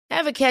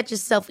Ever catch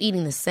yourself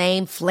eating the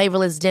same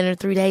flavorless dinner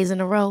 3 days in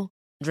a row?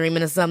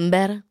 Dreaming of something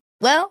better?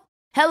 Well,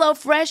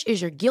 HelloFresh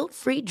is your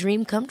guilt-free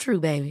dream come true,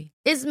 baby.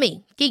 It's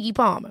me, Keke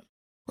Palmer.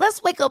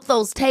 Let's wake up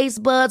those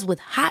taste buds with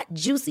hot,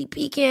 juicy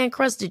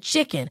pecan-crusted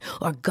chicken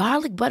or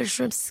garlic butter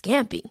shrimp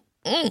scampi.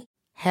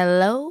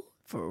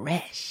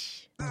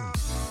 HelloFresh.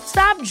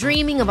 Stop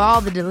dreaming of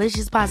all the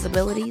delicious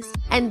possibilities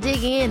and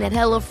dig in at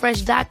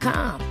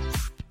HelloFresh.com.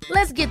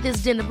 Let's get this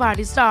dinner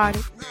party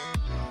started.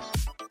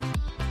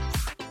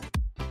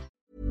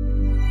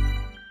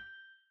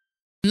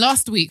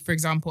 Last week, for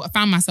example, I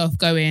found myself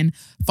going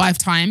 5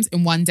 times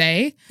in one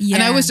day. Yeah.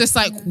 And I was just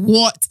like,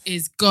 what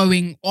is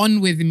going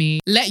on with me?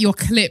 Let your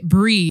clip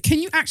breathe. Can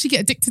you actually get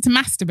addicted to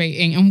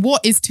masturbating? And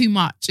what is too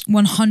much?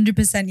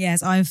 100%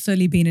 yes. I've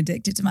fully been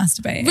addicted to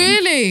masturbating.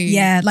 Really?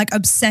 Yeah, like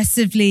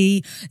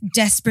obsessively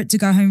desperate to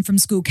go home from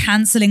school,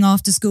 cancelling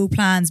after school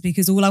plans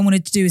because all I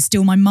wanted to do is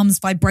steal my mum's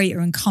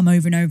vibrator and come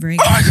over and over again.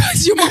 Oh my God,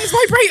 it's your mum's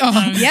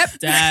vibrator? Yep.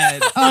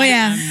 Dead. Oh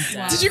yeah.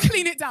 Dead. Did you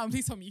clean it down?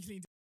 Please tell me you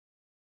cleaned it.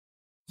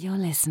 You're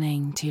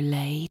listening to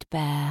Laid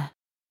Bare.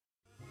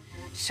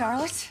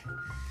 Charlotte,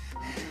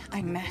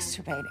 I'm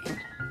masturbating.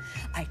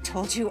 I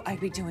told you I'd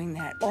be doing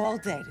that all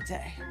day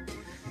today.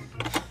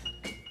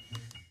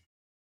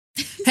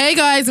 Hey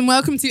guys, and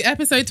welcome to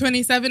episode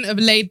 27 of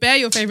Laid Bare,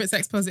 your favourite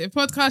sex positive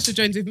podcast. You're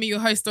joined with me, your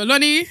host,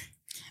 Oloni.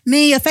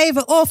 Me, your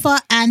favourite author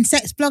and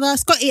sex blogger,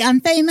 Scotty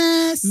and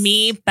Famous.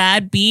 Me,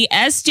 Bad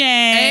BSJ.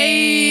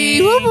 Hey,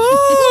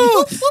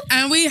 woo-woo.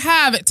 And we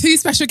have 2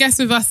 special guests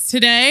with us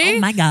today. Oh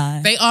my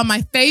God. They are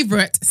my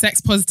favourite sex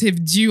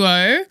positive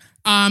duo.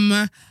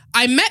 I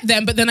met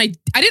them, but then I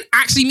didn't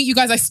actually meet you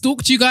guys. I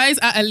stalked you guys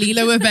at a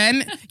Lilo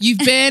event. You've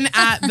been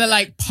at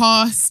the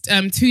past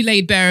 2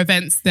 Laid Bare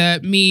events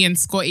that me and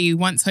Scotty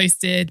once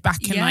hosted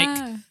back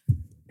in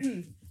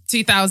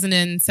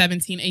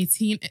 2017,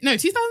 18. No,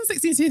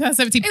 2016,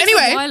 2017.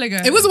 Anyway, a while ago.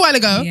 It was a while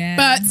ago. Yeah.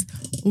 But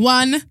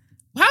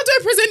how do I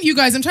present you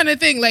guys? I'm trying to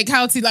think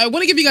I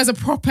want to give you guys a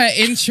proper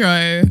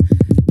intro.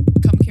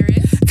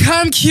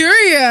 Come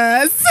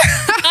curious.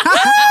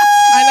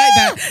 I like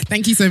that.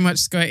 Thank you so much,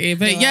 Scotty.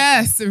 But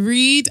yes,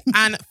 Reed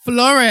and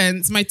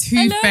Florence, my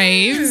 2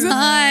 faves.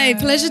 Hi,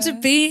 pleasure to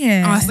be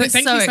here. Oh, thank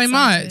you so excited.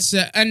 much.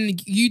 And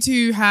you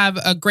 2 have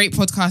a great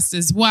podcast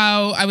as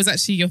well. I was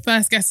actually your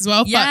first guest as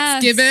well. Yes.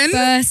 Fucks given.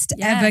 First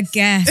ever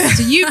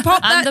guest. You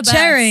popped And that the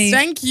cherry.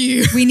 Thank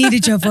you. We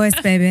needed your voice,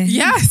 baby.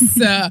 Yes.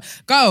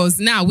 Girls,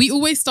 now we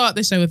always start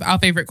the show with our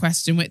favorite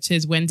question, which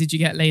is, when did you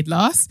get laid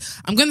last?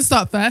 I'm going to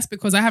start first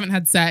because I haven't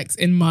had sex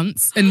in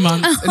months and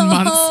months and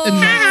months and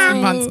months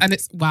and months. And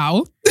it's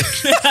wow.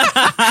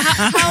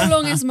 How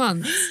long is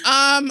months?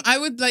 I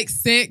would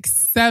 6,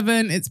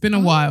 7. It's been a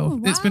while. Wow.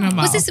 It's been a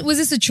while. Was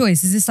this a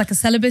choice? Is this like a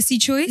celibacy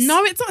choice?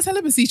 No, it's not a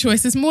celibacy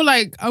choice. It's more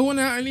like I want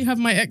to only have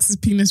my ex's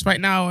penis right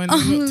now and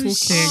I'm not talking.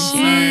 So,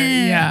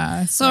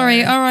 yeah.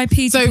 Sorry,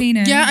 R.I.P. to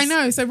penis. Yeah, I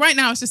know. So right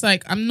now it's just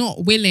I'm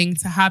not willing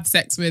to have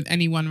sex with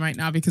anyone right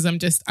now because I'm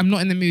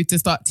not in the mood to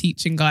start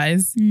teaching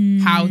guys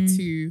how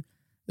to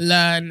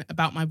learn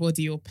about my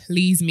body or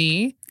please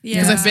me.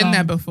 Because I've been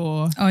there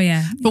before. Oh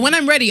yeah. But when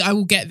I'm ready, I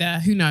will get there.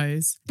 Who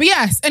knows? But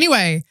yes,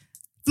 anyway,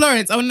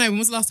 Florence, I want to know, when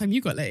was the last time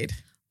you got laid?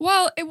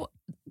 Well,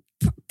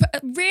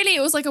 really,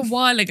 it was a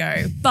while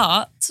ago,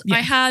 but I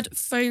had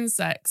phone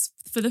sex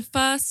for the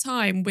first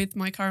time with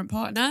my current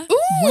partner.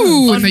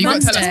 Ooh, on no, you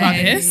got to tell us about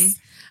Monday. this.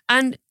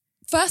 And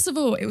first of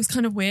all, it was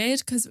kind of weird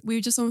because we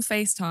were just on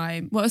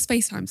FaceTime. Well, it was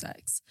FaceTime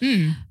sex.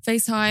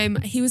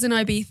 FaceTime. He was in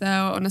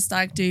Ibiza on a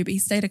stag do, but he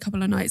stayed a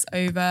couple of nights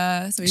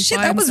over. So he's Shit,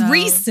 by that was himself.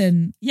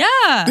 recent.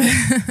 Yeah.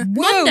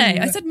 Monday.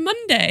 I said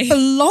Monday.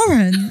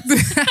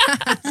 Florence.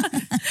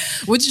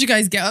 What did you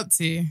guys get up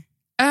to?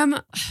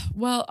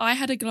 Well, I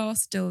had a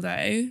glass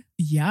dildo.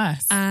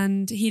 Yes.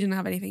 And he didn't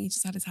have anything. He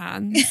just had his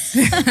hands.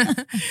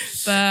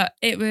 But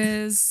it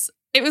was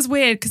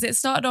weird because it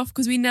started off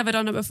because we'd never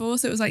done it before.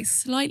 So it was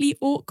slightly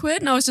awkward.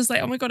 And I was just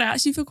oh my God, I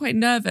actually feel quite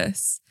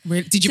nervous.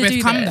 Really? Did you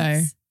both come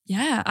though?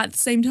 Yeah, at the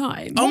same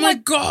time. Oh my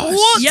gosh.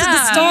 What? Yeah.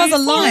 The stars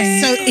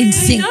align. So in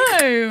sync.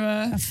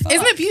 No.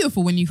 Isn't it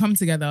beautiful when you come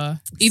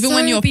together? Even So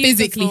when you're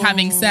physically beautiful.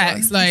 having sex.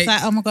 It's like,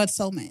 oh my God,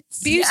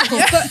 soulmates. Beautiful,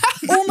 but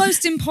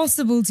almost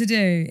impossible to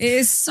do. It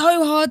is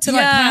so hard to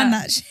plan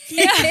that shit.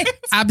 Yeah.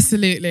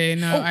 Absolutely.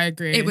 No, I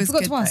agree. it was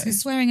Forgot good to ask, though. is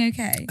swearing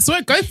okay?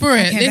 So go for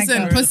it. Okay, thank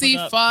Listen, God. pussy,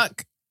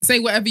 fuck. Say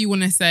whatever you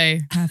want to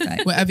say.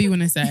 Perfect. Whatever you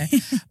want to say.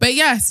 But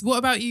yes, what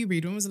about you,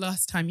 Reed? When was the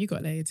last time you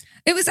got laid?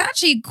 It was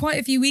actually quite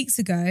a few weeks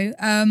ago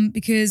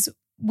because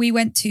we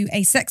went to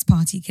a sex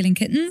party, Killing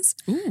Kittens.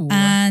 Ooh.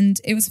 And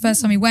it was the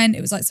first time we went.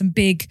 It was some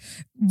big,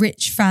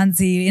 rich,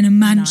 fancy in a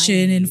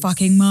mansion in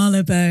fucking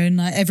Marylebone.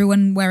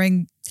 Everyone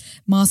wearing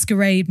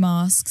masquerade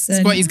masks. And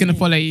Scotty's going to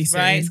follow you soon.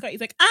 Right,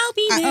 Scotty's I'll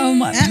be there. oh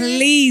my,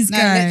 please No,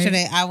 go.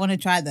 literally, I want to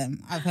try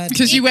them. I've heard.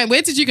 Because you went,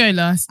 where did you go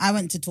last? I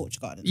went to Torture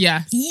Garden.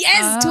 Yeah.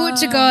 Yes,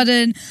 Torture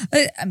Garden.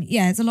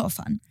 Yeah, it's a lot of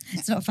fun.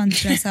 It's not fun to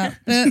dress up.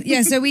 But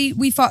yeah, so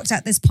we fucked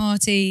at this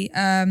party.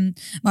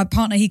 My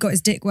partner, he got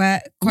his dick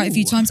wet quite a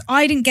few times.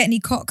 I didn't get any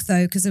cock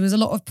though, because there was a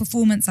lot of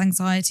performance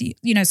anxiety.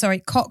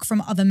 Cock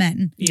from other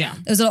men. Yeah.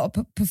 There was a lot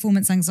of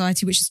performance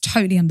anxiety, which is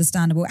totally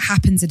understandable. It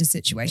happens in a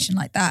situation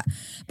like that.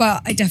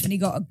 But I definitely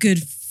got a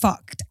good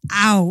fucked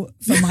out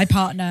from my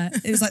partner.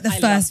 It was like the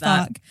first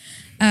fuck.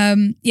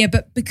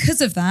 But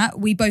because of that,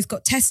 we both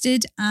got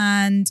tested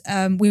and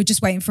we were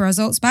just waiting for our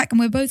results back and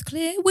we're both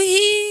clear. We're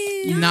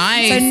here.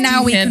 Nice. So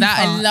now we can that.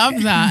 fuck. I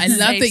love that. I love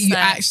Safe that you sex.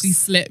 actually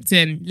slipped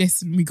in.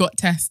 Listen, we got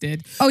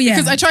tested. Oh, yeah.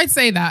 Because I tried to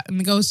say that and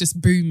the girls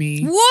just boo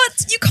me.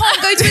 What? You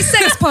can't go to a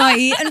sex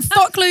party and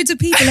fuck loads of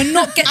people and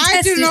not get I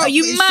tested? do not. Are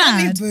you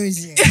mad?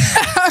 Bougie.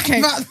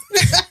 Okay. But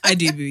I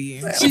do boo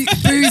you. She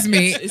boos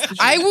me.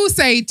 I will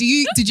say, did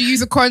you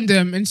use a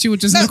condom? And she would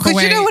just no, look because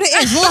away. you know what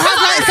it is. We'll have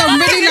like some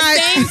really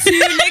nice. Same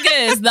two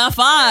niggas. The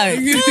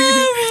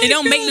fuck. It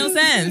don't make no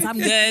sense. I'm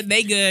good.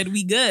 They good.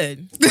 We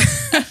good.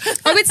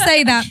 I would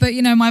say that, but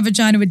my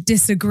vagina would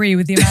disagree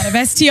with the amount of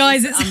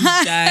STIs it's I'm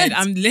had.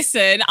 dead.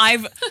 Listen.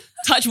 I've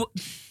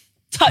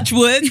touch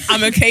wood.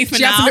 I'm okay for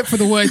She now. has to look for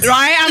the words.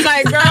 Right? I'm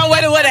like, girl,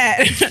 where the wood at?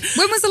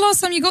 When was the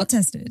last time you got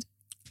tested?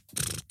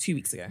 2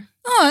 weeks ago.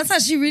 Oh, that's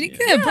actually really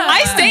good.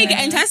 I stay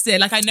getting tested.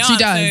 Like I know She I'm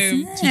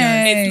does. so.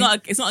 Hey.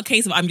 It's not a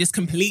case of I'm just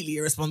completely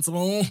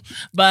irresponsible,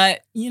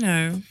 but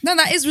No,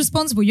 that is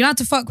responsible. You don't have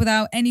to fuck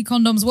without any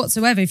condoms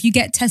whatsoever. If you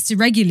get tested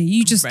regularly,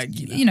 you just,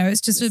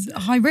 it's just a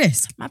high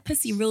risk. my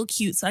pussy real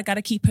cute, so I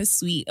gotta keep her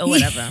sweet or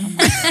whatever.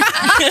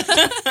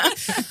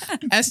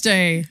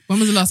 SJ, when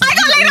was the last time? I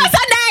got laid on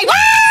Sunday.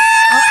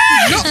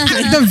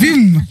 The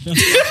Vim.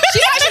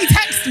 She actually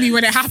texted me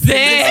when it happened.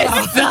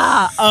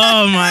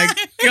 Oh my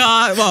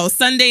god! Well,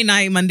 Sunday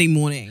night, Monday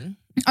morning.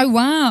 Oh,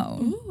 wow.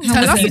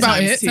 Tell us many about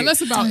times it. too. Tell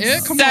us about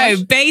it. Come So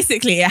on.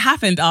 basically, it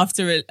happened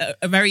after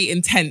a very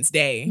intense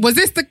day. Was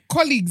this the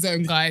colleague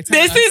zone guy? Tell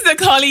This us. is the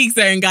colleague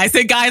zone, guys.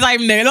 So, guys,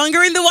 I'm no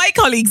longer in the white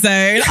colleague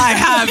zone. I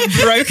have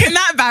broken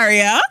that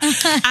barrier,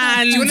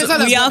 and Do you want to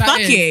tell us we are what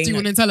that is? fucking. Do you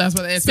want to tell us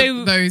what it is So-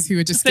 for those who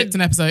had just skipped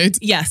an episode?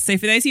 Yes. So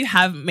for those who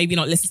have maybe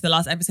not listened to the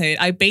last episode,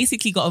 I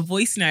basically got a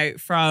voice note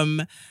from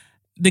one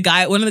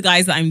of the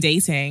guys that I'm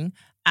dating.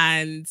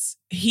 And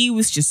he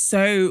was just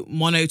so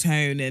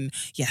monotone and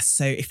yes,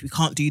 so if we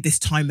can't do this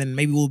time, then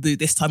maybe we'll do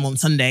this time on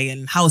Sunday.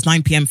 And how's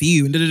 9 p.m. for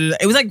you? And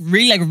it was like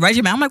really like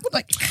regiment. I'm like, what?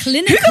 Like,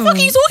 Clinical. who the fuck are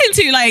you talking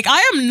to? Like,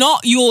 I am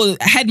not your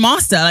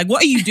headmaster. Like,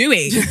 what are you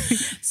doing?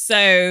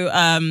 So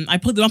I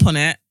pulled them up on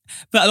it.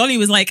 But Lonnie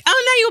was like,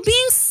 oh no, you're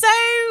being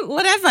so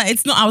whatever.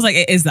 It's not. I was like,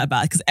 it is that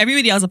bad. Because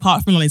everybody else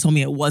apart from Lonnie told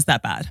me it was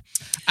that bad.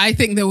 I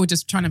think they were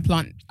just trying to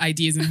plant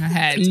ideas in her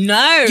head.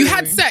 No. You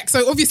had sex,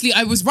 so obviously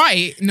I was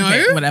right. No,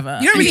 Okay, whatever.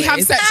 You don't really have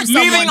Anyways, sex with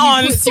someone moving who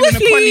on puts you in a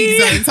swiftly.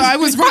 colleague zone. So I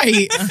was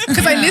right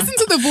because I listened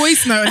to the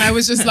voice note and I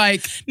was just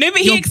like, No,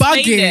 but he You're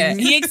explained bugging. it.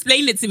 He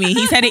explained it to me.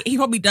 He said it. He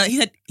probably does.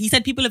 He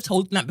said people have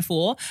told him that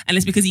before, and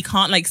it's because he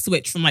can't like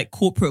switch from like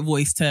corporate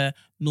voice to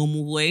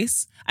normal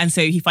voice, and so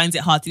he finds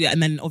it hard to do that.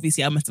 And then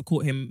obviously I must have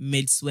caught him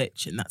mid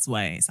switch, and that's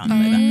why it sounded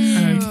like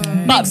that.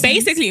 okay. But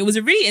basically, it was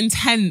a really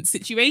intense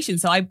situation.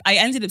 So I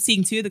ended up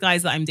seeing two of the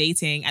guys that I'm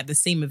dating at the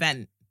same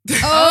event.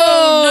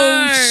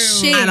 Oh,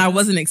 shit. And I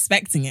wasn't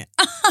expecting it.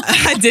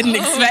 I didn't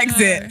expect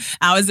it.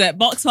 I was at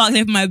Box Park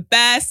living my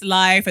best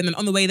life. And then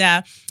on the way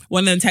there,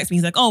 one of them texted me.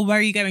 He's like, oh, where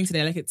are you going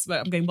today? Like,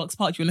 I'm going Box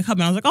Park. Do you want to come?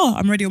 And I was like, oh,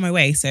 I'm already on my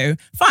way. So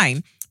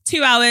fine.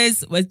 2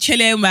 hours. We're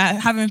chilling. We're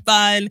having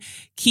fun.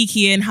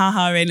 Kikiing,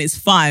 ha-haing. It's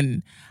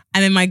fun.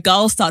 And then my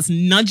girl starts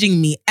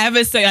nudging me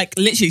ever so, like,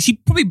 literally, she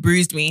probably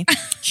bruised me.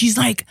 She's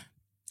like,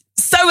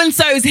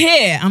 so-and-so's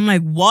here. I'm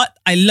like, what?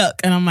 I look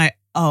and I'm like,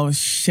 oh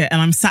shit.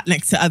 And I'm sat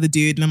next to the other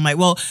dude and I'm like,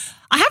 well,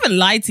 I haven't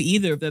lied to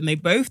either of them. They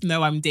both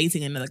know I'm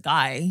dating another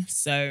guy.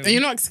 So And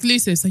you're not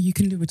exclusive, so you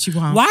can do what you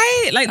want.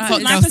 why? Like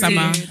Hot my girl pussy.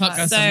 summer. Hot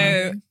girl So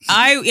summer.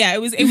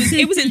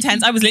 it was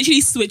intense. I was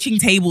literally switching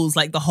tables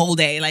like the whole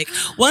day. Like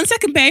 1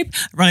 second, babe,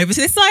 run over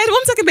to this side.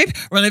 1 second, babe,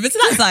 run over to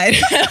that side.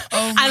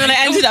 And then I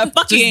ended up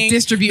fucking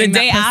Just distributing the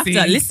day that pussy.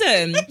 after.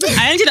 Listen,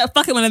 I ended up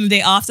fucking one of them the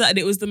day after, and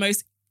it was the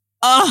most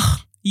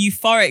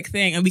euphoric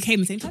thing, and we came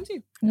the same time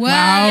too. Wow.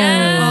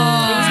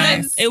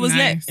 Nice. It was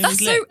lit. Nice. It was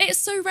That's lit. it's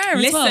so rare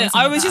as Listen, well.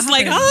 I was just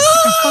like, A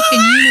fucking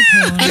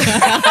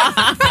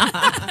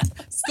unicorn.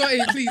 Scotty,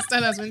 please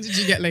tell us, when did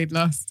you get laid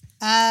last?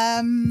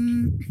 I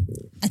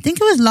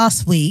think it was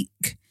last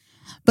week,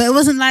 but it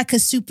wasn't like a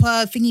super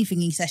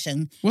thingy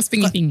session. What's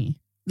thingy?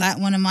 Like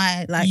one of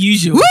my like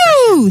usual.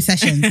 woo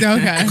sessions.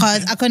 Okay.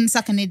 Because I couldn't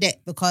suck any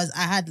dick because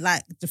I had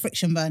like the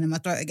friction burn in my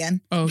throat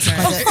again. Okay.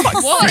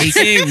 What?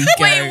 Here we go.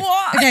 Wait,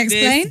 what? Okay,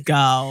 explain. This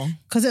girl.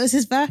 Because it was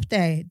his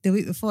birthday the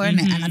week before,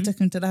 innit? And I took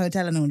him to the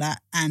hotel and all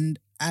that. And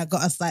I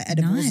got us like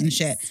edibles and Nice.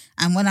 shit.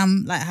 And when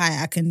I'm like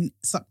high, I can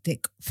suck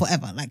dick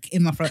forever. Like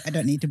in my throat, I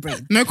don't need to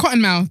breathe. No cotton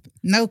mouth.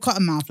 No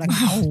cotton mouth. Like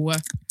Oh.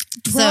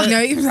 So-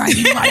 no, he was like,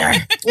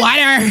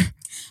 water.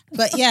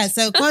 But yeah,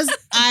 so because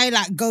I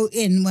like go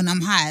in when I'm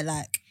high,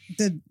 like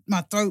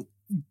my throat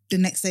the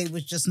next day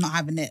was just not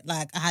having it.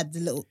 Like I had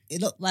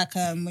it looked like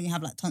when you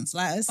have like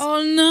tonsillitis.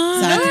 Oh no.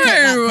 So I had to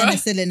take like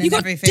penicillin and You got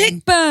everything.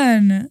 dick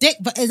burn.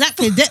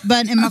 Dick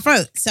burn in my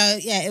throat. So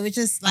yeah, it was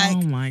just like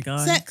Oh my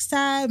God. sex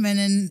time, and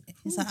then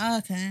it's like, oh,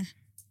 okay.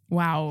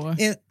 Wow.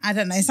 I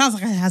don't know. It sounds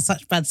like I had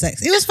such bad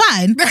sex. It was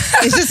fine.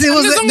 It's just it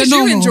wasn't as long the as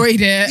normal. you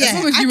enjoyed it. Yeah, As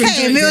long as you I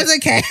came. enjoyed It was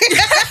okay.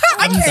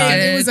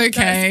 It was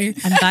okay.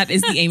 And that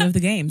is the aim of the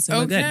game. So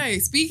we're good. Okay.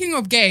 Speaking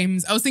of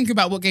games, I was thinking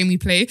about what game we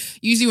play.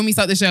 Usually when we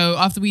start the show,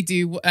 after we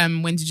do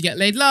When Did You Get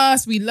Laid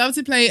Last, we love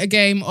to play a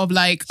game of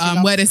like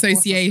word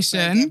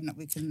association. That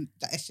we can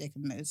that SJ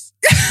can lose.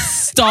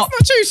 Stop.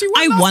 That's not true. She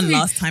won I last won week.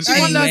 last time. She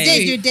won last anyway.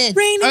 week. You did.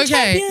 Reigning Okay,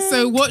 champion.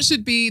 so what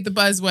should be the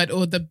buzzword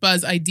or the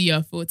buzz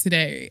idea for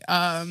today?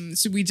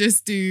 Should we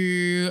just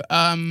do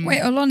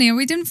Wait, Oloni,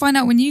 we didn't find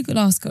out when you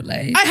last got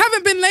laid. I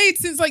haven't been laid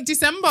since like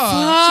December.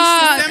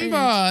 Fuck. She's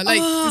December.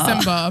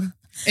 December.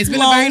 It's been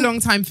Lol. a very long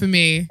time for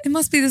me. It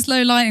must be this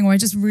low lighting where I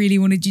just really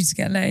wanted you to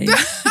get laid.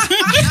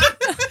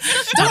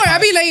 Don't worry,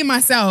 I'll be laying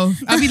myself.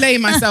 I'll be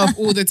laying myself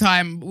all the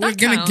time. We're That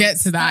gonna counts. get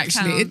to that That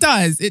actually.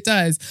 counts. It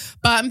does.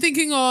 But I'm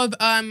thinking of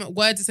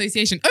word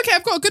association. Okay,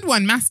 I've got a good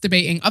one.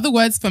 Masturbating. Other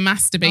words for Oh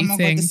masturbating. my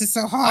god, this is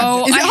so hard.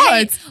 Oh, Is it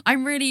hard?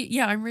 I'm really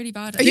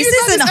bad at Are it. you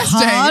This as isn't bad as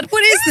SJ? hard.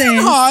 What is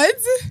this? Hard.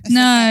 No.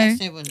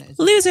 SJ will lose.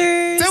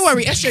 Losers. Don't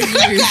worry, SJ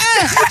will lose.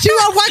 She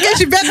won't why get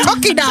she better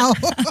cocky now.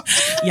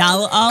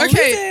 Y'all are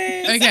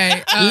Okay. losers.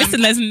 Okay.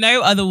 Listen, there's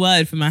no other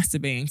word for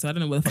masturbating, so I don't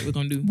know what the fuck we're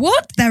gonna do.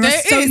 What? There are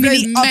There so is,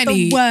 many there's other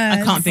many. words.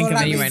 I can't think of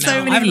like any there's right so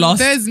now. many- I've lost.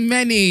 There's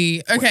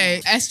many.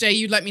 Okay, SJ,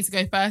 you'd like me to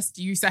go first?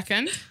 You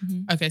second?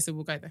 Okay, so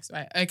we'll go this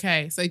way.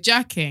 Okay, so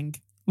jacking.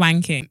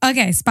 Wanking.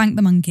 Okay, spank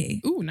the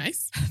monkey. Ooh,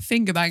 nice.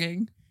 Finger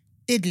banging.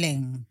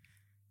 Diddling.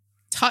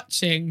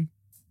 Touching.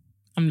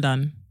 I'm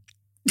done.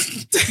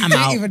 I'm Didn't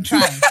out. even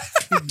try.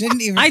 You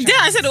didn't even I try. did.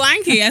 I said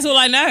wanky. That's all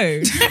I know.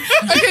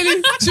 Okay,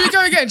 Lee,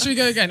 should we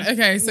go again?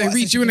 Okay, so What,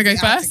 Reed, she you want to could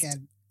go be out first?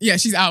 again? Yeah,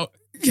 she's out.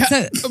 Yeah,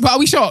 So- but are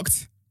we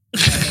shocked?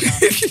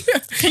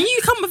 Can you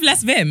come with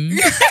less vim?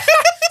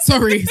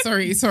 Sorry.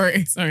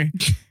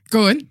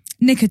 Go on.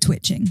 Knicker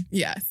twitching.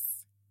 Yes.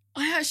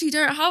 I actually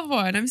don't have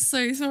one. I'm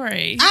so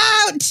sorry.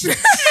 Ouch! So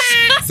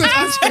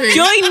that's true.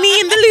 Join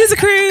me in the loser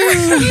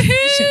crew.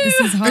 Shit, this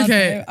is hard.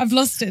 Okay. though. I've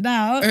lost it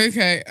now.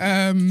 Okay.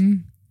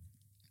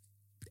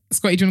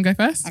 Scotty, do you want to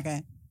go first?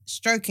 Okay.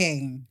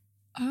 Stroking.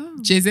 Oh.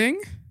 Jizzing?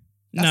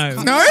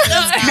 No. No?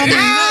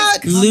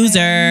 Ouch! Loser.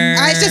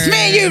 It's just me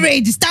and you,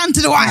 Reed. It's down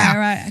to the All wire.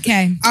 right,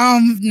 okay.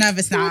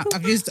 Nervous now.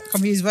 I've used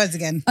confused words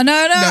again. Oh, no,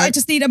 I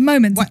just need a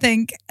moment What? to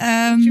think.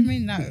 What do you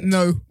mean no?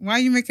 No. Why are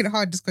you making it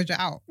hard just because you're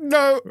out?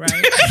 No.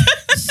 Right.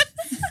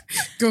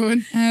 Go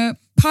on.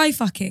 Pie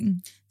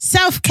fucking.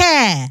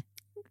 Self-care.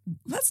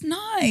 That's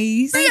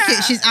nice. Thank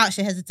you. She's out.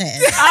 She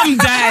hesitated. I'm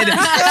dead. She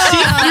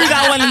threw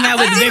that one in there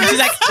with vim. She's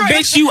like,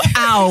 bitch, you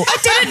out.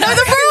 Didn't know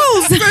the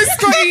rules. So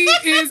Scotty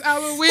is our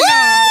winner.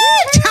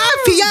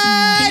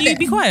 Can you Champion!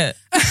 be quiet?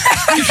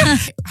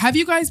 Have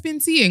you guys been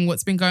seeing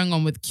what's been going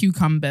on with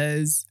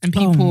cucumbers and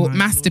Oh people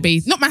my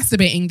masturbating? Not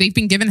masturbating, they've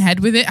been given head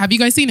with it. Have you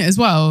guys seen it as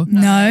well?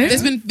 No.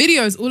 There's been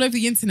videos all over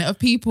the internet of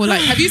people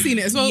like, have you seen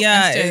it as well?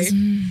 Yeah,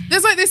 SJ?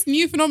 There's like this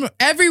new phenomenon.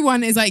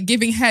 Everyone is like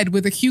giving head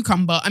with a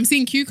cucumber. I'm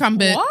seeing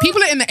cucumber. What?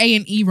 People are in the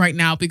A&E right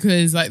now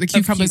because like the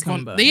cucumber's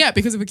cucumber. gone. Yeah,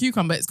 because of a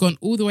cucumber, it's gone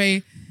all the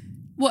way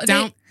What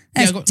down.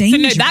 That's go- So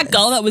dangerous. no, that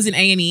girl that was in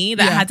A&E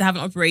that Yeah. had to have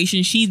an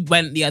operation, she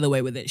went the other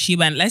way with it. She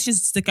went, let's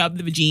just stick up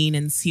the vagina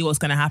and see what's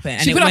going to happen.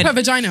 And She it put up went, her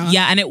vagina.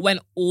 Yeah, and it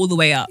went all the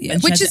way up. Yeah,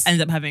 and which she is-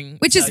 ended up having...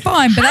 Which is surgery.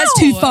 fine, but that's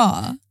too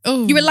far.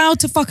 Oh. You're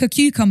allowed to fuck a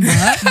cucumber. Do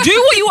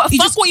what you want. You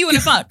Fuck just what you want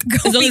to fuck.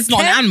 As long be as it's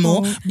not an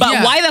animal. careful. But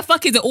Yeah. why the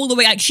fuck is it all the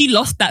way? Like, she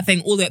lost that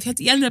thing all the way.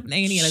 She ended up in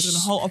A&E. Like, doing a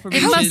whole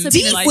operation.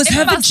 deep Like, was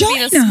her It must have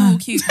been a vagina? small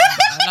cucumber.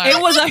 Like, It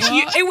was a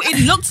huge...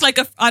 It looked like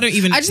a... I don't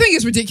even... I just think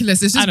it's ridiculous.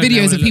 There's I just don't know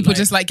videos what of it people looked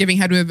just like giving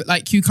head with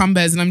like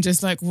cucumbers, and I'm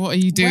just like, what are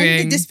you doing? When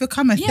did this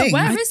become a thing?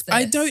 where is this?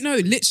 I don't know.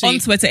 Literally, on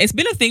Twitter. It's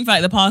been a thing for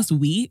like the past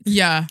week.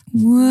 yeah.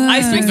 Whoa.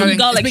 I speak to a going-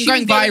 girl, it's like been she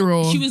was going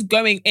viral. She was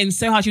going in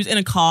so hard. She was in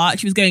a car.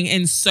 She was going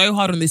in so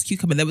hard on this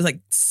cucumber. There was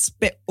like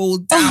spit all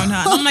down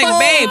her. I'm like,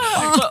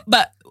 babe,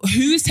 but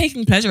who's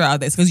taking pleasure out of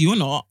this? Because you're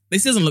not.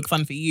 This doesn't look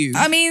fun for you.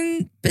 I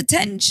mean,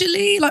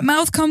 potentially, like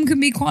mouth cum can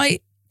be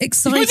quite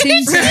exciting.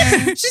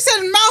 She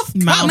said mouth.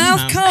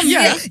 Mouth cum,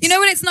 Yeah. yeah. You know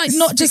when it's like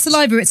not just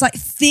saliva, it's like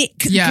thick,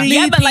 Yeah. gloopy,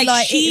 Yeah, but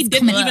like she it's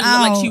didn't coming even look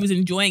like she out. was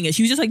enjoying it.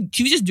 She was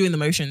just doing the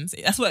motions.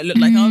 That's what it looked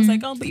like. I was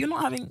like, oh, but you're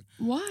not having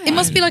Why? It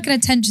must be like an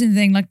attention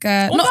thing. Like,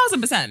 not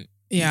 1,000%.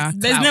 Yeah.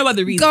 There's clout. no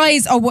other reason.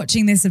 guys are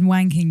watching this and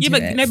wanking. Yeah, to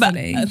but it no, but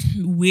fully.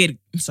 weird.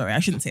 Sorry, I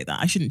shouldn't say that.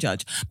 I shouldn't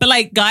judge. But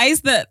like guys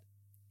that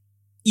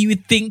you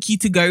would think you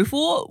to go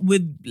for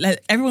with like,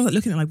 everyone's like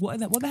looking at like what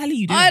the hell are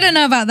you doing? I don't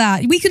know about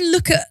that. We can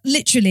look at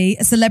literally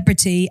a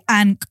celebrity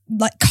and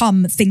like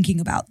come thinking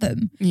about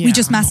them. Yeah, We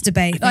just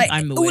masturbate. think Like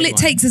I'm the all weird it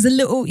one. takes is a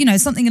little,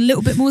 something a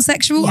little bit more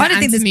sexual. Yeah, I don't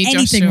think there's Anthony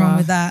anything Joshua. wrong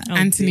with that.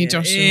 Anthony dear.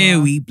 Joshua. Here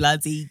we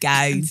bloody go.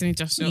 Anthony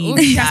Joshua. Here All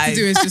we he has go. to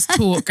do is just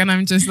talk, and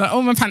I'm just like,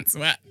 oh, my pants are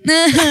wet.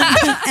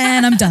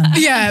 And I'm done.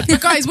 Yeah, but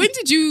guys, where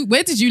did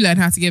you learn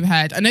how to give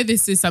head? I know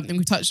this is something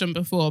we've touched on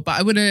before, but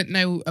I want to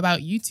know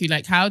about you two.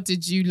 Like, how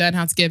did you learn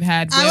how to give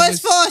head? I Where was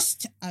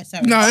forced. Oh,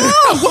 sorry. No,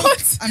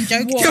 what? I'm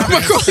joking. Oh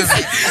my God.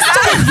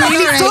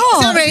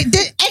 Sorry.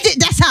 Edit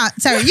that out.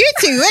 Sorry, you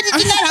two. Where did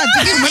you learn how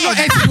to give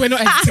head? We're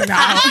not editing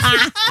that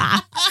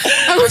out.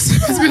 I was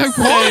supposed to be like,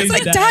 what? It's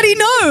like, Daddy,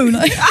 no.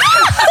 Like,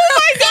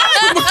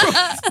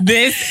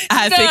 This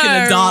has taken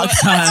a dark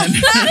turn.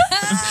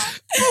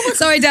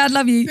 sorry, Dad,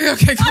 love you.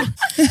 Okay, go on.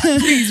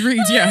 Please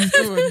read. Yeah,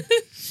 go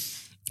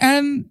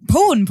on.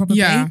 Porn, probably.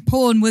 Yeah.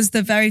 Porn was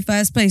the very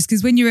first place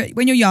because when you're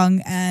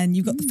young and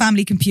you've got the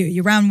family computer,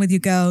 you're around with your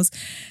girls,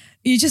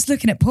 you're just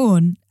looking at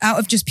porn out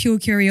of just pure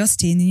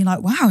curiosity, and then you're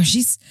like, wow,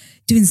 she's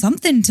doing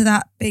something to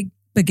that big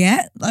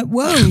baguette. Like,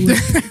 whoa.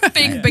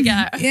 Big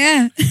baguette.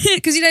 Yeah,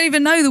 because you don't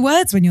even know the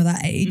words when you're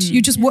that age.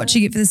 You're just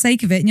watching it for the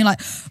sake of it, and you're like,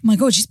 oh my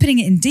God, she's putting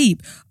it in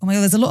deep. Oh my God,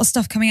 there's a lot of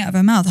stuff coming out of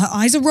her mouth. Her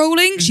eyes are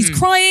rolling. She's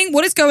crying.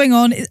 What is going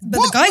on? But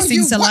the guy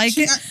seems to like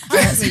it.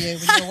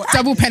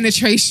 Double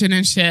penetration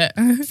and shit.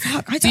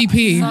 Fuck, I don't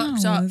DP. know.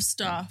 Fucked up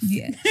stuff.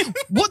 Yeah.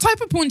 What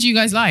type of porn do you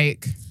guys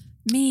like?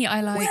 Me, I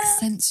like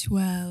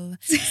sensual,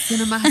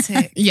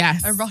 cinematic,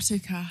 Yes.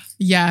 erotica.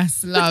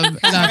 Yes, love.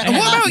 And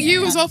what about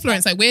you as well,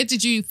 Florence? Like, where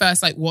did you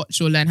first like watch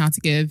or learn how to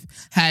give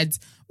head?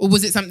 Or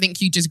was it something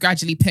you just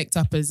gradually picked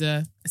up as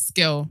a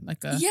skill?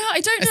 Like a Yeah,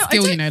 I don't a know.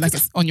 skill, like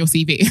it's on your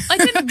CV. I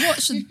didn't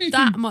watch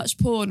that much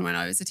porn when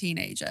I was a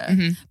teenager,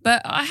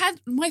 but I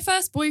had my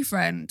first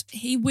boyfriend.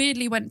 He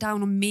weirdly went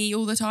down on me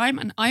all the time,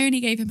 and I only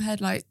gave him head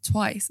like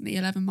twice in the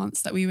 11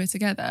 months that we were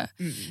together.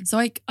 So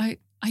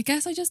I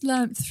guess I just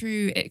learned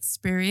through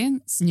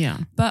experience. Yeah.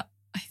 But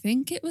I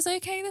think it was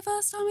okay the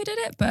first time I did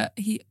it. But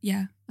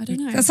I don't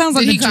know. That sounds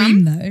like Did a he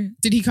dream, come? though.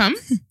 Did he come?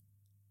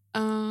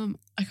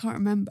 I can't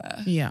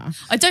remember. Yeah.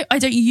 I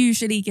don't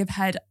usually give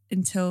head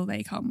until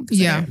they come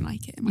because I don't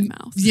like it in my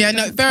mouth. Yeah, It no,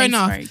 doesn't fair taste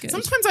enough. very good.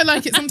 Sometimes I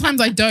like it,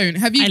 sometimes I don't.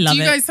 Have you? I love do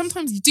you it. guys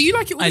sometimes? Do you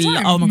like it all the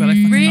time? Oh my God, I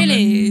fucking love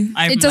Really? it.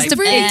 I'm It does like,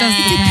 depend.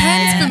 It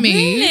depends for me.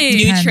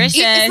 Really?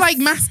 Nutritious. It's like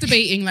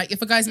masturbating. Like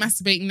if a guy's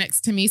masturbating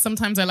next to me,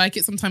 sometimes I like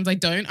it, sometimes I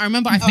don't. I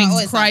remember I think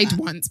always cried like that.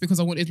 once because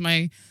I wanted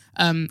my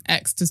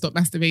ex to stop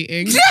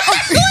masturbating.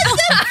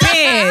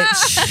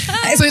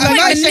 bitch. So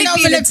like, Emotional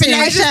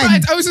manipulation.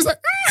 I was just like,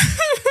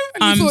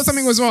 and he I'm thought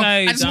something was wrong. so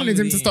I just done wanted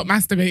him with to you. stop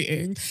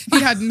masturbating. He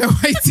had no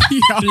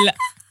idea.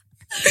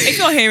 If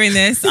you're hearing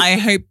this, I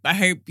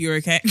hope you're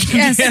okay.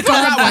 Yes, It's not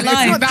that one.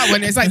 It's not that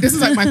one. It's like this is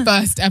like my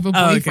first ever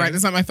boyfriend. okay.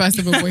 It's like my first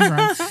ever boyfriend.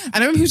 And I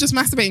remember he was just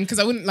masturbating because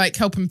I wouldn't like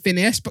help him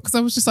finish because I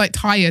was just like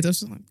tired. I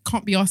was just like,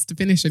 can't be asked to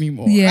finish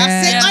anymore. Yeah.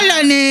 That's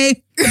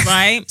it, Oloni.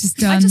 Right? Just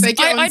done. They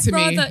get I'd onto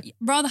me.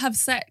 rather have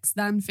sex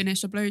than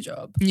finish a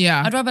blowjob.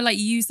 Yeah. I'd rather like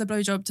use the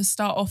blowjob to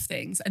start off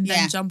things and Yeah.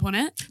 then jump on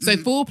it. So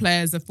 4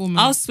 players are 4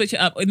 months. I'll switch it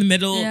up in the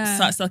middle, Yeah.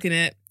 start sucking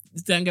it,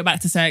 then go back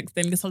to sex,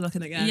 then go start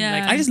sucking again. Yeah.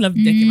 Like I just love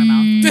dick in my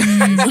mouth.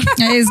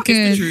 That is It's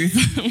good. the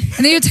truth.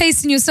 And then you're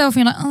tasting yourself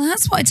and you're like, oh,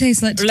 that's what I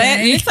taste like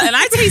today. And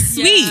I taste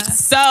sweet, Yeah.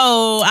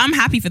 so I'm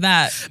happy for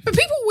that. But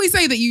people always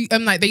say that you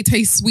like they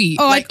taste sweet.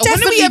 Oh, like, I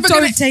definitely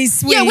don't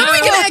taste sweet. Yeah, when are we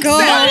gonna Oh, accept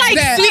God. Not like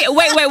that? sweet.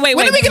 Wait.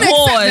 When are we gonna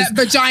Pause. accept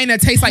that vagina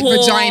tastes like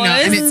Pause. vagina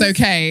and it's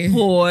okay?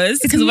 Pause.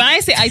 Because when I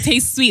say I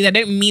taste sweet, I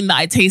don't mean that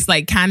I taste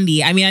like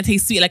candy. I mean I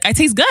taste sweet. Like I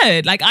taste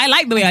good. Like I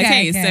like the way I Okay,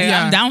 taste. okay. So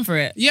Yeah. I'm down for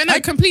it. Yeah, no,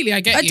 completely.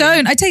 I get I you.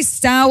 don't. I taste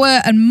sour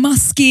and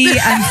musky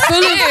and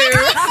full of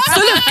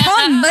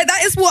fun. Like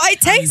that is what I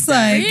taste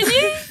like.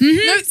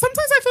 No,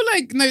 sometimes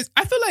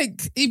I feel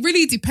like it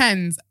really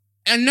depends.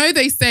 I know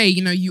they say,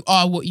 you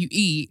are what you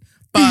eat,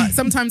 but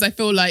sometimes I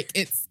feel like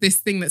it's this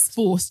thing that's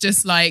forced,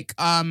 just like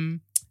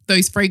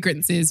those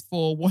fragrances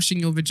for washing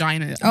your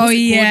vagina. What's Oh it called?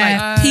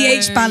 yeah, Like-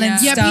 pH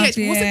balance Yeah, stuff.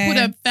 pH, what's it called?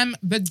 A femme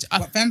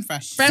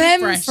Femfresh.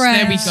 fresh.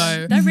 There we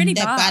go. They're really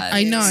They're bad. bad.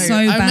 I know. So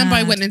I remember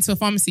I bad. went into a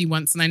pharmacy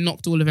once and I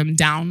knocked all of them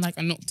down. Like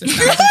I knocked it down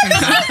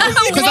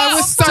because I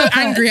was so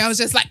angry. I was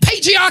just like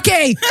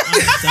patriarchy,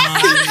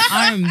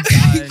 I'm done.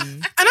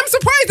 and I'm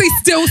surprised they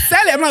still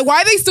sell it. I'm like,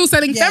 why are they still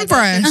selling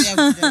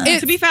Femfresh?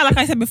 To be fair, like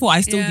I said before,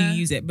 I still Yeah. do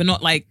use it, but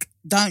not like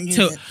Don't use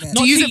to it. Yeah.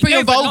 Do you use it for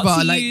your but not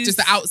vulva, to like use- just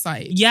the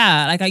outside?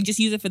 Yeah, like I just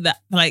use it for the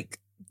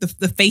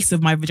face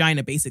of my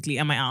vagina basically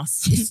and my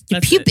ass. Your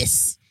That's it.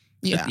 pubis.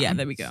 Yeah. Yeah,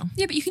 there we go.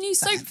 Yeah, but you can use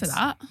soap for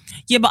that.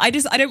 Yeah, but I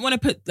don't want to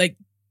put like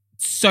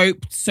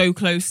soap so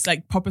close,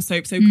 like proper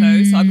soap so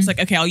close. So I'm just like,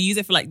 okay, I'll use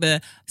it for like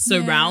the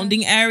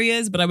surrounding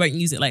areas, but I won't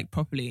use it like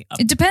properly.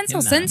 It depends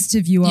how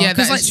sensitive you are. Yeah,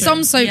 Because that like is true.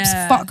 some soaps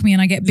Yeah. fuck me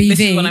and I get BV. This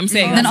is what I'm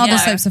saying. And then other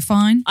Yeah. soaps are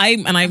fine. I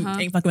ain't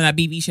fucking with that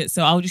BB shit,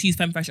 so I'll just use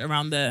Femme Fresh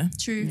around the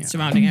True.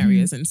 surrounding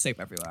areas and soap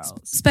everywhere else.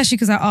 Especially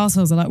because our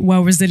arseholes are like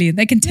well resilient.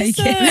 They can take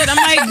But it. I'm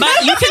like,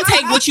 but you can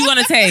take what you want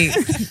to take.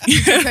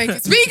 Okay,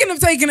 speaking of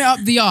taking it up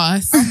the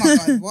arse. Oh my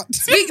God, what?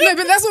 No,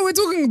 but that's what we're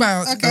talking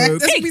about. Okay.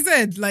 That's what we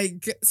said.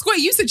 Like,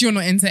 Scotty, you said you're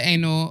not into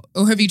anal,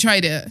 or have you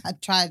tried it? I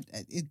tried,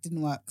 it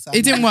didn't work. So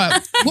It didn't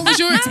work. What was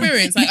your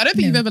experience? Like, I don't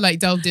think you've ever like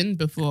delved in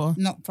before.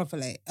 Not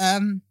properly.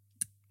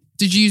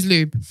 Did you use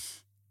lube?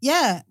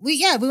 Yeah,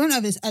 we went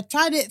over this. I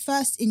tried it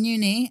first in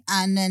uni,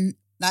 and then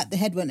like the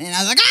head went in. I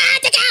was like,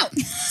 take it out.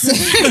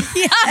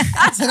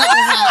 So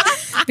that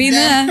was out. Been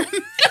there.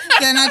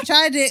 Then I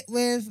tried it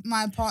with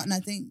my partner. I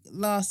think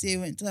last year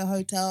went to a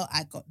hotel.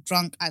 I got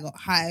drunk. I got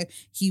high.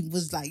 He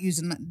was like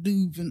using like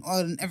lube and oil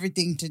and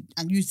everything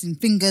and using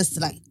fingers to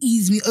like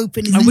ease me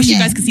open. He's I like, wish you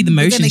 "Yeah, guys could see the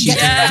we're motion gonna she get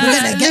did. there.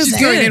 We're gonna get She's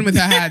there." going in with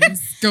her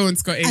hands. Go on,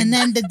 Scotty. And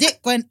then the dick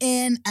went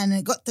in, and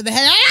it got to the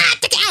head.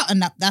 Take it out,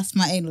 and that's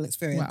my anal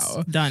experience.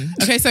 Wow. Done.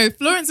 Okay, so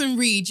Florence and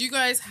Reed, you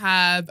guys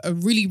have a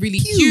really, really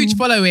huge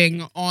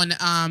following on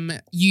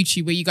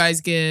YouTube where you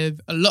guys give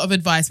a lot of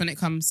advice when it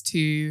comes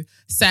to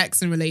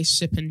sex and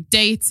relationship and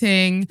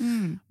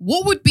dating.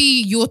 What would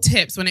be your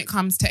tips when it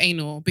comes to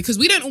anal? Because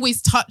we don't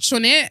always touch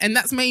on it, and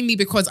that's mainly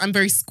because I'm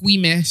very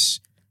squeamish,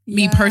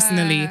 me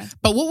personally.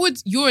 But what would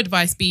your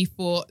advice be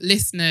for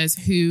listeners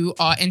who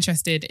are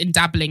interested in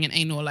dabbling in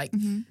anal? Like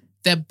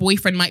their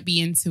boyfriend might be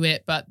into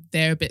it, but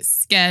they're a bit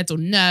scared or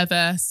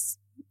nervous.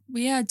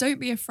 Well, yeah, don't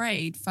be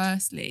afraid,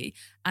 firstly.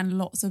 And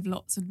lots of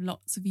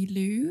you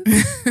lube.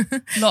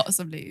 Lots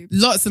of lube.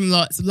 Lots and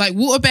lots. Like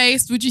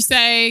water-based, would you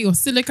say? Or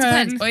silicone?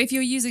 Depends. Or if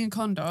you're using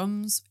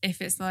condoms,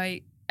 if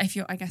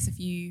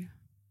you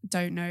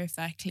don't know if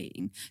they're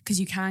clean, because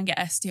you can get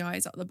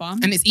STIs up the bum.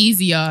 And it's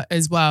easier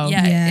as well.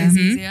 Yeah, Yeah. it is Mhm.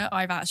 easier.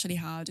 I've actually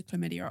had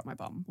chlamydia up my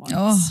bum once.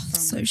 Oh, from,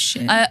 so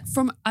shit.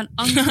 from an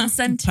Pun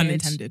unconsented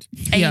intended.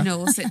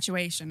 anal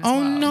situation as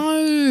Oh well.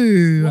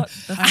 no. What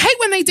the I hate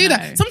when they do No.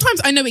 that. Sometimes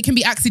I know it can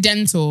be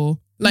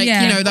accidental. Like,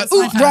 Yeah. you know, like, That's ooh,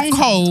 like wrong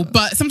accidental. hole.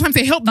 But sometimes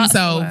they help That's the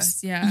themselves.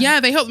 worst, yeah. Yeah,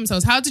 they help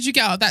themselves. How did you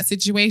get out of that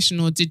situation,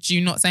 or did you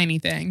not say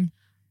anything?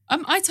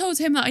 I told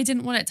him that I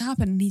didn't want it to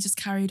happen, and he just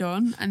carried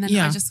on. And then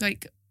Yeah. I just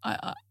like,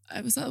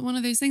 it was like one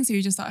of those things where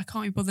you're just like, I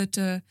can't be bothered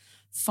to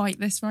fight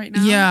this right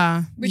now.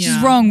 Yeah. Which yeah.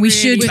 is wrong. We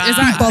Really should be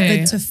bad.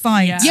 bothered to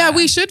fight. Yeah. Yeah,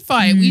 we should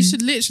fight. We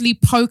should literally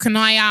poke an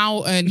eye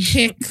out and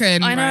kick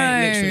and I know.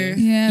 Right,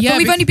 literally. Yeah, Yeah, but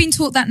we've but- only been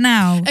taught that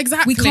now.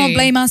 Exactly. We can't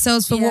blame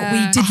ourselves for what we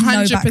Yeah. didn't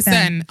know back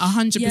then.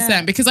 100%.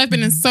 Yeah. Because I've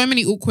been in so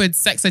many awkward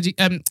sex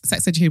education.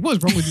 What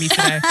is wrong with me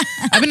today?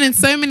 I've been in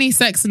so many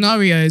sex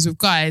scenarios with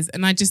guys,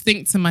 and I just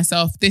think to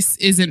myself, this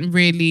isn't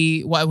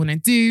really what I want to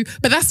do.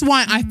 But that's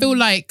why I feel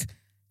like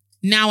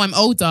now I'm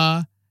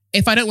older.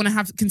 If I don't want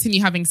to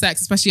continue having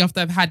sex, especially after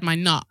I've had my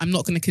nut, I'm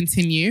not going to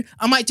continue.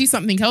 I might do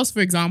something else,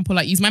 for example,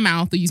 like use my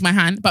mouth or use my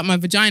hand, but my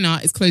vagina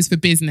is closed for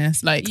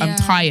business. Like I'm Yeah.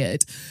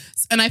 tired.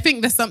 And I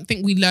think there's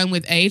something we learn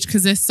with age,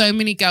 because there's so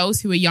many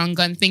girls who are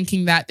younger and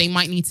thinking that they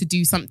might need to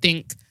do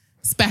something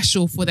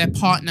special for their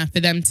partner for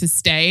them to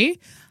stay.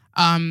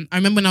 I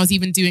remember when I was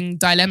even doing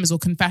dilemmas or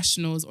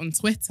confessionals on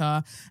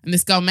Twitter, and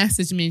this girl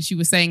messaged me and she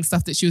was saying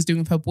stuff that she was doing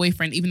with her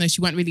boyfriend, even though she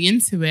weren't really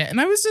into it.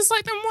 And I was just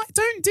like, then what?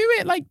 Don't do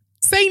it. Like,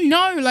 say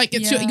no. Like,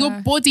 it's Yeah. your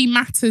body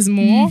matters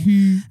more.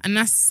 And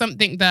that's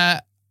something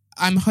that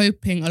I'm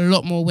hoping a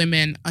lot more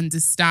women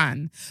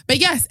understand. But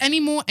yes, any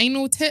more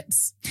anal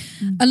tips?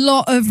 A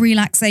lot of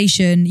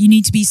relaxation. You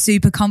need to be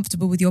super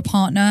comfortable with your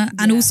partner.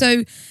 And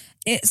also,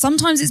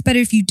 sometimes it's better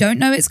if you don't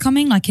know it's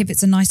coming, like if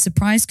it's a nice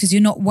surprise, because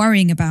you're not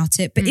worrying about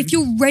it. But if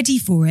you're ready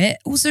for it,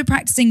 also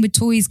practicing with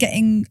toys,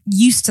 getting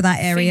used to that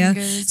area.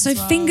 Fingers So as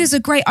well. fingers are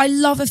great. I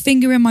love a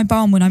finger in my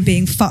bum when I'm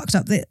being fucked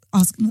up the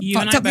ass. You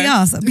Fucked and I up the both.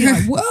 ass. I'd be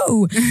like,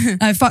 whoa.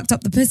 I fucked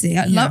up the pussy.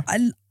 I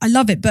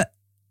love it. But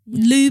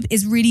lube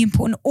is really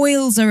important.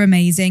 Oils are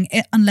amazing.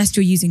 Unless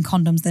you're using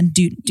condoms, then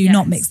do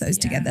not mix those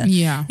together.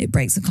 Yeah. It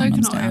breaks the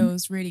condoms Coconut down. oil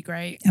is really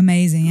great.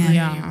 Amazing, yeah.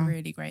 Yeah. Really,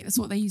 really great. That's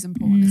what they use in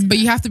porn. isn't But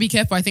it? you have to be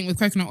careful, I think, with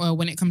coconut oil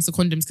when it comes to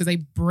condoms, because they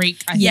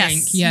break, I Yes.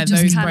 think. Yeah, You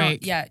just those Cannot-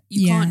 break. Yeah,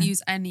 you Yeah. can't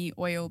use any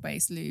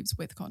oil-based lubes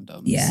with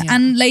condoms. Yeah. Yeah.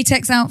 And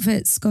latex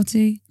outfits,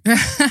 Scotty.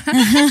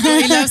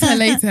 Scotty loves her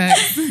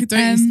latex.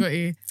 Don't you,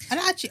 Scotty? I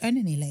don't actually own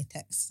any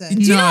latex. So.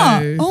 Do you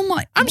not? No. Oh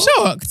my! I'm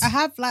shocked. I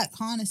have like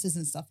harnesses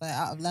and stuff like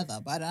out of leather,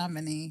 but I don't have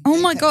any. Oh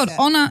my latex god! yet.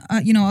 On a,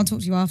 I'll talk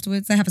to you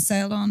afterwards. They have a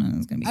sale on, and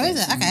it's going to be. Oh, great.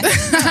 is it? Okay.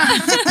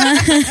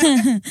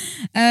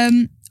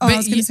 I But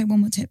was going to say one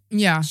more tip.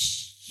 Yeah.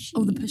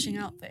 Oh, the pushing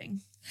out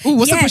thing. Oh,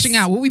 what's the Yes. pushing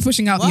out? What are we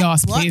pushing out the What?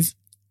 arse, What? please?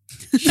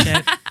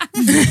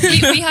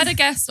 we had a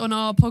guest on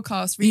our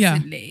podcast Yeah.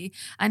 recently,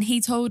 and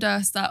he told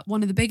us that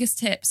one of the biggest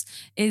tips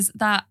is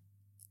that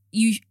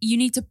you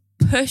need to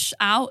push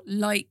out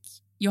like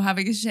you're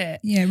having a shit.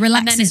 Yeah, And then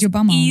relaxes it's your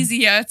bum hole.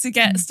 easier to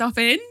get stuff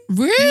in.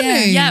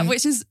 Really? Yeah,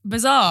 which is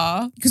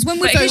bizarre. Because when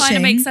we're But it kind of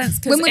pushing, makes sense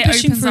because when we're it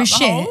pushing opens for a up the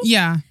shit, hole.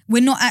 Yeah.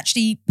 we're not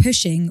actually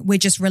pushing. We're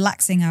just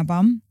relaxing our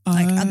bum,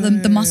 like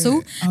the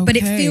muscle. But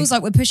it okay. feels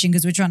like we're pushing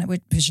because we're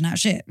pushing out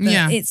shit. But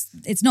Yeah.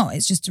 it's not.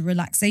 It's just a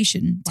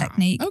relaxation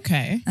technique.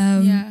 Okay.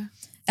 Yeah.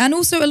 And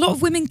also, a lot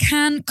of women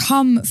can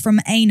come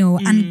from anal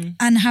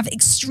and have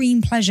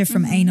extreme pleasure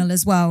from anal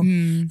as well.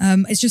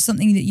 It's just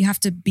something that you have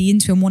to be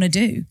into and want to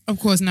do. Of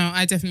course, no,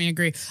 I definitely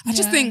agree. I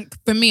just think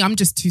for me, I'm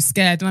just too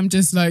scared, and I'm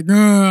just like,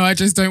 I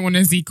just don't want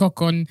to see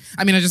cock on.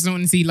 I mean, I just don't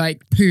want to see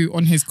like poo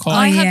on his cock.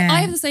 I yeah.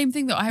 have the same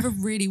thing though. I have a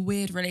really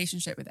weird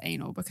relationship with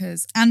anal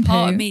because And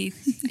part poo. of me,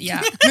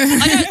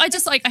 I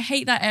just like I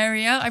hate that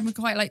area. I'm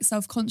quite like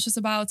self-conscious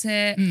about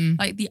it.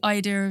 Like the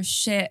idea of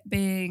shit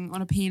being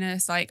on a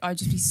penis, like I'd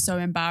just be so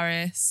embarrassed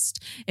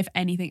if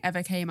anything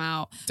ever came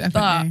out.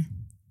 Definitely. But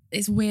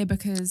it's weird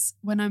because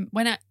when I'm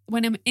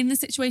in the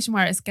situation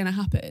where it's gonna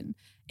happen,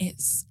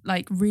 it's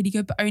like really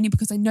good, but only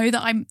because I know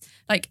that I'm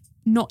like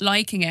not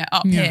liking it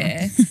up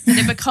here, then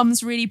it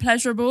becomes really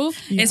pleasurable.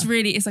 It's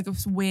like a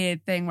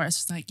weird thing where it's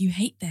just like, you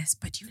hate this,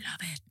 but you love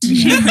it.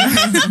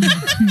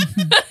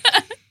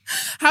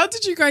 How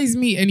did you guys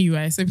meet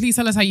anyway? So please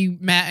tell us how you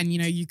met and,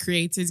 you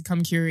created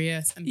Come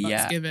Curious and Yeah.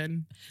 Bucks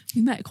Given.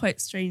 We met quite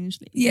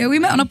strangely. Yeah, we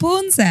met on a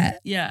porn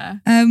set. Yeah.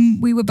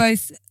 We were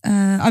both.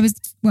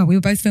 We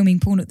were both filming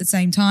porn at the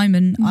same time,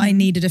 and I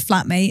needed a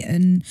flatmate.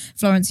 And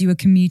Florence, you were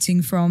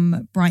commuting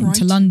from Brighton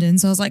to London,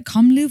 so I was like,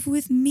 "Come live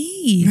with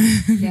me."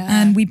 Yeah.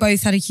 And we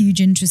both had a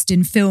huge interest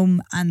in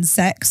film and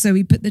sex, so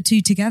we put the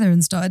two together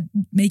and started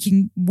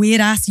making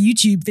weird ass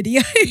YouTube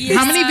videos.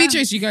 How many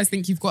videos do you guys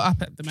think you've got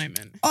up at the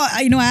moment?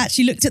 I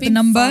actually looked at the been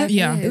number. 5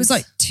 Yeah. It was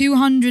like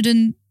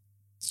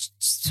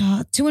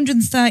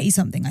 230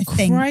 something, I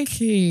think.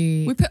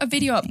 Crikey. We put a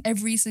video up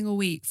every single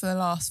week for the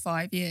last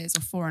 5 years or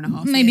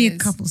 4.5 Maybe years. a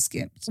couple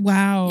skipped.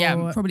 Wow.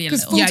 Yeah, probably a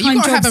 'Cause little. Yeah, you full-time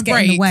gotta have a jobs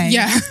get in the break. way.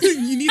 Yeah,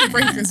 you need a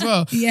break as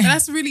well. Yeah. And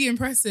that's really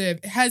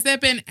impressive. Has there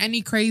been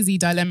any crazy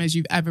dilemmas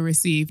you've ever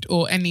received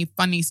or any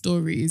funny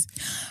stories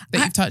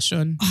that you've touched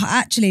on?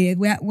 Actually,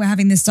 we're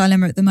having this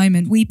dilemma at the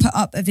moment. We put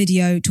up a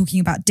video talking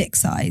about dick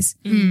size,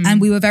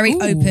 and we were very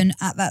open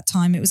at that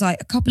time. It was like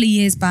a couple of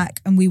years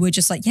back, and we were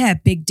just like, yeah,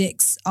 big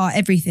dicks are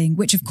everything,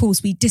 which of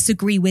course we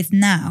disagree with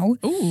now.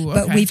 Ooh,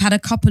 But okay. we've had a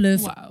couple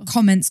of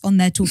comments on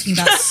there talking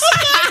about.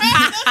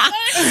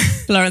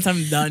 Florence,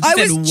 I'm done. She I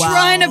said, was wow.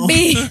 trying to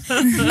be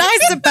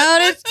nice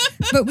about it,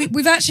 but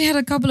we've actually had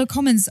a couple of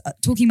comments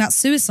talking about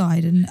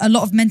suicide and a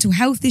lot of mental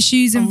health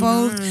issues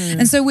involved,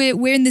 and so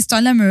we're in this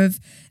dilemma of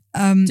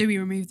Do we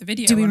remove the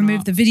video? do we or remove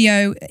not? the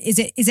video? Is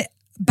it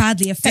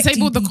badly affecting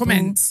Disable the people?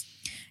 comments.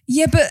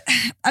 Yeah, but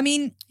I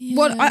mean,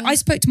 what I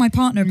spoke to my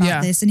partner about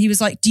Yeah. this, and he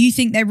was like, "Do you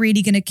think they're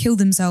really going to kill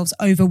themselves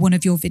over one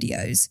of your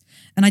videos?"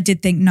 And I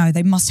did think, no,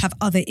 they must have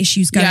other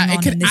issues going on,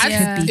 it could and this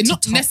add, could be it to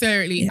not top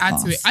necessarily it add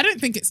to it. off. I don't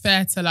think it's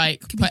fair to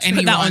like put that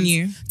anyone on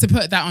you. to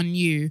put that on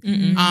you.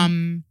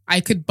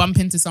 I could bump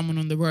into someone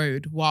on the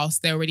road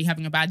whilst they're already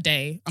having a bad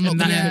day. I'm not And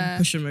that gonna could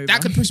push him over.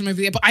 that could push them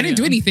over there. But I didn't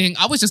do anything.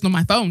 I was just on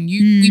my phone.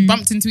 We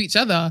bumped into each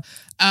other.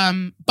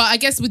 But I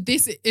guess with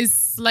this it is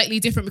slightly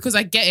different because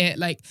I get it.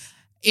 Like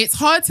it's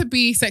hard to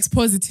be sex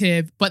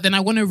positive, but then I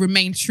want to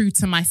remain true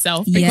to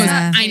myself because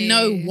Yeah. I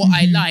know what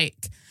I like.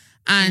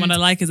 And What I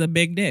like is a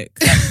big dick.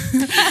 it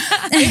is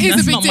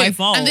That's a big not my deal.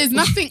 fault. And there's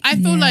nothing, I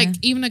feel Yeah. like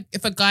even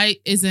if a guy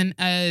isn't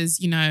as,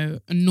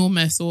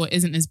 enormous or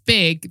isn't as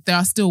big, there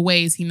are still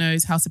ways he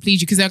knows how to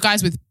please you. Because there are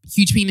guys with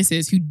huge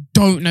penises who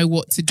don't know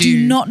what to do. Do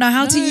not know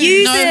how to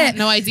use it.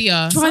 No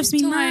idea. Drives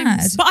me mad.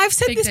 Sometimes- But I've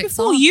said Big this dicks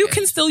before. are You good.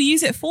 can still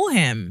use it for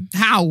him.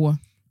 How?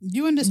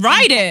 You understand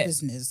Ride that it.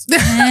 business. Get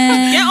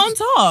on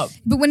top.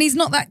 But when he's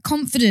not that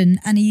confident,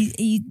 and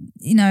he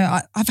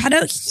I've had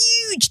a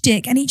huge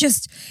dick, and he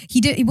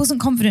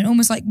wasn't confident,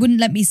 almost like wouldn't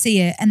let me see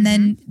it, and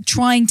then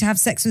trying to have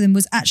sex with him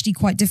was actually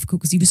quite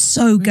difficult because he was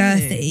so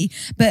girthy.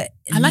 But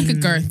I like a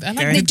girth. I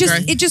like Girth. a it just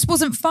girth. it just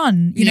wasn't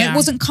fun. It Yeah.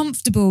 wasn't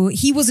comfortable.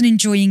 He wasn't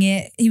enjoying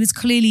it. He was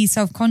clearly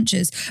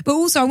self-conscious. But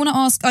also, I want to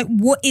ask, like,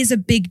 what is a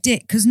big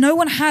dick? Because no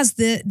one has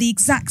the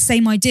exact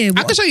same idea.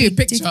 What can show you a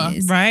big dick picture.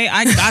 is. Right?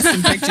 I got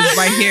some pictures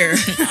right here.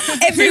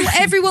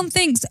 Everyone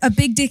thinks a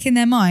big dick in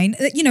their mind.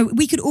 That,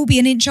 we could all be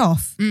an inch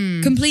off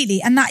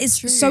completely, and that is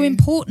so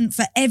important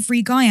for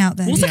every guy out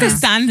there. What's like a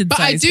standard But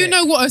I size do dick?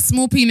 know what a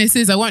small penis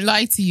is. I won't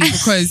lie to you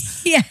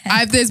because Yeah.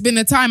 there's been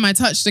a time I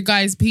touched a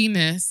guy's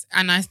penis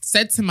and I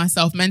said to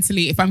myself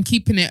mentally, if I'm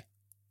keeping it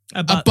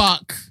a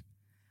buck,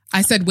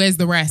 I said, where's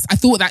the rest? I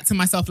thought that to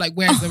myself, like,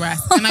 where's the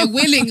rest? And I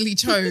willingly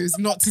chose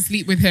not to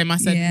sleep with him. I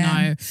said,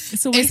 no.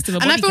 It's a waste of a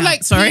and I body feel count.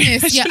 like Sorry.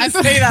 penis, yeah, I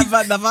feel say that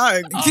about the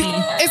phone.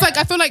 it's like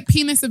I feel like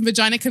penis and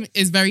vagina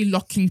is very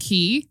lock and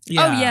key. Oh,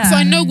 yeah. So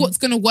I know what's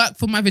gonna work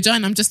for my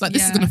vagina. I'm just like,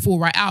 this is Yeah. gonna fall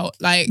right out.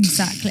 Like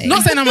Exactly.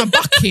 Not saying I'm a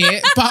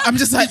bucket, but I'm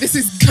just like, this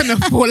is gonna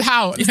fall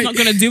out. It's Like, not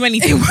going to do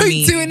anything it for won't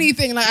me. do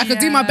anything. Like I could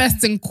do my Yeah.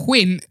 best and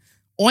quint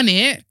on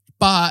it,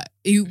 but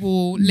it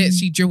will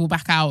literally dribble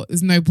back out.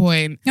 There's no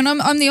point. And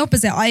I'm the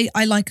opposite. I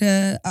like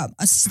a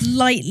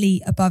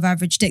slightly above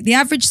average dick. The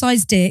average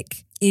size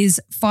dick is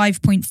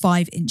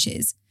 5.5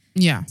 inches.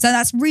 Yeah. So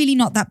that's really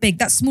not that big.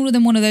 That's smaller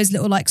than one of those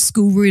little like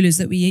school rulers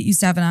that we used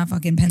to have in our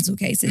fucking pencil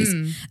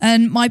cases.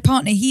 And my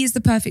partner, he is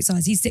the perfect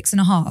size. He's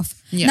 6.5.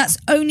 Yeah. And that's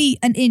only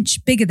an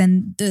inch bigger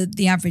than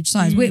the average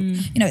size.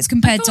 It's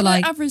compared to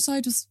like average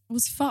size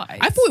was 5.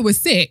 I thought it was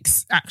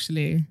 6,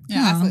 actually.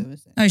 Yeah, I thought it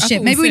was. oh I shit, thought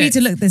it maybe was we need 6.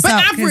 to look this but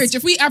up. 'cause- average,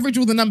 if we average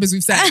all the numbers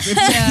we've said,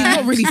 we're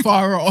not really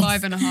far off.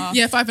 5.5.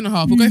 Yeah,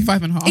 5.5. We'll go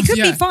 5.5. It could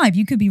yeah. be 5.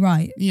 You could be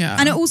right. Yeah.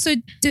 And it also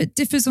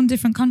differs on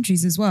different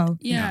countries as well.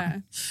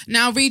 Yeah.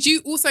 Now, Reed,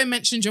 you also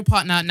mentioned your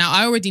partner. Now,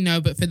 I already know,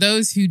 but for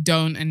those who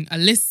don't and are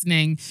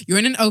listening, you're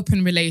in an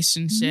open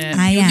relationship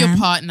I with your am.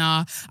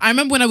 partner. I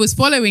remember when I was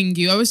following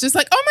you, I was just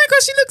like, oh my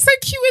gosh, she looks so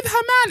cute with her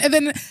man. And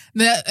then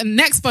the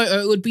next photo,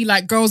 it would be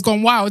like Girls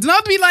Gone Wild. And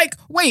I'd be like,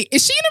 wait,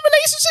 is she in a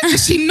relationship?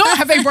 Is she not?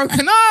 Have they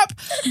broken up?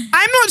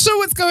 I'm not sure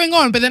what's going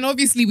on. But then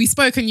obviously we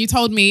spoke and you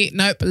told me,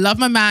 nope, love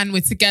my man.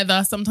 We're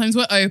together. Sometimes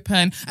we're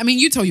open. I mean,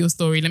 you tell your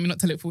story. Let me not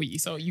tell it for you.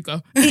 So you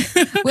go.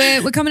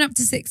 We're coming up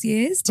to 6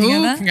 years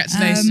together. Ooh,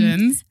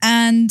 congratulations.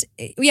 And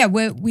yeah,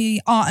 we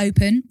are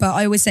open, but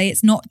I always say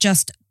it's not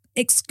just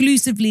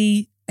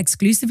exclusively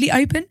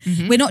open.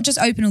 We're not just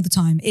open all the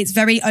time. It's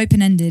very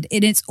open-ended.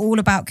 It's all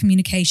about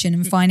communication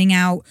and finding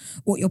out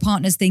what your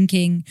partner's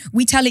thinking.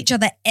 We tell each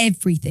other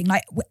everything,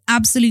 like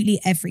absolutely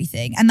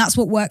everything. And that's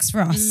what works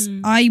for us.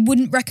 I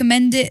wouldn't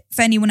recommend it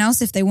for anyone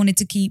else if they wanted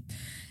to keep,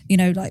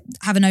 like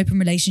have an open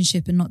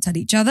relationship and not tell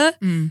each other.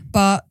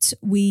 But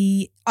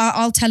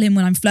I'll tell him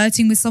when I'm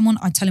flirting with someone.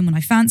 I tell him when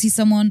I fancy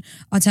someone.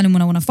 I tell him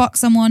when I want to fuck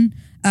someone.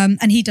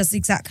 And he does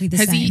exactly the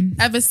Has same. he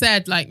ever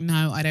said like,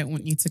 no, I don't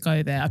want you to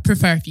go there? I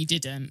prefer if you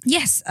didn't.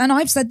 Yes, and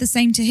I've said the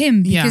same to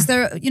him because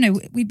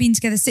we've been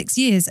together 6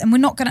 years and we're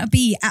not going to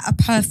be at a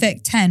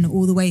perfect 10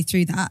 all the way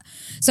through that.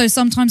 So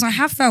sometimes I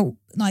have felt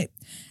like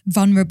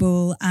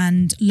vulnerable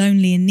and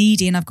lonely and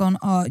needy, and I've gone,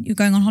 oh, you're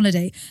going on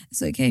holiday.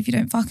 It's okay if you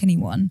don't fuck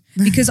anyone,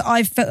 because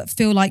I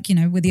feel like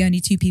we're the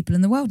only two people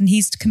in the world, and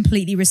he's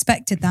completely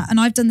respected that. And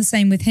I've done the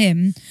same with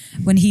him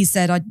when he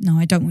said, I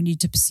don't want you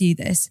to pursue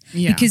this,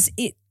 because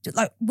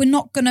we're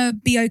not gonna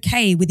be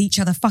okay with each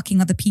other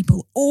fucking other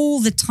people all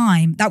the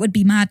time. That would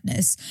be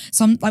madness.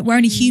 So I'm like, we're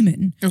only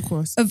human. Of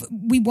course.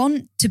 We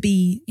want to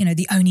be,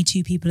 the only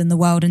two people in the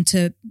world and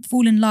to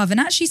fall in love. And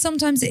actually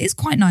sometimes it is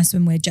quite nice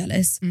when we're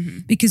jealous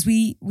because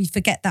we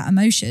forget that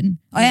emotion.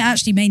 I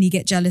actually mainly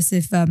get jealous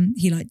if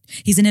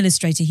he's an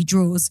illustrator, he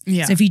draws.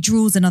 Yeah. So if he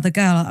draws another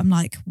girl, I'm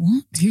like,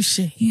 what? Who's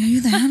she?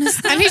 Who the hell is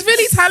that? And he's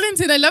really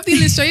talented. I love the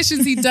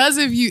illustrations he does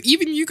of you.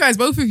 Even you guys,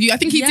 both of you. I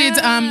think he did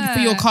for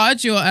your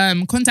cards, your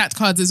contact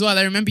cards as well.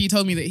 I remember you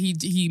told me that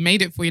he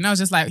made it for you, and I was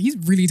just like, he's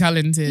really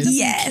talented.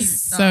 Yes.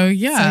 So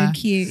yeah. So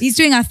cute. He's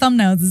doing our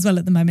thumbnails as well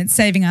at the moment,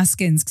 saving our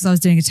skins because I was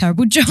doing a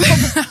terrible job.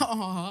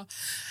 Aw.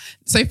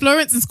 So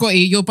Florence and Scotty,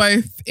 you're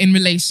both in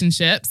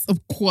relationships,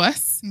 of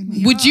course.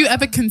 Would you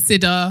ever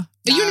consider? Are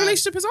you in a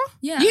relationship as well?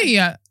 Yeah.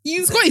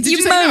 Yeah. Scotty, did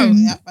you say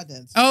moan. no? Yep, I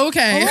did. Oh,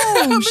 okay.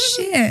 Oh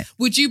shit.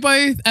 Would you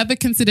both ever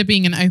consider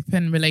being in an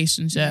open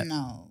relationship?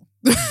 No.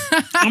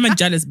 I'm a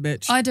jealous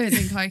bitch. I don't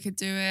think I could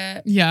do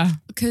it Yeah.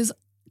 because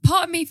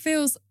part of me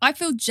I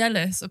feel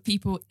jealous of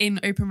people in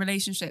open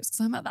relationships because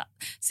I'm like, that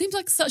seems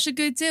like such a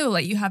good deal.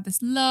 Like you have this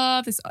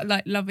love, this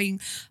like loving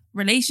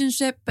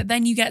relationship, but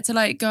then you get to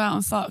like go out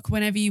and fuck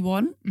whenever you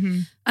want.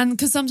 And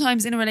because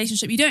sometimes in a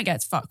relationship you don't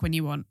get to fuck when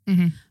you want.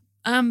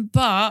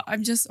 But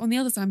I'm just on the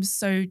other side, I'm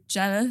so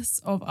jealous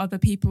of other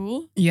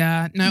people.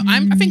 Yeah. No,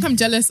 I think I'm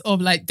jealous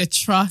of like the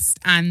trust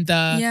and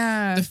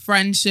the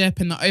friendship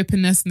and the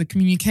openness and the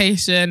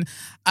communication.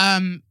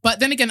 But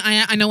then again,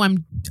 I know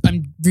I'm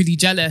really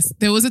jealous.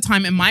 There was a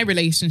time in my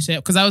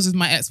relationship, because I was with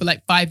my ex for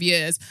like 5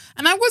 years,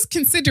 and I was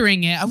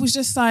considering it. I was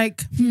just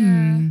like,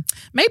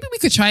 maybe we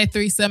could try a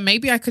threesome.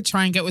 Maybe I could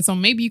try and get with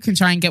someone. Maybe you can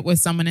try and get with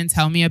someone and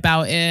tell me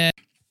about it.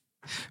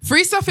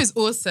 Free stuff is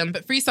awesome,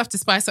 but free stuff to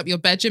spice up your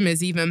bedroom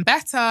is even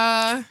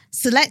better.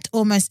 Select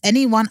almost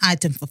any one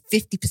item for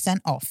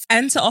 50% off.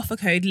 Enter offer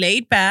code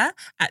LAIDBEAR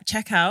at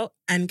checkout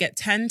and get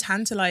 10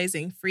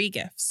 tantalizing free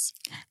gifts.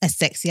 A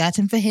sexy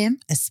item for him,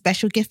 a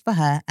special gift for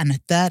her, and a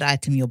third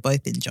item you'll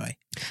both enjoy.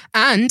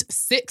 And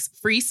 6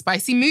 free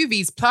spicy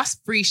movies plus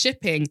free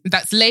shipping.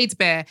 That's Laid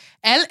Bear,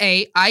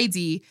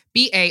 LAIDBARE,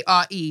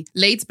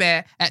 Laid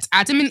Bear at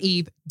Adam and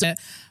Eve.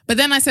 But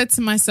then I said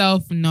to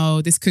myself,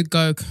 no, this could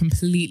go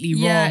completely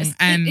wrong.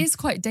 And it is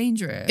quite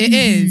dangerous. it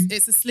is.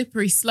 It's a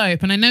slippery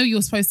slope. And I know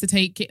you're supposed to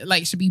take it,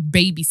 like, it should be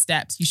baby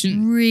steps. You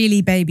shouldn't.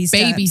 Really baby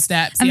steps. Baby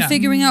steps, And yeah.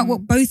 figuring out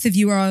what both of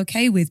you are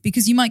okay with,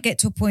 because you might get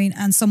to a point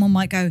and someone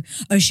might go,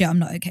 oh shit, I'm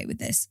not okay with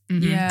this.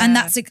 Yeah. And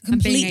that's And being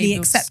completely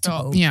able to stop.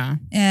 acceptable. Yeah.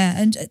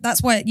 Yeah, and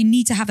that's why you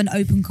need to have an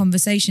open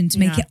conversation to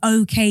make Yeah.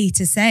 it okay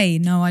to say,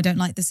 no, I don't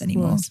like this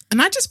anymore.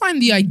 And I just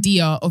find the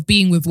idea of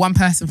being with one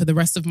person for the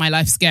rest of my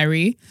life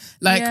scary.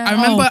 Like, Yeah. I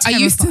remember Oh, I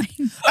used to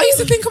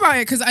terrifying. think about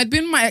it because I'd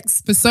been with my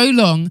ex for so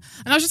long,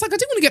 and I was just like, I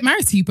didn't want to get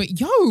married to you, but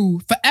yo,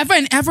 forever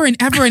and ever and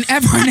ever and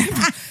ever and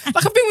ever.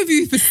 Like, I've been with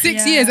you for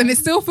 6 years and it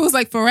still feels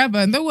like forever.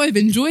 And though I've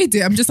enjoyed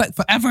it, I'm just like,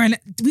 forever, and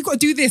we got to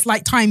do this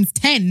like times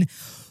 10.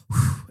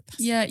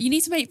 Yeah, you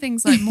need to make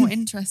things like more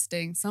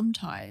interesting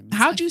sometimes.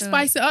 How do you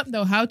spice it up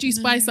though? How do you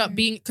spice up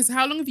being, because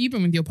how long have you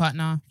been with your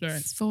partner,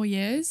 Florence? 4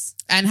 years.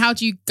 And how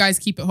do you guys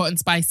keep it hot and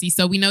spicy?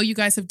 So we know you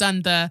guys have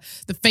done the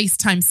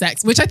FaceTime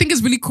sex, which I think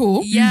is really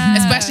cool. Yeah.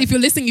 Especially if you're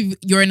listening,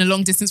 you're in a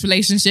long distance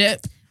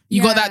relationship.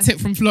 You got that tip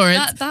from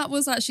Florence. That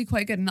was actually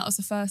quite good. And that was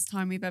the first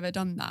time we've ever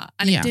done that.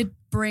 And it did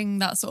bring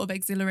that sort of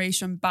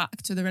exhilaration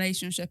back to the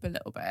relationship a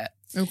little bit.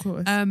 Of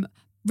course.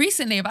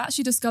 Recently, I've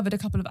actually discovered a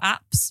couple of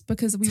apps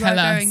because we Tell were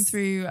us. going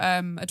through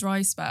a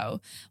dry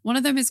spell. One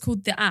of them is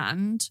called The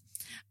And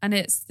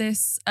it's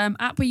this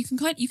app where you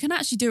can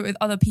actually do it with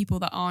other people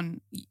that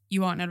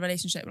you aren't in a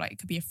relationship. Like it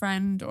could be a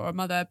friend or a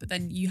mother, but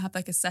then you have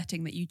like a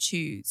setting that you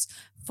choose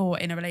for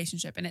in a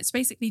relationship, and it's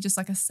basically just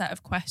like a set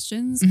of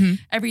questions. Mm-hmm.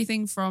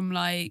 Everything from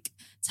like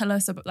tell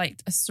us about like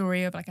a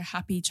story of like a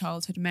happy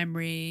childhood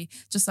memory,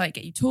 just like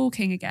get you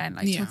talking again,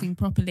 like talking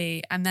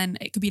properly, and then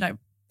it could be like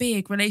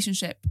big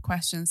relationship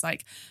questions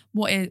like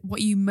what are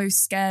you most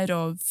scared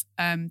of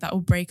that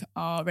will break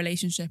our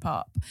relationship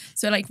up.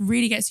 So it like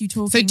really gets you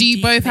talking. So do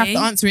you both have to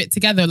deeply. answer it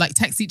together, like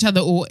text each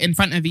other or in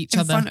front of each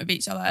other? In front of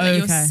each other. Like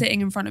you're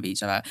sitting in front of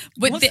each other.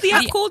 What's the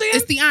app called again?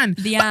 It's the And.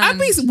 The But I'd And.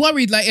 be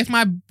worried, like if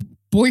my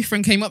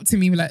boyfriend came up to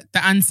me like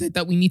the And said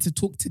that we need to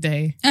talk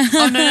today.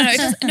 Oh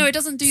no, it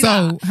doesn't do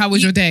that. So how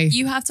was your day?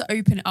 You have to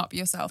open it up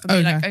yourself and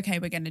be like, okay,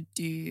 we're gonna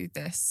do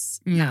this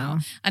now.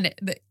 And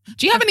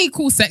Do you have any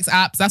cool sex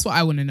apps? That's what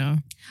I want to know.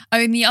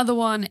 and the other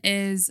one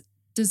is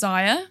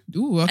Desire.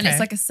 Ooh, okay. And it's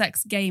like a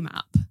sex game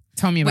app.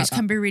 Tell me about Which that.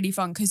 can be really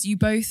fun because you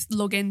both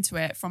log into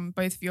it from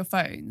both of your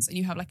phones and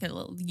you have like a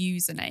little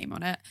username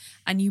on it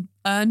and you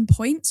earn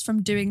points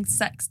from doing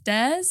sex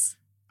dares.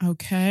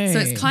 Okay. So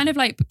it's kind of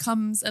like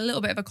becomes a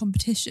little bit of a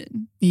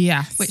competition,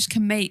 Yes. which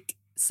can make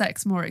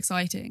sex more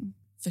exciting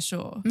for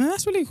sure. No,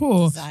 that's really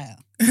cool. Desire.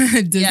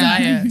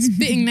 Desire.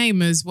 Spitting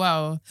name as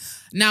well.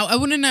 Now, I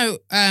want to know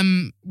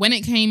when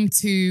it came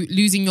to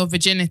losing your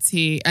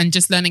virginity and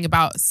just learning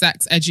about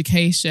sex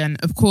education.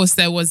 Of course,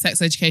 there was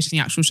Sex Education,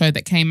 the actual show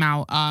that came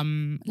out.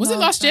 Was it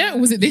last year or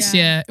was it this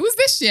year? It was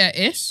this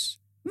year-ish.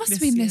 Must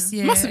have been this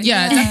year.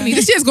 Definitely.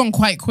 This year's gone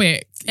quite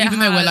quick, It even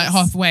though we're like has.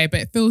 halfway,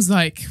 but it feels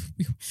like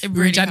we were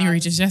really in January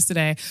has. just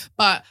yesterday.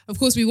 But of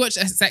course, we watched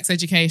Sex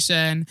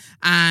Education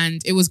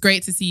and it was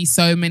great to see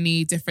so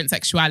many different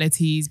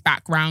sexualities,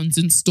 backgrounds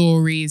and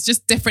stories,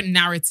 just different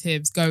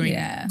narratives going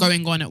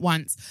on at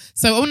once.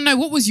 So I want to know,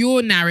 what was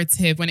your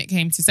narrative when it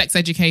came to sex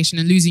education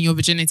and losing your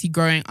virginity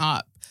growing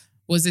up?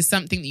 Was this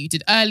something that you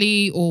did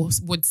early, or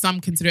would some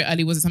consider it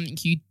early? Was it something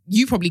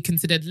you probably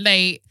considered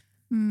late?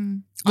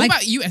 What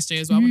about you,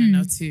 SJ, as well? I want to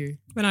know too.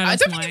 When I lost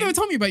don't think mine. you've ever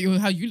told me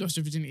about how you lost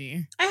your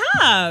virginity. I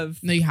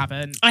have. No, you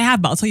haven't. I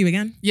have, but I'll tell you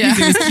again. Yeah.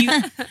 It was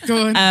cute.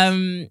 Go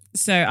on.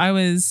 So I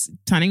was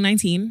turning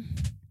 19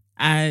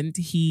 and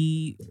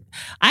I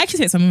actually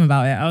said to him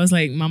about it. I was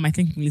like, Mum, I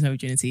think I'm losing my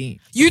virginity.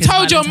 You Because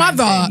told your Valentine's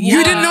mother. Day.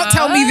 You did not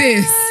tell me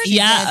this.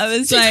 Yeah, I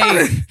was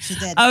like, She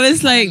did. I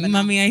was like, remember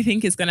now. Mummy, I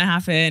think it's gonna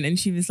happen. And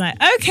she was like,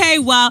 okay,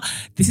 well,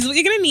 this is what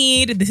you're gonna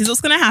need. This is what's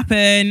gonna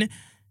happen.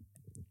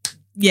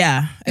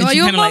 Yeah. And Oh, she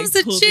your kinda, mum's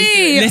a pulled me through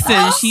G. it.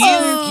 Listen, she's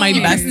my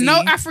bestie.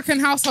 No African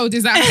household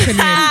is that happening.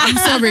 I'm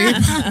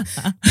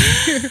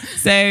sorry.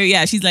 So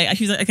yeah, she's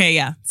like, okay,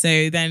 yeah.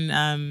 So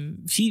then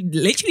she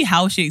literally,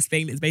 how she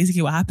explained it is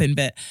basically what happened,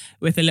 but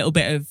with a little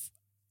bit of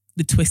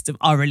the twist of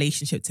our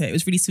relationship to it. It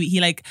was really sweet. He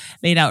like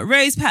laid out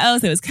rose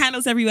petals, there was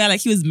candles everywhere,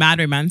 like he was mad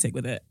romantic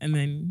with it. And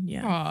then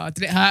yeah. Oh,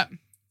 did it hurt?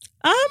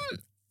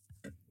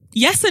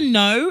 Yes and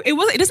no.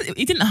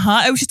 It didn't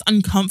hurt. It was just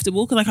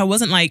uncomfortable because like I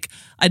wasn't like,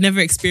 I'd never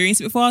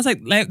experienced it before. I was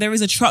like there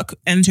is a truck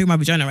entering my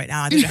vagina right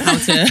now. I don't know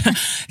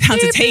how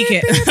to take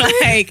it.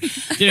 Like,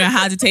 don't know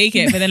how to take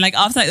it. But then like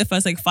after like the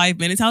first like 5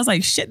 minutes, I was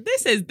like, shit,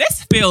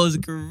 this feels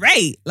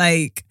great.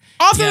 Like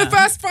After the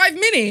first 5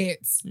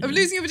 minutes of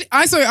losing your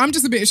virginity. I'm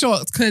just a bit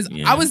shocked because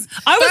I was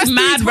first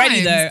mad 3 ready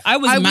times, though. I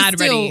was mad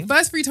ready.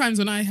 First 3 times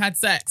when I had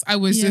sex, I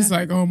was just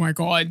like, oh my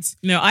God.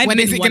 No, when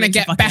is it gonna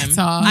get better?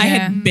 I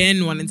had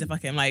been wanting to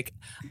fuck him. Like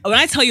when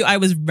I tell you I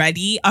was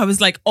ready, I was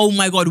like, oh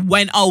my God,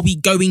 when are we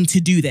going to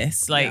do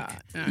this? Like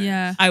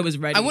Yeah. I was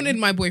ready. I wanted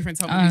my boyfriend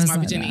to help me lose my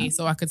virginity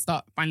so I could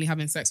start finally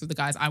having sex with the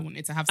guys I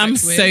wanted to have sex I'm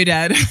with. so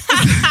dead.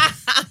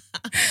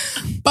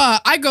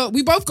 But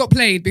we both got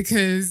played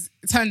because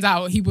it turns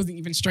out he wasn't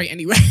even straight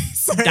anyway.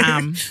 So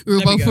Damn. we were There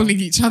we both go. fooling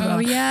each other. Oh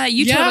yeah,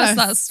 you told us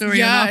that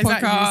story on our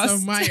exactly. podcast.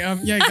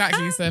 So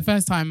exactly. So the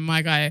first time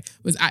my guy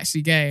was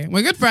actually gay.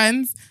 We're good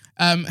friends.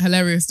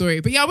 Hilarious story.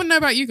 But yeah, I want to know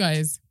about you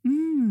guys.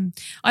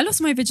 I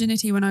lost my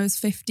virginity when I was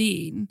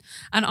 15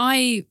 and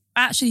I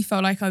actually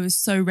felt like I was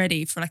so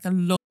ready for like a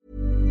long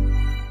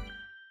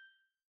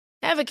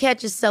Ever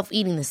catch yourself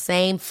eating the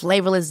same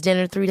flavorless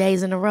dinner 3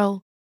 days in a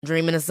row?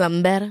 Dreaming of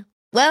something better?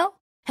 Well,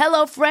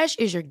 HelloFresh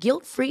is your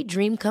guilt-free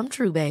dream come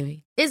true,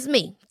 baby. It's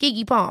me,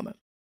 Keke Palmer.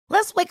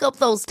 Let's wake up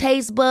those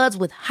taste buds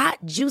with hot,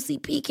 juicy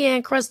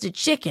pecan-crusted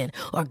chicken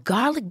or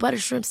garlic butter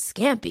shrimp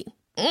scampi.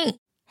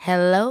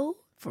 Hello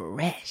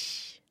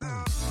Fresh.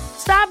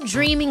 Stop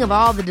dreaming of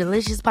all the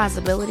delicious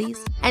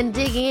possibilities and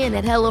dig in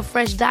at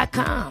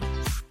HelloFresh.com.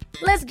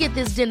 Let's get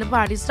this dinner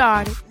party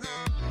started.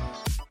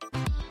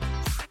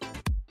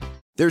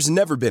 There's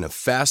never been a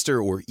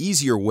faster or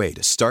easier way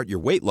to start your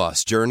weight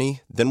loss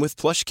journey than with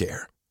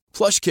PlushCare.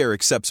 PlushCare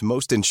accepts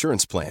most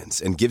insurance plans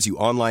and gives you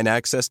online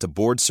access to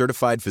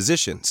board-certified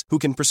physicians who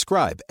can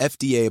prescribe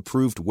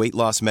FDA-approved weight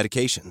loss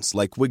medications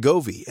like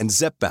Wegovy and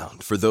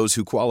Zepbound for those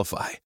who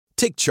qualify.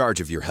 Take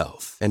charge of your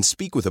health and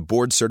speak with a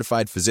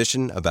board-certified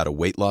physician about a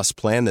weight loss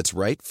plan that's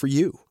right for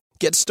you.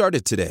 Get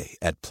started today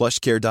at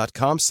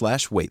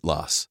plushcare.com/weight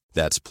loss.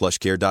 That's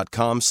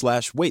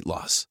plushcare.com/weight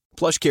loss.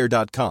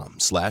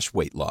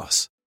 plushcare.com/weight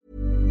loss.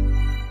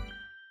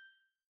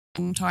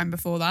 Long time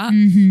before that.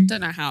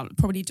 Don't know how,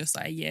 probably just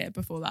like a year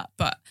before that,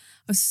 but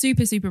I was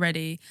super, super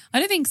ready. I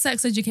don't think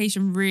sex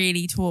education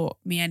really taught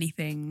me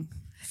anything.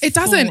 It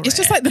doesn't. It's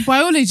just like the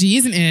biology,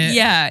 isn't it?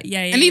 Yeah.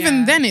 And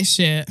even then it's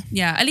shit.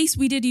 Yeah, at least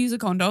we did use a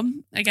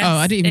condom, I guess. Oh,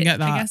 I didn't even get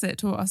that. I guess it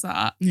taught us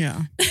that.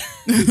 Yeah.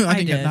 I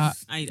didn't get that.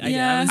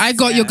 I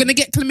got, you're going to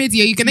get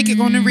chlamydia, you're going to get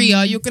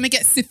gonorrhea, you're going to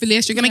get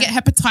syphilis, you're going to get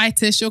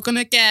hepatitis, you're going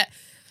to get...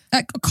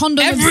 Like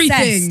condom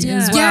everything obsessed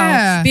as well.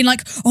 Yeah. Being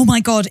like, oh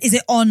my God, is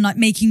it on? Like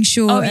making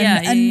sure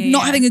and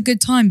not having a good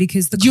time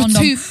because the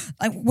condom,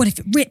 like what if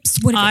it rips?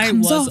 What if it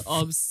comes off? I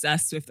was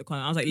obsessed with the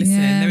condom. I was like, listen,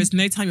 there is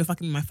no time you're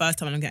fucking me my first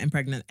time and I'm getting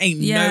pregnant. Ain't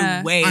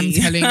no way. I'm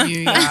telling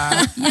you,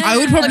 I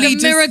would probably like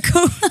a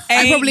miracle.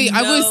 I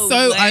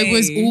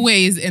was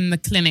always in the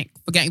clinic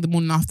for getting the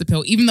morning after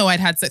pill, even though I'd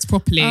had sex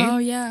properly. Oh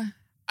yeah.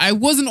 I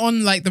wasn't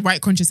on like the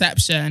right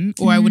contraception,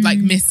 or I would like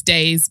miss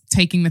days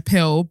taking the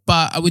pill,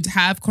 but I would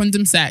have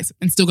condom sex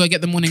and still go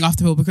get the morning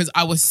after pill because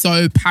I was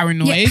so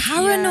paranoid. Yeah,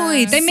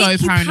 paranoid. They make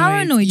you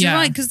paranoid. You're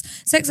right, because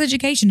sex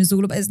education is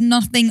all about, there's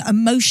nothing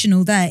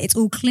emotional there. It's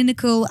all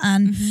clinical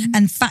and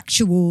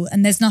factual,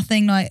 and there's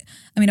nothing like,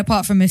 I mean,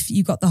 apart from if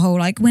you got the whole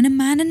like when a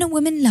man and a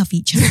woman love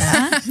each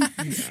other.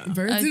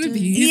 Birds and the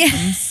bees.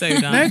 I'm so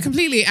done. No,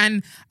 completely.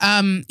 And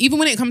even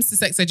when it comes to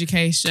sex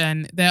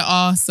education, there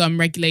are some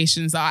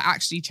regulations that are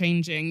actually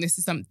changing. This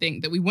is something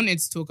that we wanted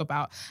to talk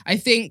about. I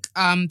think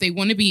they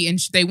want to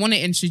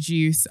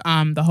introduce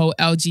the whole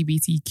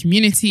LGBT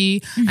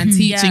community and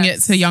teaching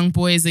it to young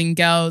boys and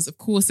girls. Of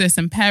course, there's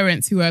some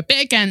parents who are a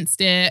bit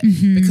against it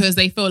because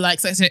they feel like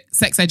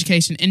sex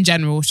education in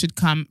general should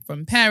come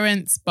from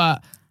parents,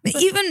 but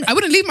even I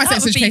wouldn't leave my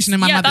sex education in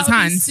my mother's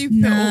hands.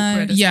 Super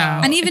awkward as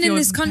well, and even in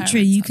this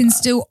country, you can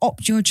still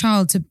opt your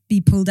child to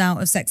be pulled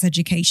out of sex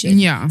education.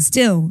 Yeah,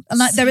 still, and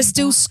like there are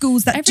still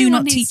schools that do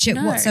not teach it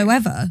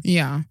whatsoever.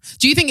 Yeah.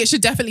 Do you think it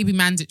should definitely be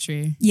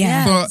mandatory?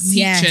 Yeah, for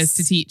teachers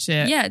to teach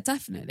it. Yeah,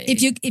 definitely.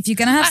 If you're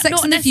gonna have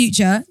sex in the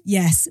future,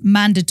 yes,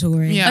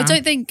 mandatory. Yeah. I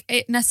don't think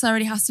it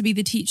necessarily has to be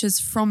the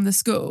teachers from the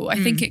school.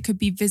 I think it could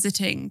be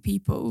visiting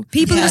people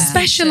who are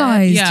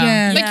specialised.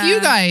 Yeah. Like you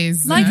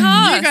guys, like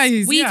us. You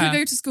guys, we could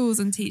go to schools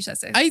and teach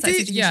us. I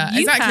did,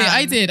 exactly.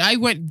 I did. I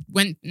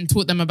went and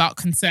taught them about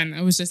consent.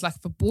 It was just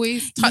like, for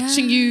boys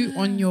touching you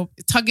on your,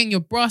 tugging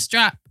your bra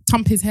strap,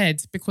 thump his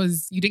head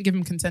because you didn't give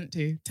him consent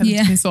to. Tell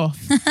him to piss off.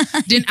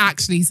 Didn't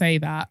actually say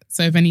that.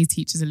 So if any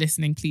teachers are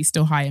listening, please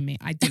still hire me.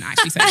 I didn't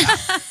actually say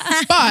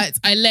that. But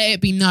I let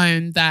it be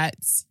known that,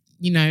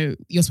 you know,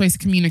 you're supposed to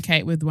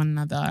communicate with one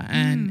another.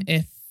 And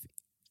if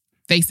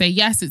they say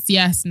yes, it's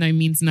yes, no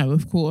means no,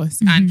 of course.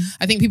 And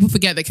I think people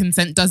forget that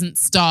consent doesn't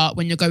start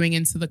when you're going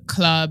into the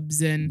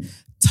clubs and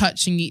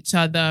touching each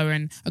other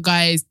and a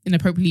guy is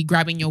inappropriately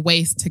grabbing your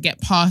waist to get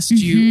past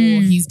you,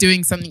 or he's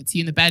doing something to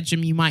you in the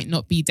bedroom you might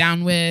not be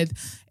down with.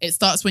 It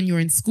starts when you're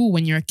in school,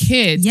 when you're a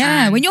kid.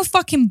 Yeah, when you're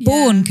fucking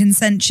born,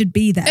 consent should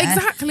be there.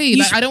 Exactly.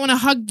 Like, I don't want to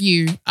hug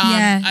you.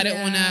 I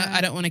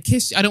don't want to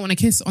kiss. I don't want to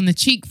kiss on the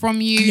cheek from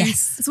you.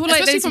 Yes, it's all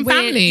like those from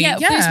weird, family.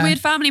 Those weird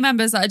family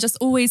members that are just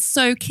always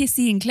so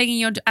kissy and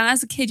clinging. And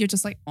as a kid, you're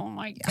just like, oh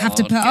my God, have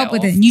to put up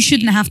with it, and you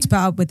shouldn't have to put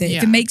up with it.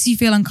 If it makes you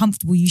feel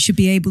uncomfortable, you should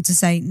be able to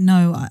say,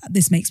 no,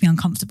 this makes me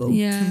uncomfortable.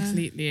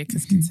 Completely,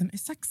 because consent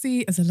is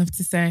sexy, as I love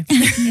to say.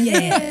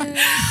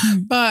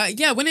 But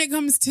yeah, when it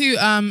comes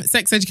to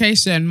sex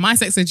education, my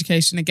sex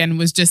education again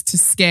was just to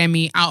scare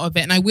me out of it,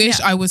 and I wish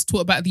I was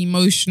taught about the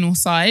emotional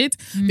side,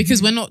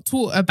 because we're not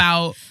taught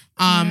about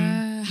how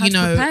to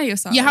prepare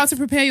yourself. Yeah, how to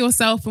prepare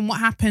yourself and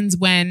what happens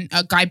when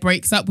a guy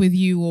breaks up with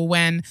you, or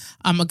when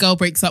a girl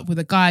breaks up with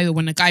a guy, or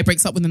when a guy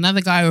breaks up with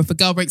another guy, or if a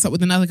girl breaks up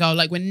with another girl.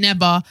 Like, we're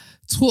never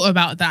taught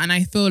about that, and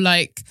I feel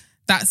like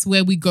that's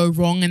where we go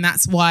wrong, and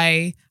that's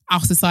why our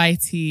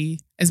society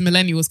as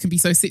millennials can be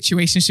so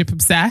situationship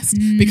obsessed,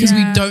 because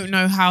we don't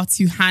know how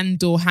to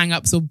handle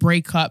hang-ups or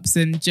breakups,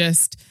 and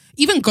just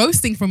even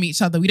ghosting from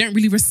each other. We don't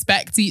really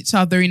respect each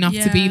other enough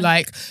to be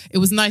like, it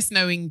was nice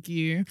knowing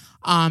you,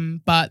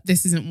 but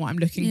this isn't what I'm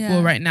looking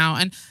for right now.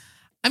 And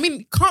I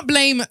mean, can't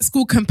blame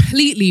school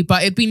completely,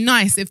 but it'd be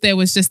nice if there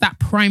was just that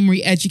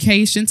primary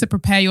education to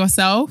prepare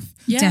yourself.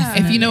 Yeah,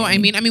 if you know what I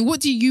mean. I mean, what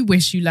do you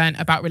wish you learned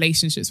about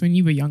relationships when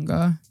you were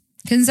younger?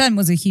 Consent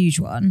was a huge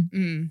one.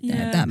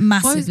 That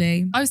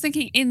massively. I was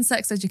thinking in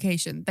sex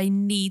education, they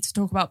need to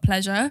talk about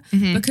pleasure,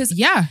 because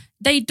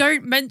they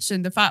don't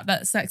mention the fact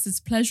that sex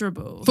is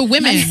pleasurable for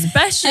women,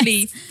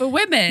 especially for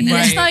women.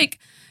 Right. It's like,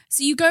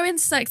 So you go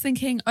into sex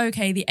thinking,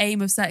 okay, the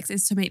aim of sex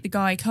is to make the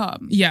guy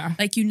come. Yeah,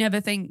 Like you never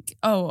think,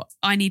 oh,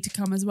 I need to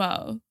come as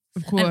well.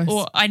 of course.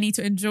 Or I need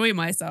to enjoy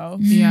myself.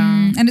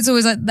 Yeah. And it's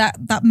always like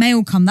that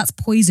male cum, that's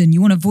poison.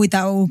 You want to avoid that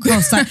at all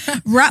costs. Like,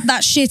 wrap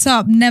that shit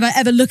up. Never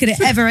ever look at it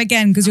ever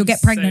again because you'll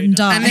get pregnant and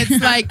die.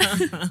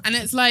 And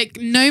it's like,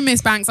 no,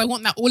 Miss Banks, I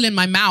want that all in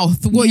my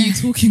mouth. What are you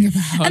talking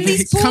about? And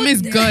these Cum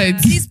is good.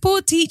 These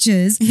poor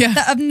teachers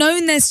that have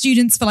known their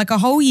students for like a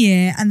whole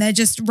year and they're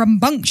just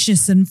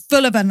rambunctious and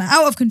full of and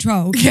out of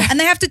control. Yeah. And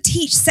they have to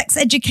teach sex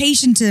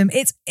education to them.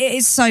 It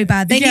is so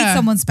bad. They need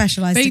someone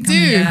specialized They to come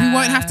do. in there. We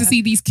won't have to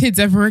see these kids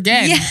ever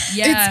again.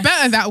 Yeah. It's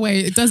better that way.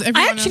 It does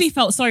everyone I actually else.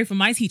 felt sorry for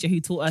my teacher who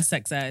taught us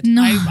sex ed.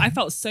 No. I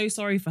felt so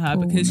sorry for her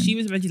Poor because woman. she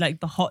was already like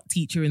the hot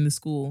teacher in the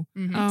school.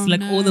 Oh, So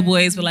like all the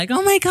boys were like,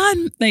 oh my God,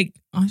 like,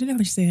 I don't know if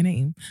I should say her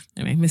name.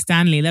 Anyway, Miss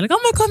Stanley. They're like, oh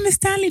my God, Miss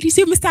Stanley. Do you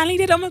see what Miss Stanley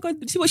did? Oh my God,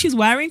 did you see what she was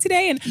wearing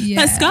today? And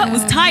her skirt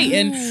was tight.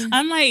 And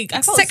I'm like,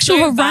 I felt Sexual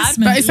so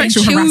harassment. That is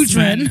sexual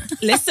children.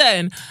 harassment.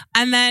 Listen.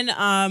 And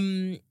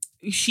then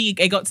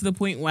it got to the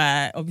point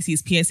where obviously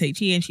it's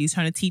PSHE and she's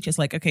trying to teach us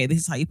like, okay, this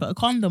is how you put a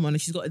condom on,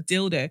 and she's got a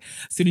dildo.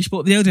 As soon as she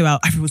put the dildo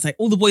out, everyone's like,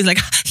 all the boys like,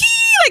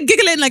 like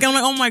giggling, like I'm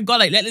like, oh my God,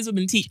 like let this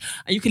woman teach.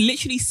 And you can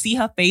literally see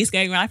her face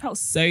going around. I felt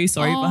so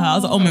sorry for her. I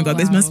was like, oh my God,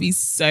 this must be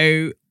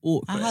so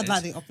awkward. I had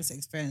like the opposite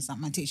experience. Like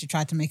my teacher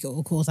tried to make it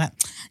all cool. It's like,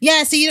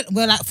 yeah, so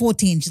we're like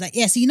 14. She's like,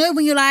 yeah, so you know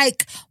when you're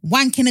like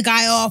wanking a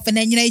guy off and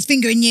then you know he's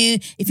fingering you.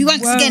 If he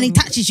wanks again, he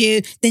touches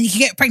you, then you can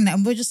get pregnant.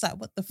 And we're just like,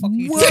 what the fuck are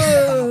you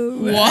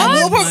talking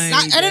about? What?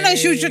 Like, I don't know.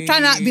 She was just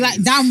trying to like, be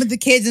like down with the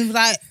kids and was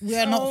like, we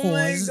are not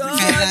whores.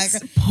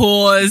 Okay,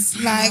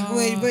 Pause. like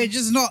we're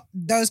just not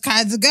those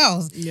kinds of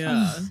girls.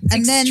 Yeah.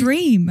 And then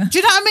Extreme. do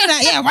you know what I mean?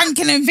 Like, yeah,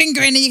 wanking and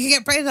fingering and you can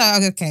get pregnant.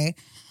 Like, okay.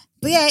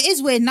 But yeah, it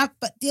is weird enough.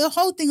 But the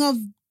whole thing of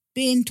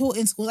being taught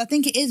in schools, I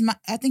think it is.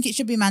 I think it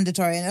should be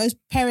mandatory. And those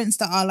parents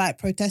that are like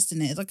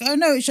protesting it, it's like, oh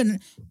no, it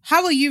shouldn't.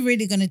 How are you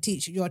really going to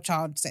teach your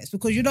child sex?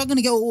 Because you're not going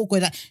to get all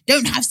awkward. Like,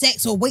 don't have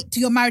sex or wait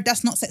till you're married.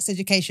 That's not sex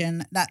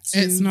education. That's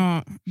It's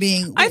not.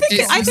 being. I think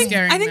It's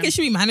scaring them. it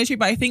should be mandatory,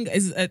 but I think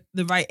is at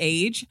the right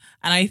age.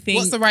 And I think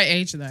What's the right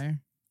age though?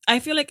 I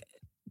feel like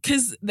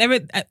because they're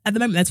at the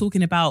moment they're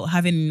talking about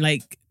having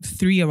like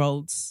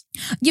 3-year-olds.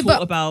 Yeah, talk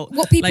but about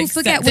what people like,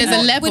 forget, sex we're There's a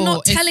not, level. we're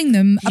not It's- telling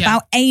them yeah.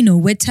 about anal.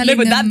 We're telling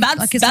No, but them that's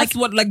like it's that's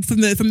like what like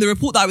from the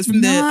report that I was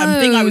from the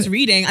thing I was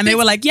reading, and they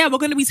were like, yeah, we're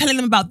going to be telling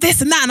them about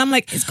this and that, and I'm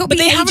like, It's gotta but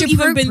be they haven't age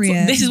even been.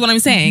 appropriate. This is what I'm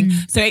saying.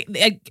 So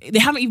they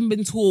haven't even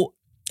been taught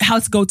how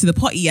to go to the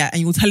potty yet,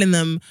 and you're telling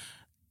them,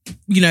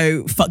 you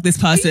know, fuck this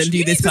person, You do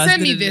need this to person.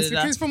 send me da, da, this da,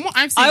 da. because from what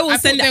I've seen, I will thought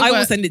send it. there I will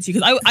were- send it to you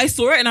because I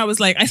saw it and I was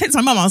like, I said to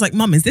my mum, I was like,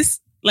 Mum, is this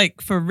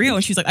like for real?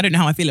 And she was like, I don't know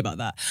how I feel about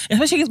that.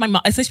 Especially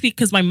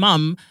because my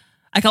mum,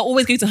 like I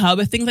always go to her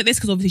with things like this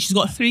because obviously she's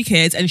got 3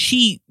 kids and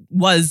she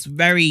was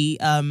very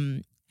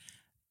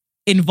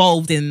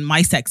involved in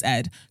my sex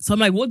ed. So I'm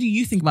like, what do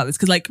you think about this?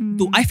 Because like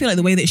I feel like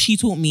the way that she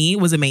taught me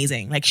was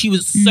amazing. Like she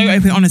was so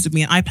open and honest with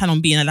me, and I plan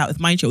on being like that with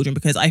my children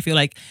because I feel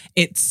like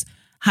it's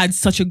had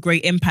such a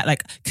great impact.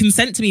 Like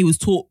consent to me was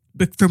taught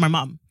through my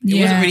mum. It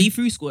wasn't really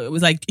through school. It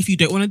was like, if you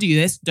don't want to do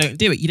this, don't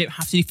do it. You don't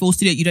have to be forced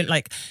to do it. You don't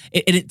like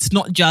it. And it's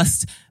not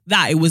just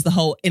that. It was the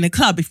whole in a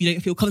club. If you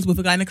don't feel comfortable with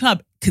a guy in a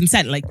club,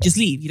 consent, like just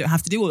leave. You don't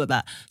have to do all of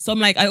that. So I'm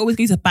like, I always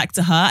go back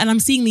to her and I'm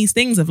seeing these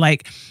things of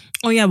like,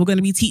 oh yeah, we're going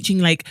to be teaching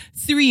like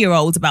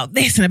 3-year-olds about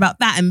this and about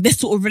that and this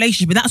sort of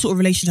relationship and that sort of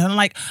relationship. And I'm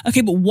like,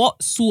 okay, but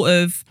what sort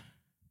of,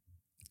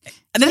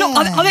 and they're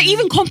not, are they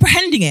even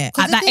comprehending it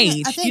at that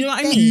age? I think You know what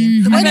I that-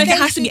 mean? the I way feel like that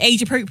it has to they be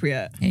age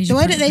appropriate. The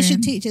way that they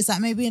should teach us, like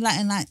maybe like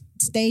in like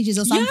stages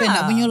or something,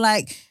 like when you're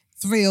like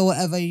 3 or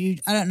whatever, I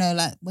don't know,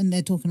 like when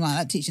they're talking about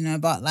like teaching them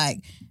about like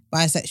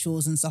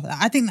bisexuals and stuff like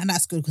that. I think that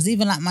that's good because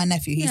even like my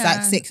nephew, he's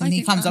like 6 and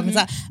he comes up and he's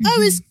like,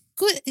 oh, it's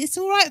good, it's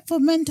all right for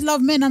men to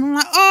love men, and I'm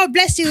like, oh,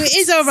 bless you, it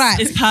is all right.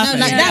 It's perfect. No,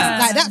 like Yeah.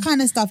 that's like that kind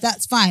of stuff.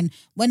 That's fine.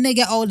 When they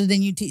get older,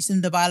 then you teach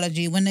them the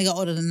biology. When they get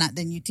older than that,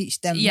 then you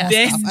teach them more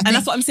This, stuff. I and think,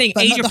 that's what I'm saying.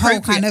 but Age not the whole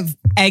appropriate. kind of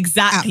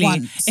Exactly. at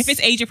once. If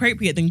it's age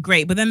appropriate, then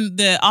great. But then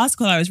the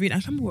article I was reading, I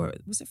can't remember where,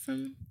 was it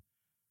from?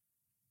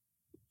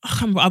 I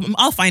can't remember.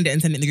 I'll find it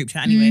and send it in the group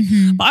chat anyway.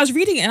 But I was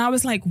reading it and I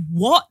was like,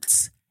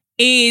 what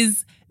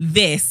is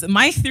this?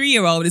 My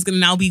 3-year-old is going to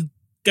now be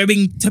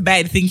going to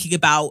bed thinking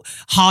about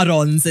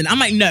hard-ons. And I'm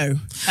like, no.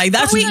 Like,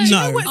 that's Wait, do you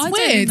know no. what's I don't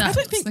weird? think I that's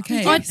don't think the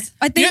case.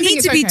 they You don't need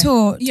think to it's be okay?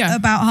 taught Yeah.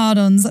 about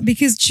hard-ons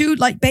because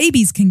like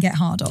babies can get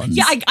hard-ons.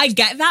 Yeah, I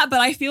get that, but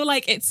I feel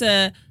like it's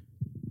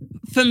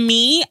for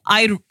me,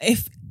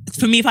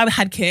 if I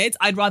had kids,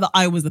 I'd rather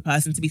I was the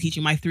person to be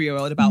teaching my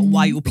 3-year-old about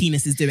why your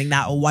penis is doing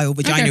that or why your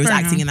vagina is fair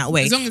acting enough. in that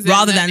way, As long as they're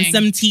rather than learning.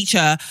 some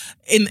teacher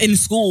in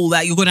school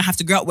that you're going to have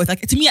to grow up with.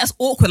 Like, to me, that's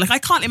awkward. Like, I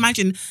can't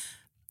imagine.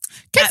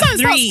 Kids at don't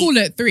start 3 school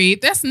at 3.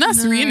 That's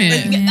nursery,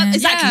 innit? Yeah,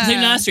 exactly,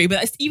 Yeah. so nursery,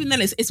 but even then,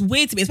 it's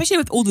weird to me, especially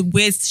with all the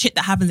weird shit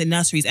that happens in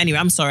nurseries. Anyway,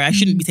 I'm sorry, I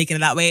shouldn't be taking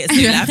it that way. It's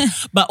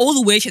left, but all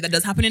the weird shit that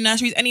does happen in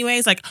nurseries,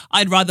 anyways, like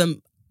I'd rather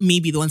me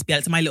be the one to be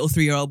like to my little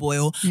 3-year-old boy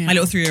or my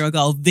little 3-year-old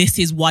girl, this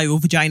is why your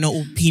vagina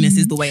or penis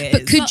is the way it is.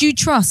 But could you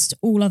trust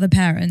all other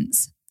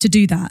parents to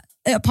do that?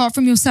 apart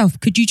from yourself,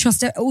 could you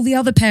trust all the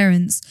other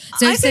parents?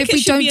 So I say think if we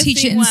should be don't a teach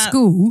it thing in where-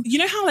 school, You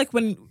know how like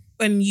when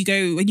you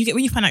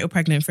find out you're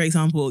pregnant, for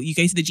example, you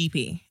go to the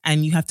GP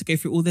and you have to go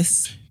through all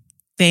this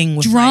thing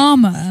with like,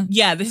 drama.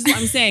 yeah, this is what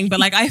I'm saying. But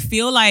like, I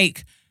feel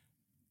like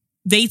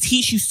they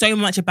teach you so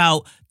much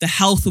about the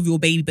health of your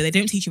baby, but they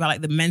don't teach you about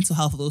like the mental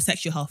health or the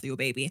sexual health of your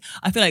baby.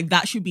 I feel like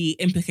that should be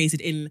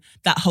implicated in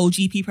that whole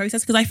GP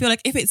process, because I feel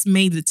like if it's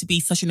made to be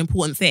such an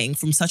important thing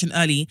from such an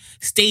early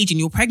stage in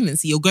your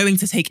pregnancy, you're going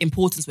to take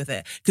importance with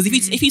it. Because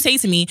if you say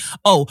to me,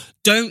 oh,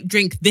 don't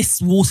drink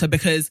this water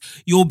because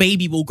your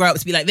baby will grow up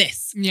to be like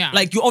this. Yeah.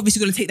 Like you're obviously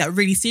going to take that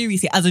really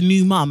seriously as a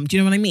new mum. Do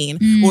you know what I mean?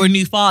 Or a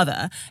new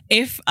father.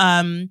 If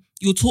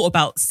you're taught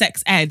about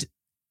sex ed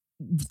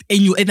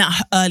in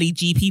that early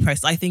GP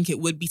process, I think it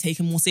would be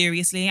taken more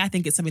seriously. I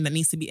think it's something that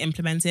needs to be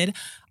implemented.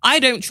 I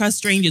don't trust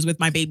strangers with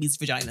my baby's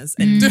vaginas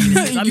and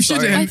penises. I'm You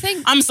sorry. shouldn't. I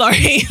think I'm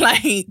sorry.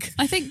 Like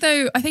I think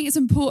it's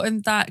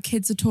important that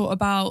kids are taught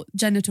about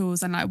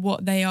genitals and like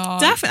what they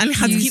are. definitely, and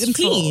how to keep them used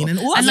clean for. and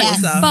all that And sort like, of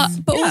stuff.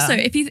 But Yeah. also,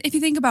 if you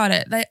think about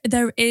it,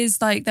 there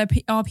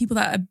are people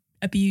that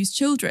abuse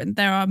children.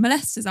 There are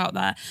molesters out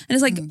there, and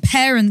it's like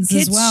Parents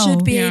kids as well.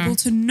 should be Yeah. able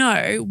to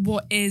know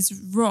what is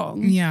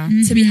wrong Yeah.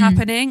 to be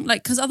happening,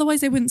 like because otherwise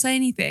they wouldn't say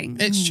anything.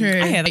 It's true.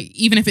 I hear that. Like,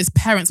 even if it's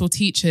parents or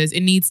teachers,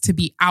 it needs to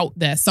be out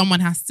there.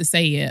 Someone has to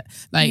say it.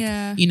 Like,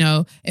 Yeah. you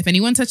know, if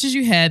anyone touches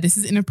your hair, this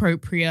is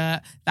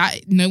inappropriate.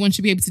 That no one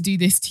should be able to do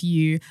this to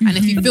you. And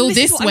if you feel This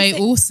is this what I'm way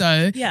saying.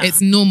 also, Yeah. it's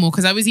normal.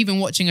 Because I was even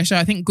watching a show,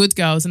 I think Good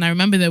Girls, and I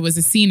remember there was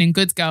a scene in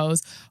Good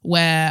Girls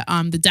where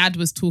the dad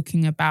was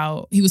talking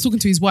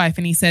to his wife,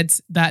 and he said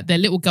that their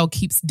little girl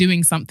keeps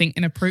doing something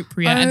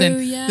inappropriate. And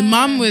then yeah. the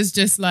mum was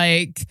just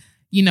like,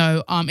 you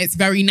know, it's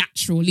very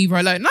natural, leave her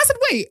alone. And I said,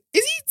 wait,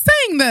 is he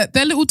saying that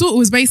their little daughter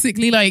was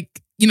basically like,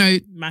 you know,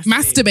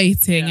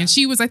 masturbating? Yeah. And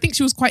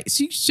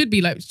she should be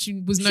like, she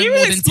was no She more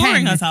was than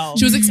exploring 10. herself.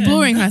 She was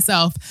exploring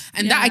herself.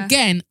 And that Yeah.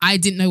 again, I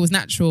didn't know was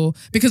natural,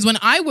 because when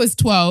I was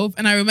 12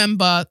 and I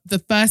remember the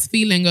first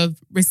feeling of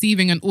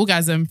receiving an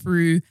orgasm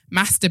through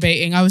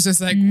masturbating, I was just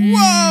like,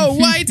 whoa,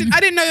 I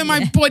didn't know that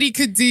my body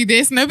could do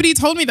this. Nobody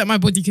told me that my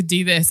body could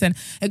do this. And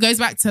it goes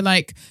back to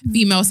like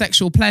female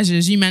sexual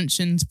pleasures. You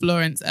mentioned,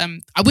 Florence.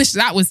 I wish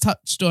that was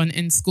touched on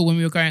in school when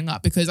we were growing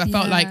up, because I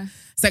felt like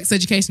sex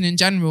education in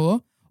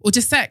general, or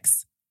just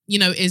sex, you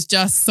know, is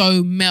just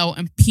so male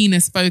and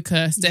penis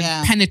focused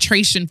and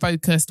penetration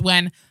focused,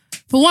 when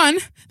for one,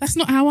 that's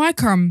not how I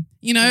come.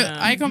 You know,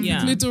 I come from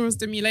clitoral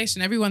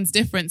stimulation. Everyone's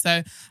different.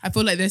 So I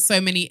feel like there's so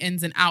many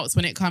ins and outs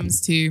when it comes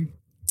to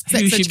sex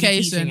Who should be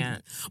education. teaching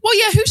it? Well,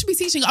 yeah, who should be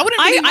teaching it? I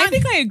wouldn't really I mind.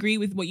 think I agree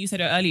with what you said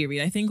earlier,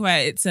 Reed. I think where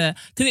it's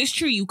because it's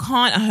true, you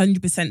can't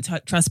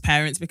 100% trust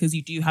parents, because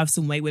you do have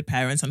some wayward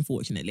parents,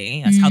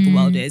 unfortunately. That's how the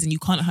world is. And you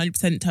can't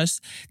 100%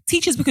 trust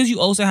teachers, because you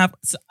also have,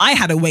 I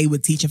had a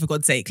wayward teacher, for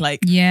God's sake. Like,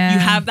 you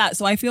have that.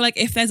 So I feel like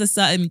if there's a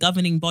certain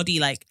governing body,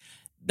 like,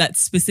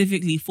 that's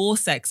specifically for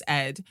sex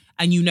ed,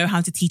 and you know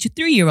how to teach a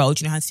 3-year-old,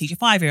 you know how to teach a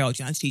 5-year-old,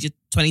 you know how to teach a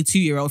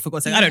 22-year-old, for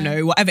God's sake, I don't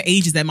know, whatever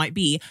ages there might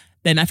be,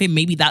 then I think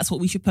maybe that's what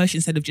we should push,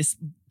 instead of just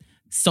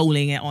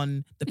souling it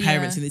on the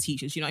parents and the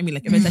teachers. You know what I mean?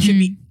 Like, if there should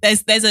be,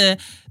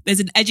 there's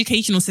an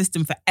educational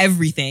system for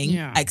everything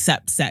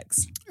except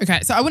sex. Okay,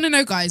 so I want to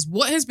know, guys,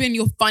 what has been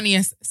your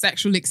funniest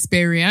sexual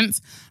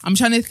experience? I'm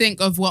trying to think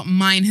of what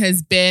mine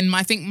has been.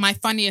 I think my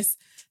funniest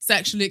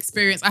sexual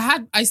experience,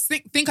 I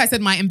think I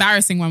said my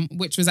embarrassing one,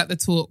 which was at the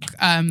talk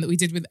that we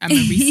did with Emma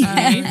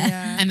recently.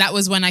 And that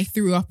was when I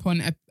threw up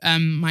on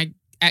my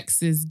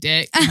ex's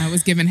dick and I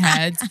was given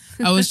head.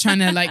 I was trying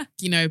to, like,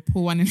 you know,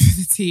 pull one in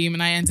for the team,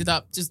 and I ended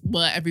up just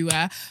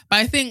everywhere. But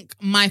I think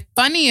my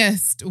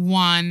funniest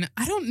one,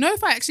 I don't know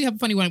if I actually have a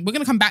funny one. We're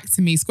going to come back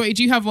to me. Scotty,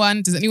 do you have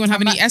one? Does anyone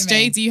have any?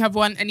 SJ, do you have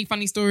one? Any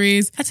funny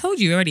stories? I told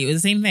you already, it was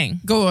the same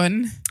thing. Go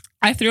on.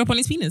 I threw up on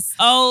his penis.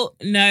 Oh,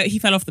 no, he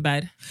fell off the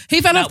bed.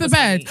 He fell off the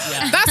bed.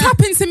 Yeah. That's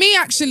happened to me,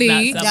 actually.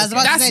 I was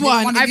about to say,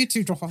 one. One of you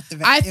two drop off the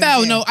bed. I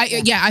fell. No,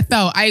 I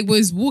fell. I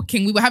was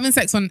walking. We were having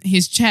sex on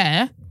his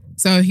chair.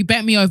 So he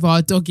bent me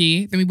over,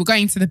 doggy. Then we were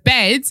going to the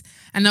bed,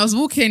 and I was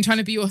walking, trying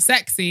to be all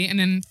sexy, and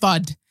then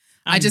thud.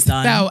 I just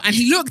fell, and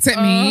he looked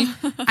at me,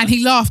 and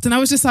he laughed, and I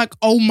was just like,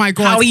 "Oh my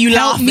God, how are you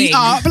help laughing? me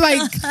up!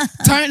 Like,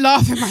 don't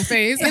laugh in my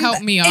face.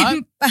 Help me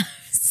up."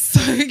 So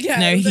yeah,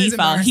 No, he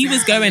fell. He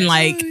was going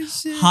like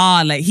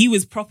hard, like he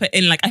was proper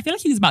in. Like, I feel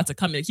like he was about to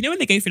come. Like, you know when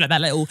they go through like that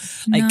little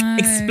like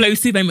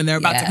explosive moment when they're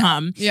about to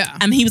come. Yeah.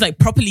 And he was like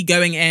properly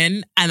going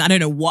in, and I don't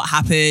know what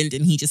happened,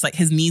 and he just like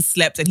his knees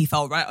slipped and he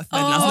fell right off the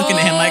bed. And I was looking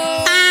at him like,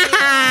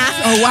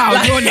 oh wow,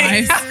 like, you're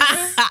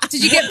nice.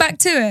 Did you get back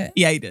to it?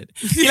 Yeah, he did.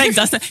 He like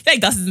dusted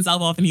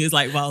himself off, and he was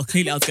like, "Well,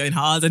 clearly I was going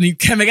hard." And he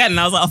came again, and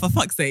I was like, "Oh, for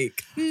fuck's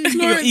sake!"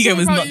 Your ego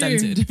was not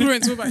dented.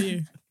 Florence, what about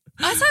you?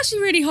 It's actually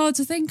really hard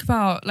to think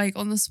about, like,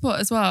 on the spot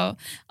as well.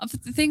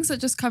 The things that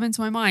just come into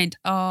my mind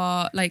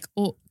are like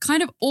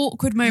kind of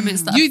awkward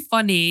moments that are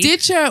funny.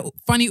 Did share a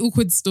funny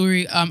awkward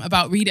story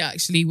about Rita,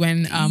 actually,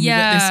 when we were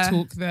at this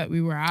talk that we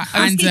were at,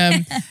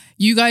 and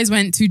you guys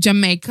went to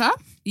Jamaica.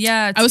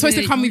 Yeah. I was supposed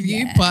to really- come with you,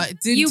 yeah. but it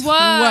didn't You were.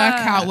 work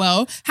out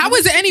well. How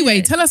was it anyway?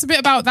 good. Tell us a bit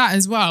about that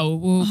as well.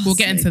 We'll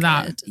get so into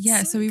that. good.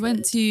 Yeah, so we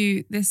went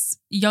to this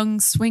young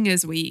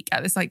swingers week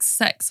at this like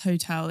sex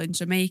hotel in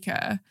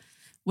Jamaica,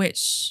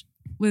 which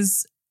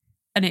was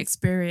an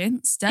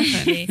experience,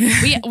 definitely.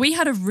 we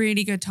had a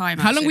really good time.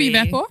 How long were you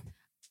there actually. for?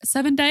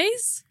 7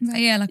 days.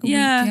 Yeah, like a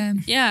Yeah,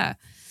 week. yeah.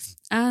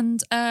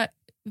 And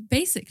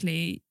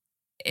basically,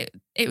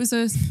 it was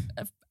a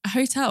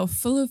hotel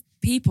full of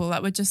people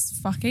that were just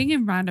fucking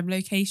in random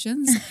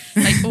locations,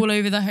 like all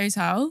over the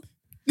hotel.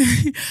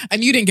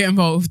 And you didn't get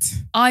involved.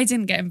 I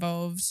didn't get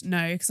involved,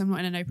 no, because I'm not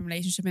in an open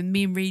relationship. And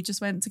me and Reed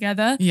just went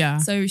together. Yeah.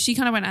 So she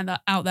kind of went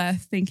out there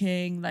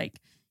thinking like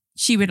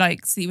she would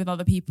like sleep with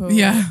other people.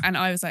 Yeah. And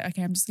I was like,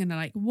 okay, I'm just gonna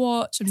like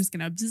watch. I'm just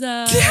gonna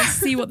observe,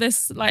 see what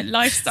this like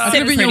lifestyle. I could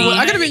have been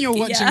your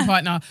like. watching Yeah.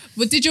 partner.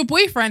 But did your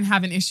boyfriend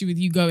have an issue with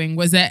you going?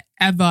 Was there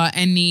ever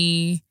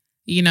any,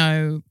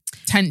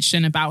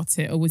 tension about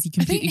it, or was he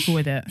completely cool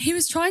with it? He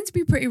was trying to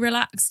be pretty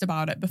relaxed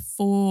about it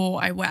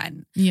before I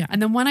went. Yeah.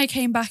 And then when I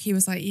came back, he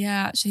was like,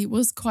 yeah, actually, it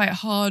was quite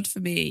hard for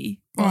me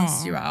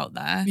whilst Aw. you were out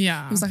there.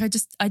 Yeah. He was like,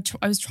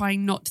 I was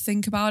trying not to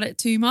think about it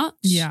too much.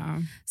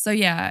 Yeah. So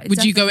yeah. it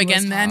Would you go definitely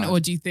was again then, hard. or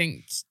do you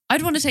think?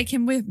 I'd want to take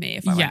him with me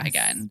if I Yes. went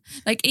again.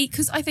 Like,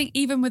 because I think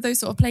even with those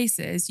sort of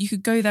places, you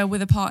could go there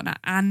with a partner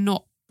and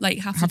not like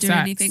have to do sex.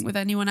 anything with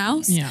anyone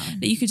else. Yeah.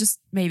 That you could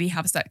just maybe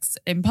have sex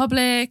in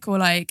public or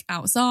like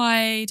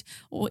outside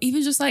or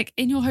even just like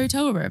in your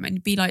hotel room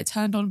and be like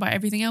turned on by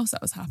everything else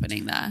that was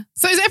happening there.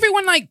 So is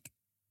everyone like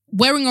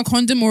wearing a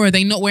condom, or are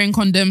they not wearing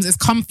condoms? It's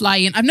cum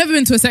flying. I've never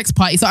been to a sex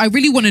party, so I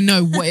really want to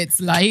know what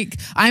it's like.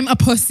 I'm a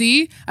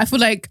pussy. I feel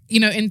like,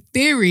 in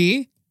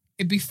theory,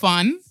 it'd be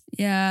fun.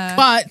 Yeah.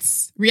 But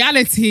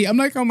reality, I'm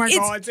like, oh my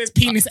God, there's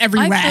penis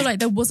everywhere. I feel like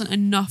there wasn't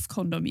enough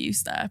condom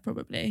use there,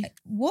 probably.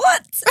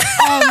 What?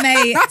 Oh,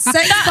 mate.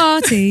 Sex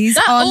parties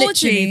That are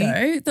orgy,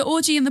 literally... though, the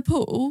orgy in the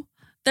pool,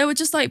 there were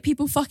just like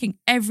people fucking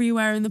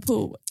everywhere in the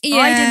pool. I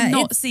Yeah, did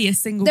not it's- see a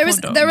single There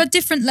condom. are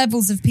different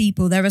levels of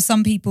people. There are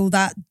some people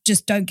that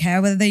just don't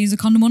care whether they use a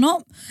condom or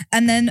not.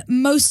 And then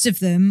most of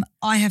them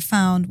I have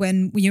found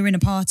when you're in a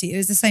party, it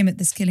was the same at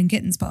this Killing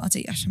Kittens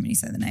party. I shouldn't really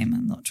say the name.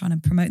 I'm not trying to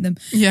promote them.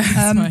 Yeah,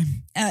 that's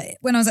fine.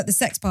 When I was at the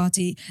sex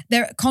party,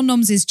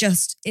 condoms is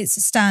just, it's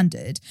a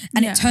standard.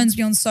 And Yeah. it turns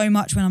me on so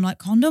much when I'm like,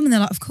 condom? And they're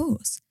like, of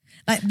course.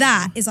 Like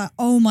that is like,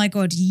 oh my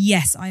God,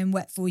 yes, I am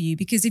wet for you.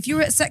 Because if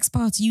you're at a sex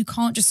party, you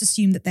can't just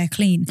assume that they're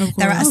clean.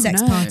 They're at a Oh,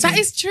 sex no. party. That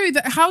is true.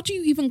 How do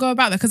you even go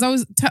about that? Because I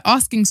was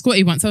asking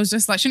Scotty once, I was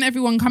just like, shouldn't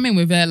everyone come in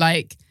with their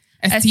like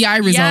STI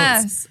results?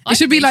 yes. It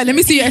should be like, let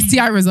me see your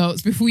STI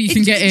results before you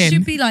can get It in.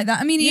 should be like that.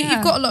 I mean, Yeah.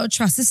 you've got a lot of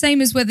trust. The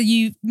same as whether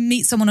you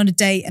meet someone on a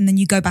date and then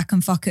you go back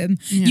and fuck them.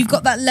 Yeah. You've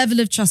got that level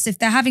of trust. If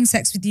they're having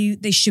sex with you,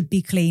 they should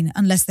be clean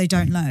unless they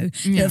don't know.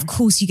 Yeah. But of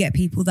course you get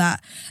people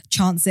that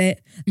chance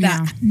it,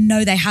 that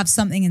know they have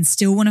something and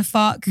still want to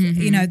fuck.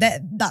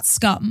 Mm-hmm. That's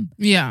scum.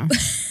 Yeah,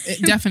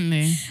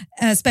 definitely.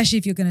 Especially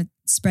if you're going to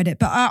spread it.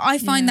 But I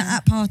find that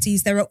at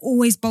parties, there are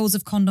always bowls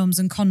of condoms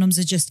and condoms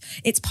are just,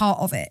 it's part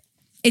of it.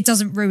 It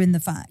doesn't ruin the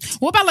fact.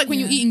 What about like when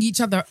you're eating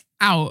each other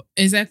out?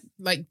 Is there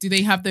like, do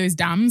they have those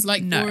dams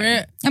like No. for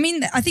it? I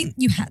mean, I think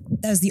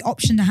there's the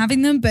option to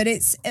having them, but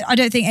I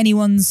don't think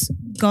anyone's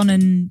gone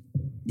and,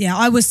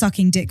 I was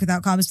sucking dick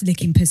without condom. I was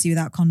licking pussy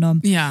without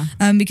condom. Yeah.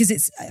 Because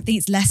I think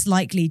it's less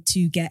likely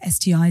to get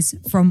STIs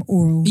from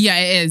oral. Yeah,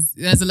 it is.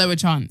 There's a lower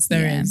chance.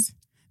 There Yeah. is.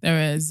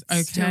 There is.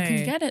 Okay. Still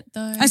can get it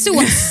though. I still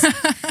want, you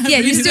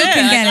still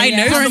can get it. I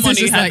know yeah. someone who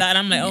just had like- that, and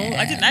I'm like,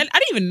 I didn't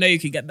even know you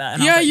could get that.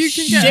 And I Yeah, was like, you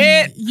can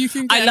get. shit. You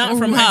can get. I learned it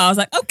from all her. right. I was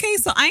like, okay,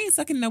 so I ain't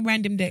sucking no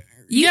random dick.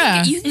 You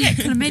Yeah. can get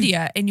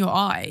chlamydia in your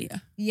eye.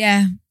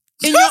 Yeah.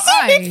 In your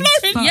eye.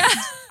 Yeah.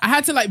 I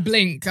had to like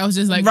blink. I was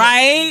just like,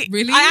 Right?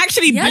 Really? I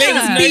actually Yeah. blinked.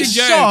 Shouldn't No be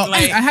joke. shocked.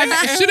 Like,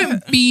 I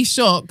shouldn't be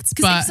shocked,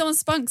 Because but if someone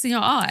spunks in your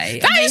eye,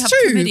 That and they is have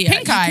true. chlamydia,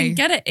 Pink eye. you can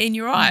get it in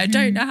your eye. I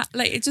don't know.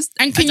 It just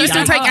and can I you don't still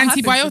know take how it happens, it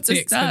antibiotics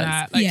just for does.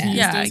 that? Like, Yeah. can you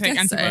Yeah, still I take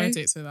guess so.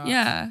 antibiotics for that?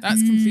 Yeah.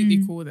 That's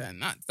completely cool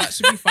then. That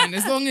should be fine.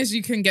 As long as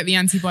you can get the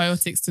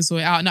antibiotics to sort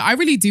it out. No, I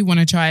really do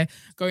want to try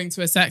going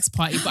to a sex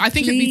party, but I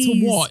think it'd be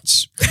Please. to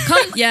watch.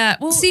 Yeah.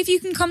 Well, See if you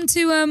can come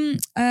to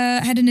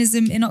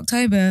Hedonism in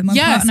October. My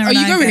Yes. partner Are and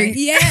you I are going?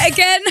 Yeah,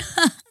 again.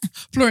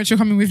 Florence, you're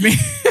coming with me.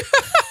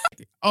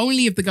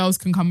 Only if the girls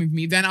can come with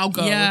me, then I'll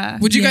go. Yeah.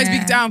 Would you guys be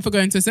Yeah. down for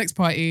going to a sex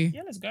party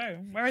yeah, let's go.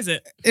 Where is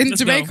it? in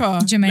Let's go.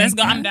 Jamaica? Jamaica. Let's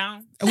go. I'm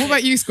down. What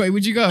about you, Scotty?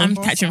 Would you go? I'm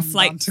catching I'm down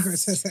flights. to go to a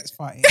sex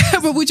party.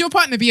 But would your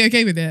partner be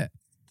okay with it?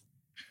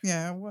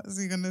 Yeah, what is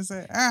he gonna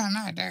say? Oh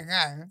no, don't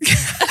go.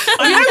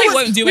 I mean, they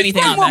won't do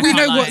anything. out there, We can't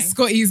know lie. what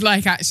Scotty's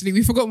like. Actually,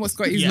 we forgot what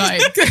Scotty's Yeah.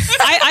 like.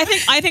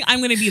 I think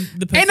I'm gonna be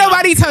the person. Ain't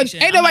nobody tell.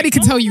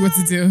 can tell you what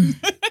to do.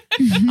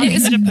 I'm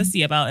such a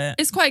pussy about it.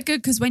 it's quite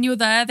good because when you're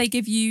there, they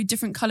give you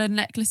different coloured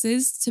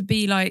necklaces to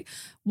be like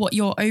what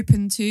you're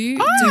open to doing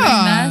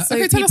there. So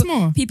okay, tell us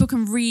more. People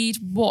can read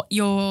what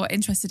you're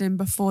interested in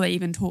before they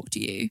even talk to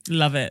you.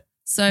 Love it.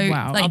 So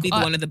Wow. like, I'll be the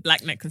one of the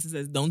black necklaces that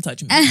says, "Don't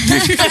touch me."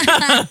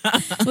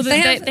 well,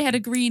 They they had a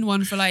green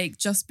one for like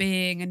just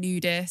being a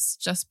nudist,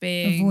 just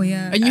being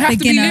voyeur. And you have to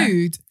be Beginner.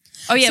 nude.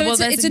 Oh yeah, So well,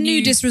 it's a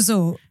nudist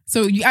resort.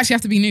 So you actually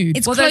have to be nude.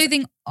 It's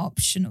clothing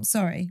optional.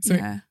 Sorry.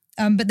 Yeah.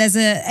 But there's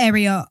an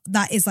area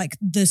that is like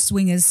the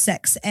swingers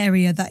sex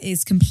area that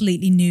is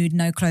completely nude,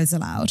 no clothes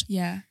allowed.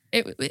 Yeah.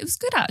 It was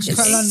good actually.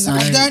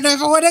 I don't know if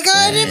I want to go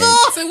anymore.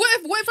 So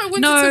what if I wanted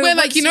No, to wear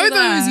like once you're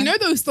there.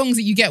 those thongs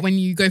that you get when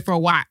you go for a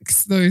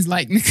wax? Those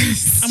like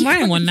knickers. I'm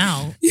wearing one now.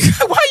 Why are you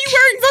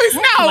wearing those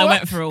now? I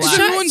went for a It's wax.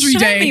 a laundry Show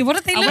day. me, what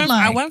do they look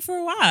I like? went for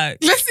a wax.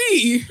 Let's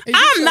see.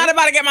 I'm not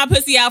about to get my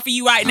pussy out for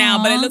you right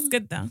now, but it looks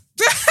good though.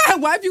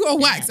 Why have you got a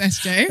wax,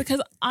 SJ?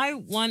 Because I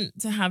want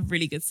to have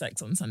really good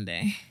sex on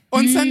Sunday.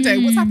 On Sunday,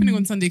 what's happening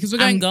on Sunday? Because we're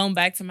I'm going. going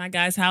back to my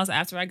guy's house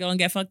after I go and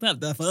get fucked up.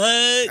 The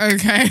fuck?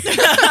 Okay.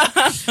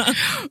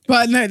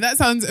 But no, that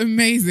sounds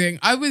amazing.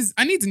 I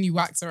need a new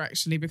waxer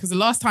actually, because the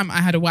last time I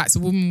had a wax, a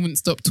woman wouldn't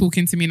stop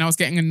talking to me and I was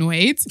getting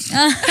annoyed.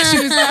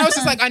 I was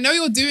just like, I know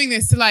you're doing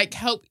this to like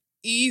help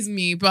ease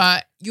me,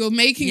 but you're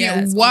making Yeah,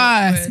 it it's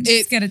worse. awkward.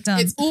 Just get it done.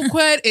 It's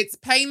awkward. It's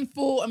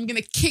painful. I'm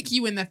gonna kick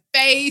you in the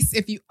face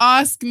if you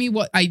ask me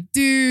what I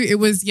do. It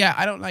was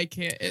I don't like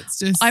it. It's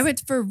just I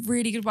went for a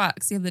really good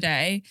wax the other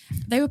day.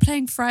 They were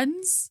playing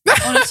Friends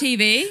on a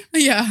TV.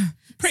 yeah.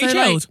 Pretty So,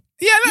 like, chilled.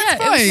 Yeah, that's yeah,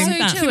 fine. it was Like so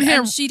that. chill, Can hear-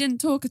 and she didn't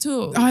talk at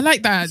all. Oh, I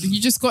like that.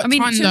 You just got I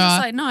mean, she was Chandler. just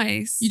like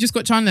nice. You just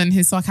got Chandler and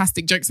his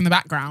sarcastic jokes in the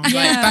background. Like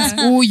Yeah.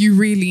 that's all you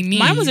really need.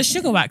 Mine was a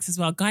sugar wax as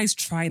well. Guys,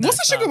 try that. What's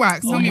a stuff. sugar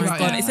wax? Oh Tell me my about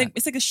god, it.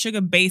 it's like a sugar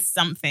based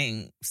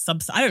something.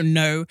 I don't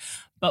know,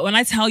 but when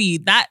I tell you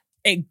that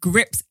it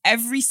grips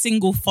every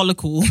single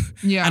follicle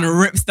Yeah. and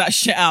rips that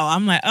shit out,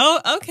 I'm like,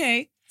 oh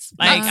okay.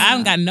 Like I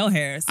haven't got no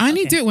hairs. I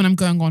only do it when I'm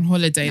going on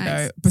holiday Nice.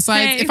 though.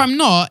 Besides, Same. if I'm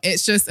not,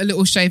 it's just a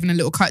little shave and a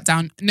little cut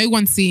down. No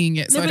one's seeing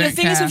it, so No, I but don't the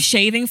thing care. is with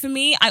shaving for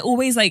me, I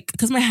always like,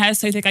 because my hair's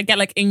so thick, I get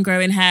like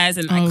ingrowing hairs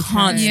and I Okay.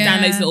 can't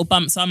stand Yeah. those little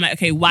bumps. So I'm like,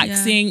 okay,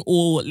 waxing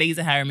or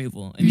laser hair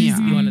removal. It needs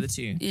to be one of the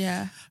two.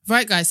 yeah.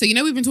 Right, guys. So,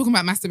 we've been talking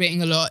about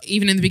masturbating a lot.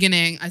 Even in the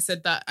beginning, I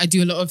said that I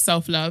do a lot of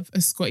self-love,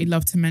 as Scotty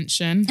loved to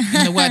mention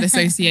in the word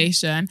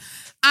association.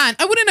 And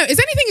I want to know, is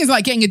anything is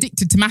like getting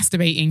addicted to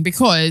masturbating?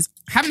 Because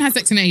I haven't had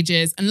sex in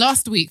ages. And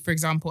last week, for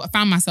example, I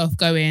found myself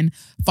going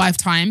 5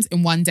 times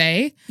in one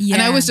day.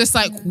 And I was just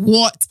like,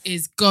 what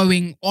is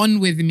going on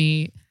with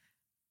me?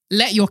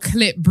 Let your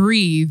clip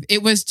breathe.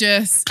 It was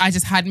just, I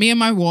just had me and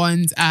my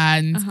wand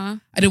and I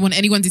didn't want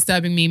anyone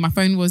disturbing me. My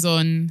phone was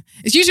on,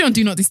 it's usually on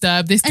Do Not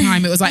Disturb. This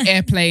time it was like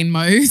airplane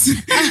mode.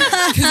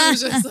 Because it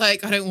was just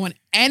like, I don't want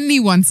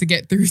anyone to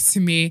get through to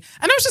me.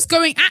 And I was just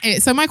going at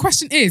it. So my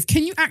question is,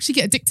 can you actually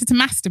get addicted to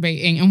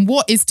masturbating? And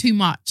what is too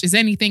much? Is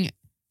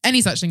any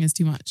such thing as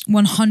too much?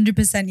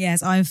 100%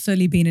 yes. I've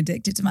fully been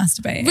addicted to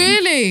masturbating.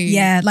 Really?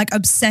 Yeah, like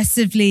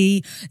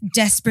obsessively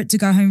desperate to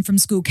go home from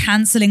school,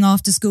 cancelling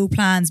after school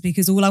plans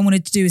because all I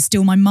wanted to do is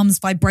steal my mum's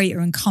vibrator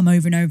and come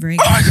over and over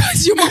again. Oh my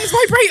God, your mum's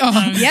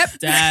vibrator. Yep.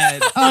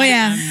 Dead. Oh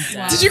yeah.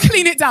 Did you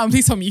clean it down?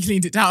 Please tell me you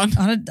cleaned it down.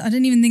 I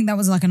didn't even think that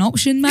was like an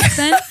option back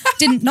then.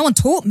 No one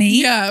taught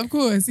me. Yeah, of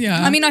course.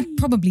 Yeah. I mean, I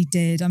probably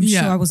did. I'm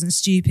Yeah. sure I wasn't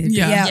stupid. But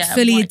Yeah. yeah, Yeah,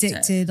 fully wiped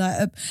addicted.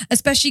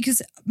 Especially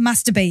because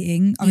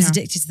masturbating, I was Yeah.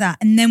 addicted to that.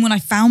 And then when I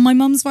found my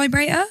mum's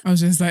vibrator, I was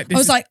just like, this I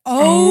was is- like,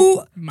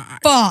 oh, my.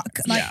 fuck.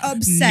 Like Yeah.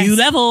 obsessed. New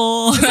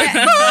level.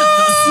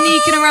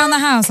 Sneaking around the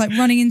house, like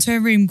running into a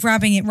room,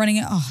 grabbing it, running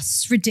it. Oh,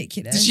 it's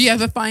ridiculous. Did she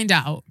ever find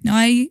out?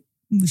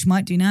 Which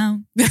might do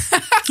now.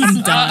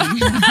 I'm done.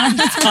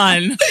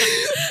 Done.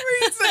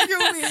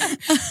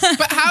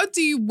 But how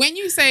do you, when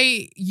you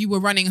say you were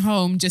running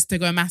home just to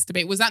go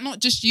masturbate, was that not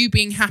just you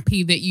being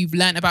happy that you've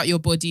learned about your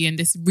body and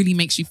this really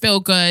makes you feel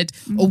good?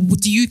 Or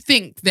do you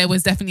think there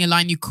was definitely a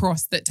line you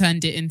crossed that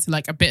turned it into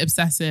like a bit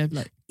obsessive?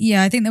 Like,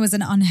 Yeah, I think there was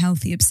an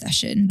unhealthy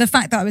obsession. The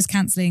fact that I was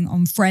cancelling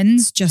on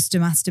friends just to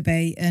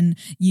masturbate and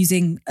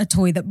using a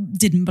toy that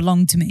didn't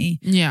belong to me.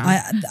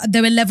 Yeah.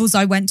 There were levels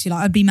I went to.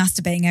 Like I'd be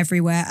masturbating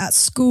everywhere at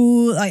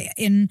school, like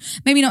in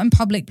maybe not in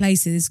public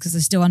places because I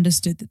still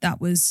understood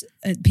that was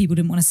people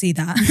didn't want to see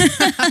that.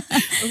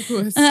 of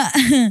course.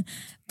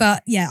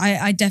 But yeah,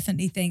 I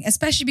definitely think,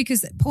 especially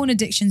because porn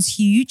addiction's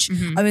huge.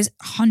 I was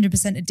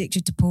 100%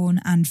 addicted to porn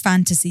and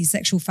fantasies,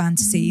 sexual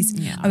fantasies.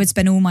 I would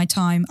spend all my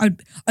time.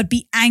 I'd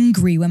be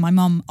angry when my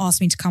mum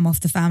asked me to come off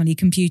the family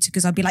computer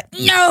because I'd be like,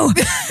 no,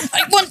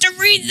 I want to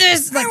read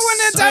this. Like, I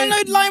want to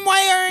download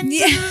LimeWire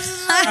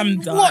and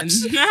I'm done. watch.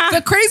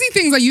 The crazy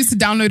things I used to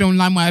download on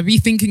LimeWire, I'd be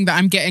thinking that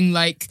I'm getting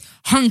like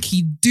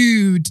hunky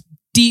dude,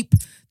 deep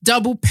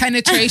double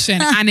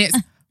penetration and it's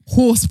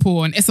horse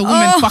porn. It's a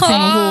woman fucking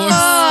a horse.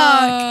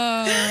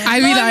 I'd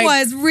be like,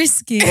 LimeWire's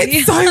risky.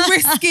 it's so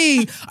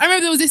risky. I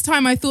remember there was this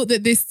time I thought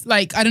that this,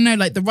 like, I don't know,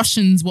 like the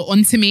Russians were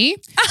onto me.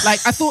 Like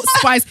I thought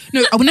spies,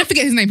 no, I will never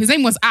forget his name. His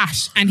name was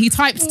Ash and he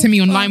typed to me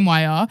on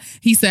LimeWire.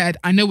 He said,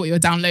 I know what you're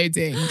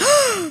downloading.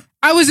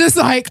 I was just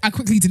like, I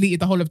quickly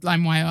deleted the whole of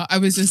LimeWire. I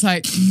was just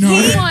like, no.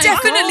 He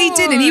definitely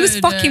didn't. He was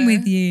fucking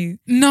with you.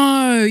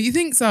 No, you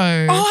think so?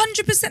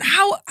 100%.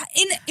 How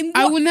in what,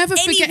 I will never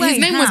forget. way, His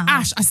name was how?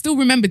 Ash. I still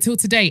remember till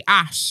today,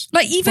 Ash.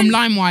 Like even from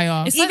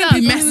LimeWire. It's like even that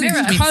He Blue messaged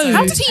Mirror me. code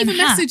How did he even and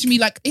hack. message me?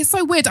 Like, it's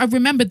so weird. I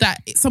remembered that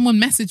someone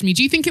messaged me.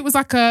 Do you think it was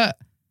like a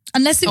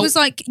Unless it was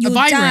like your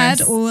virus.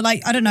 dad or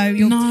like, I don't know,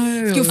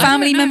 your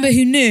family member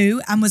who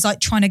knew and was like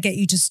trying to get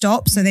you to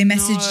stop. So they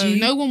messaged you.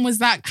 No one was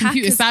that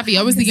computer Hackers- savvy.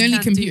 I was the hackers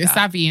only can do computer that.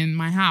 savvy in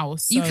my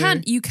house. You so-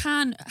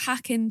 can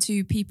hack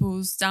into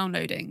people's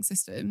downloading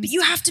systems. But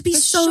you have to be For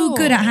so sure.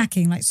 good at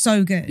hacking, like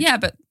so good. Yeah,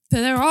 but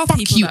there are Fuck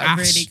people you, that are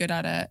Ash. really good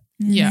at it.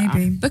 Yeah.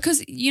 Maybe.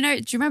 Because, you know,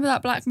 do you remember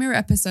that Black Mirror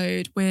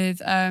episode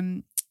with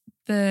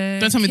the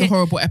Don't tell me the kid-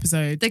 horrible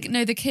episode.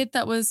 the kid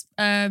that was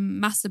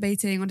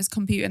masturbating on his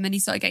computer and then he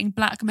started getting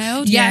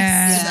blackmailed.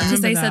 Yes. I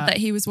Because they remember said that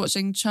he was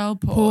watching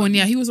child porn.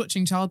 Yeah, he was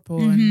watching child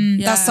porn.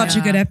 Mhm. That's such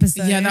a good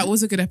episode. Yeah, that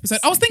was a good episode.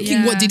 I was thinking,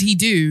 Yeah. what did he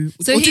do?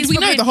 So or he's did we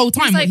know probably- the whole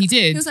time was what like- he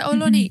did? He was like, oh,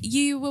 Lonnie,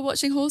 you were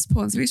watching horse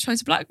porn, so he was trying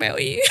to blackmail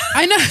you.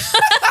 I know.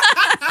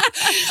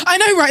 I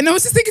know, right? And I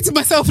was just thinking to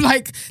myself,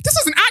 like, this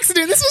was an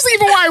accident. This wasn't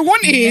even what I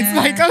wanted. Yeah.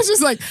 Like, I was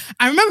just like,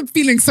 I remember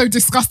feeling so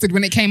disgusted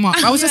when it came up.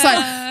 I was just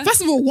like,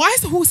 first of all, why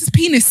is the horse's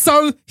penis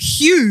so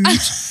huge?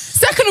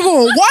 Second of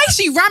all, why is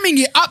she ramming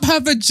it up her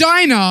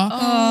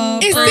vagina?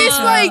 Is this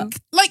like,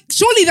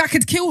 surely that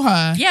could kill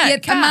her? Yeah, Yeah,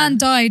 it can. a man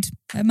died.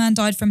 A man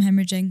died from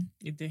hemorrhaging.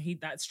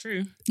 That's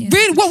true.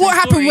 Really? What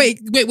happened?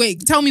 story.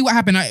 Wait. Tell me what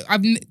happened.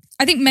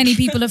 I think many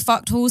people have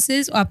fucked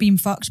horses or have been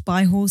fucked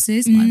by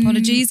horses. My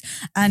apologies.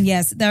 And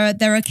yes, there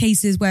are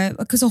cases where,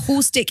 because a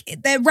horse dick,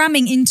 they're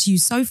ramming into you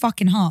so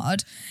fucking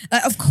hard.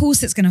 Like, of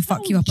course it's going to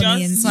fuck you up on the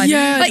just- inside.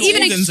 Yeah, like the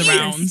even organs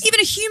around. even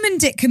a human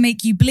dick can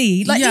make you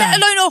bleed. Like Yeah. let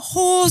alone a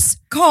horse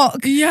cock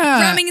Yeah.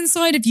 ramming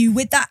inside of you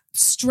with that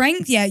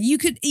strength. Yeah, you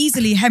could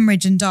easily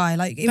hemorrhage and die.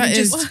 Like it That would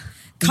is- just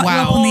cut you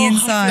up on the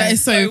inside. That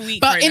is so. so weak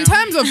But right in now.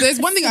 terms of, there's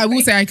one thing I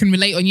will say I can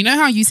relate on. You know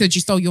how you said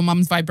you stole your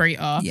mum's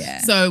vibrator?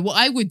 Yeah. So what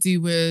I would do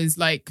was,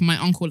 like, my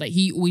uncle, like,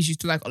 he always used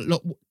to have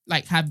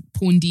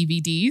porn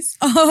DVDs.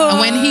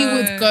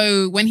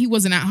 And when he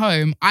wasn't at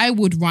home, I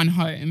would run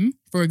home,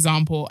 for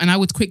example, and I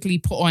would quickly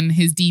put on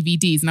his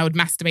DVDs and I would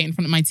masturbate in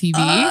front of my TV.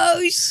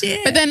 Oh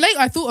shit. But then later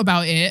I thought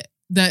about it.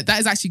 That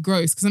is actually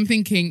gross because I'm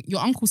thinking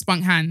your Uncle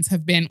Spunk hands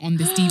have been on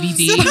this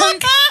DVD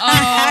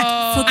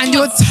Oh. and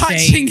you're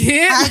touching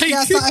it. Actually, I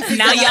like- started thinking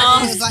Now that. y'all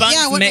I was like, spunks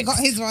yeah, when I mix. got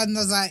his one, I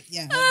was like,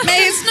 yeah.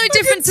 Mate, it's no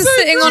different to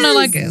sitting on a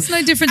it's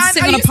no different to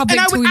sitting on a public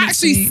and I would toilet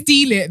actually seat.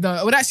 steal it though.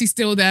 I would actually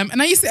steal them.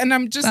 And I used to, and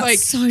I'm just That's like,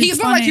 so he's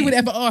not like he funny. would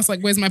ever ask, like,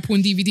 where's my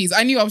porn DVDs?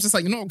 I knew I was just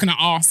like, you're not gonna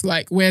ask,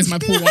 like, where's my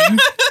porn?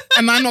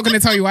 And I'm not gonna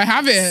tell you I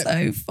have it.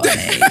 So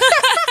funny.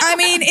 I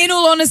mean, in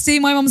all honesty,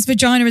 my mum's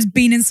vagina has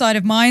been inside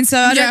of mine, so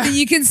I don't Yeah. think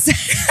you can say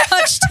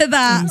much to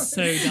that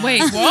So dumb.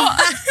 Wait,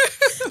 what?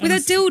 with a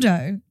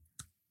dildo.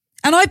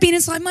 And I've been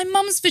inside my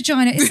mum's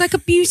vagina. It's like a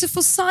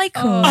beautiful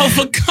cycle. Oh,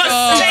 for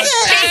God's sake.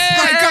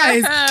 Right,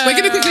 guys, we're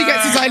gonna quickly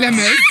get to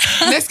dilemmas.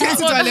 Let's get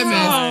to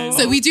dilemmas.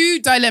 So we do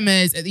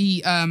dilemmas at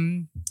the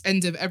end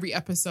of every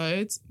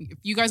episode. If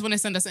you guys want to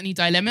send us any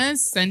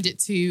dilemmas, send it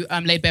to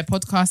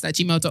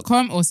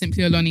laidbearpodcast@gmail.com or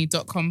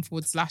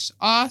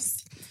simplyaloni.com/ask.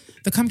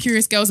 The Come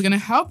Curious girls are going to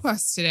help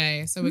us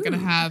today. So we're going to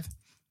have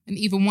an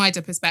even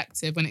wider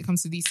perspective when it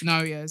comes to these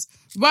scenarios.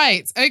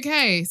 Right.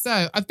 Okay.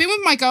 So I've been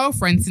with my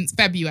girlfriend since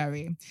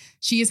February.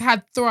 She has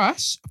had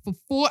thrush for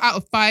 4 out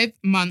of 5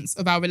 months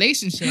of our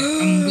relationship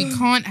and we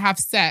can't have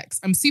sex.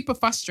 I'm super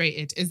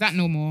frustrated. Is that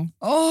normal?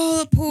 Oh,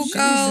 the poor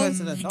girl. went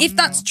to the doctor. If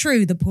that's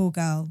true, the poor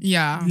girl.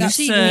 Yeah. That's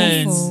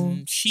Listen, awful.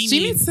 She She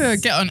needs to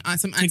get on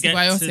some to get to the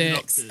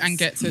antibiotics doctors. and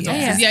get to Yeah.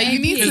 doctors. Yeah, you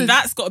need Because to.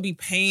 that's got to be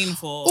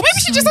painful. Or maybe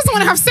she just doesn't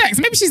want to have sex.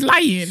 Maybe she's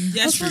lying. Yes, That's what I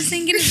was true.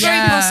 thinking. It's Yeah.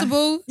 very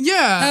possible.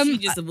 Yeah. She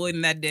just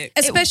avoiding that dick.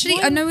 Especially,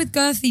 I know with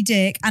girthy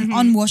dick and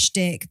unwashed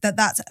dick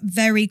that's a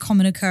very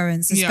common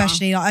occurrence. Yeah.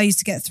 Especially, like, I used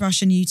to get thrush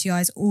and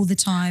UTIs all the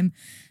time.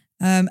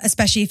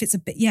 Especially if it's a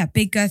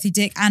big girthy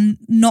dick and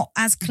not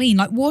as clean.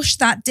 Like, wash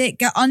that dick,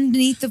 get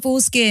underneath the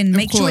foreskin,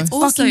 make sure it's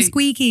course. fucking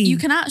squeaky. You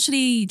can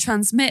actually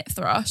transmit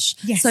thrush.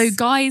 Yes. So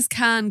guys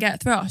can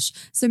get thrush.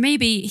 So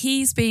maybe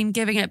he's been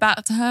giving it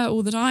back to her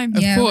all the time.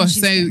 Of Yeah, when course.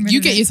 she's So getting rid you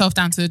of get it. yourself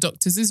down to the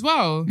doctors as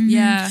well.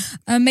 Yeah.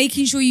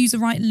 Making sure you use the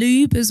right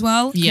lube as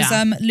well. Because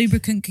Yeah.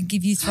 lubricant can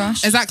give you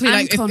thrush. Exactly. And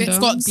Like if it's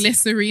got condoms.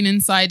 glycerine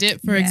inside it,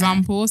 for Yeah.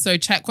 example. So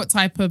check what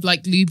type of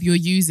like lube you're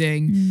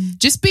using.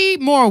 Just be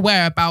more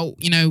aware about,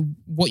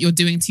 what you're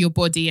doing to your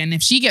body. And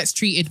if she gets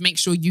treated, make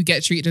sure you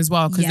get treated as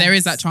well. Because there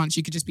is Yes. that chance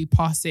you could just be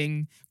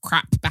passing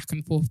crap back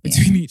and forth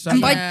between each other.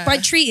 And by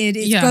treated,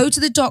 it's Yeah. go to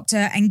the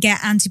doctor and get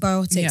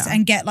antibiotics Yeah.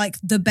 and get like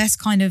the best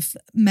kind of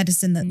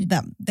medicine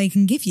that they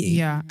can give you.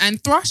 Yeah.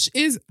 And thrush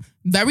is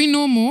very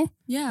normal.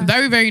 Yeah.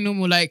 Very, very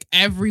normal. Like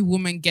every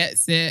woman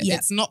gets it. Yeah.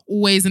 It's not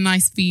always a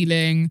nice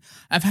feeling.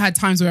 I've had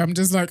times where I'm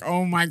just like,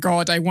 oh my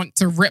God, I want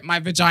to rip my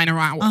vagina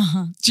out.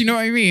 Uh-huh. Do you know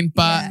what I mean?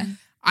 But Yeah.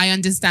 I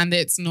understand that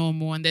it's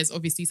normal and there's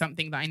obviously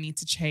something that I need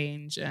to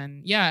change.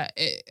 And yeah,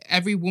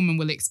 every woman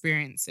will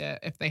experience it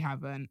if they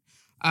haven't.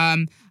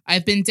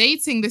 I've been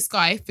dating this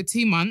guy for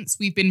 2 months.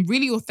 We've been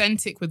really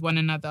authentic with one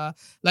another,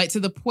 like to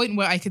the point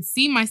where I could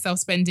see myself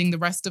spending the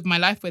rest of my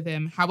life with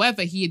him.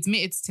 However, he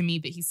admitted to me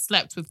that he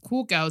slept with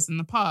cool girls in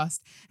the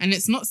past and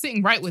it's not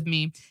sitting right with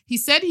me. He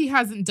said he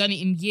hasn't done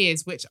it in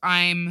years, which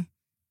I'm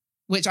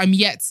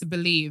yet to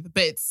believe,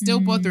 but it's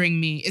still bothering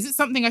me. Is it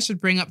something I should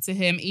bring up to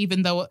him,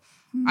 even though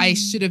I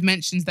should have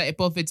mentioned that it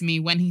bothered me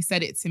when he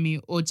said it to me,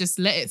 or just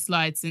let it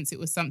slide since it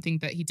was something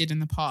that he did in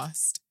the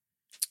past.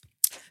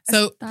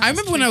 So That's I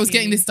remember when I was tricky.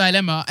 getting this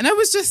dilemma, and I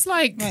was just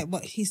like, Right,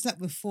 what, he slept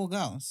with 4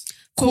 girls?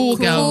 cool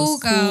Cool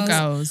girls.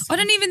 girls. I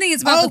don't even think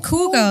it's about Oh, the cool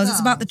cool girls. girl. It's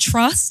about the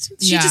trust.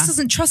 She Yeah. just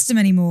doesn't trust him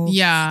anymore.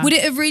 Yeah. Would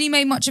it have really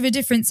made much of a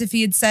difference if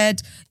he had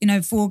said,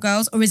 4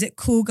 girls, or is it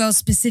cool girls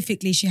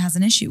specifically she has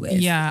an issue with?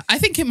 Yeah, I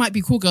think it might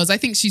be cool girls. I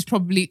think she's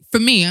probably, for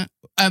me,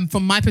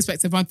 from my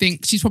perspective, I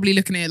think she's probably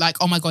looking at it like,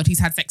 oh my God, he's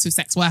had sex with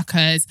sex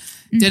workers,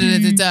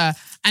 da-da-da-da-da.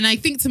 And I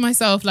think to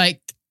myself,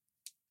 like,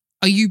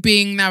 are you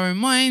being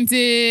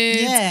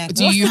narrow-minded? Yeah.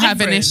 Do What's you the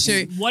have an difference?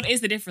 issue? What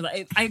is the difference?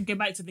 Like, I go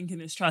back to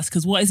thinking it's trust,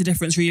 because what is the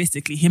difference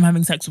realistically? Him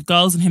having sex with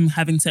girls and him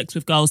having sex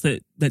with girls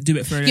that do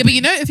it for a Yeah, living? but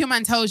you know, if your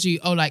man tells you,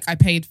 oh, like, I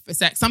paid for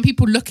sex, some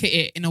people look at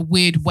it in a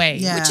weird way.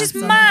 Yeah. Which is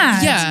So-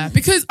 mad. Yeah,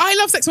 because I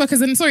love sex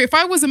workers. And sorry, if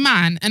I was a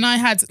man and I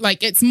had,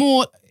 like, it's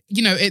more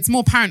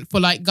apparent for,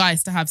 like,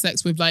 guys to have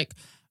sex with, like,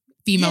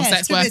 female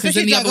sex workers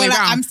especially than the if other they way go, like,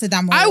 around.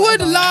 Amsterdam or I would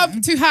whatever, love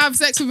like. to have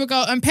sex with a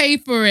girl and pay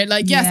for it.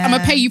 Like, yes, Yeah. I'm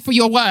gonna pay you for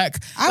your work.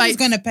 I was Like,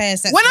 going to pay a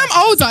sex when worker.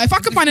 I'm older, if I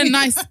can find a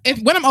nice, if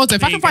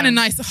I can find go. a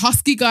nice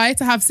husky guy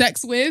to have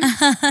sex with,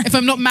 if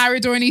I'm not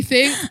married or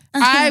anything,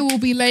 I will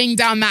be laying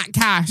down that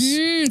cash.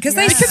 Because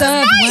they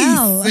serve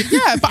well.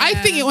 Yeah, but I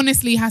think it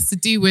honestly has to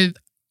do with.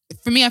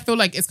 For me, I feel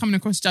like it's coming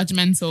across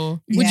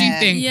judgmental. What do you Yeah.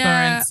 think,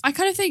 Yeah, Florence? I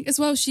kind of think as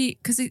well,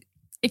 because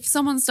if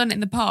someone's done it in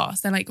the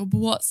past, they're like, well,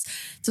 what's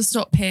to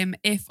stop him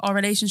if our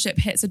relationship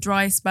hits a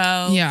dry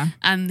spell? Yeah.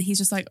 And he's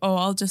just like,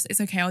 oh, it's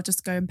okay, I'll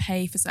just go and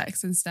pay for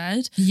sex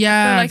instead.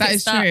 Yeah, I feel like that it's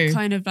is that true.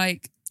 kind of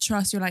like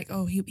trust. You're like,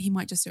 oh, he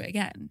might just do it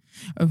again.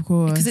 Of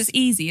course. Because it's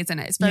easy, isn't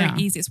it? It's very Yeah.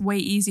 easy. It's way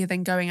easier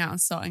than going out and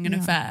starting an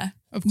affair.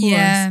 Of course.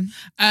 Yeah.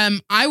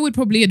 I would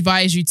probably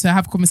advise you to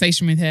have a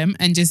conversation with him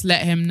and just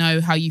let him know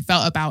how you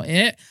felt about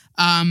it.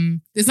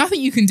 There's nothing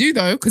you can do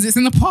though, because it's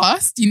in the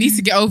past. You need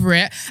to get over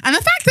it. And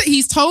the fact that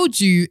he's told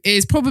you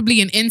is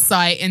probably an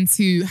insight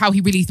into how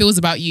he really feels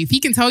about you. If he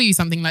can tell you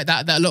something like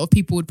that a lot of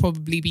people would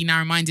probably be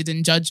narrow-minded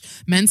and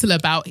judgmental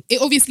about, it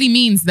obviously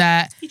means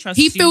that he trusts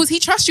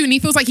you and he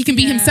feels like he can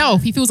be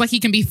himself. He feels like he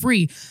can be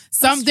free.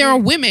 There are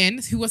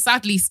women who are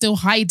sadly still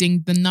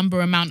hiding the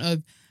amount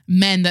of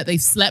men that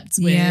they've slept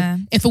with. Yeah.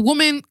 If a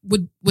woman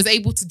was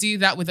able to do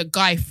that with a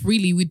guy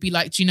freely, we'd be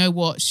like, do you know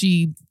what?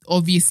 She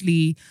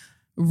obviously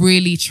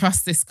really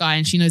trusts this guy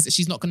and she knows that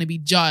she's not going to be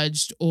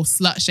judged or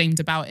slut shamed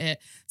about it.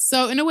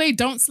 So in a way,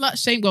 don't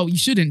slut shame. Well, you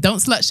shouldn't. Don't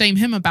slut shame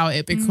him about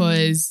it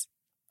because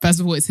first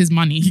of all, it's his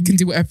money. He can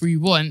do whatever he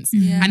wants.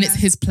 Yeah. And it's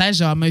his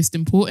pleasure, most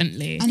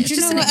importantly. And do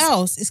you know what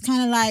else? It's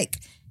kind of like,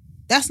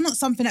 that's not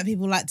something that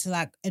people like to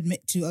like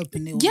admit to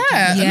openly. all the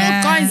Yeah, time. a lot Yeah.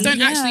 of guys don't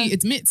Yeah. actually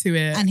admit to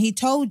it. And he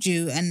told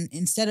you, and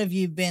instead of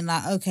you being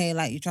like, okay,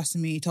 like you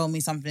trusted me, you told me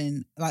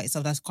something like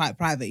yourself that's quite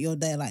private, you're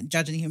there like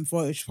judging him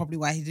for it, which is probably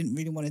why he didn't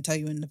really want to tell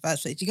you in the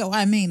first place. You get what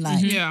I mean?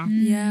 Like, yeah.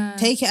 Yeah.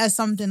 take it as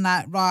something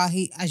like, rah,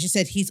 he, as you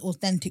said, he's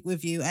authentic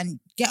with you and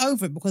get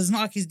over it because it's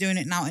not like he's doing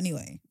it now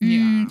anyway.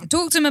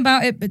 Talk to him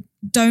about it, but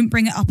don't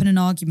bring it up in an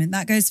argument.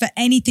 That goes for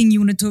anything you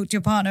want to talk to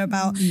your partner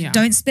about. Yeah.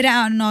 Don't spit it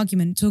out in an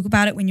argument. Talk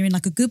about it when you're in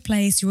like a good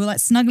place. You're all like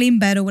snugly in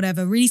bed or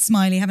whatever, really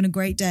smiley, having a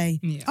great day.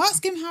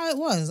 Ask him how it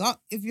was.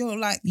 If you're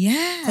like,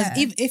 Yeah.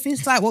 because if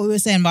it's like what we were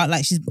saying about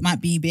like she might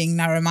be being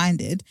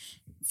narrow-minded,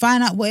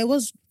 find out what it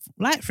was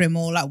like for him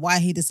or like why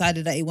he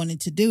decided that he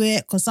wanted to do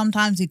it. Because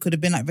sometimes he could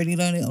have been like really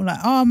lonely or like,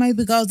 oh,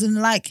 maybe girls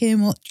didn't like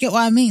him. Or do you get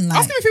what I mean? Like,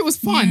 Ask him if it was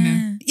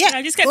fun. yeah,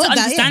 I just get all to that,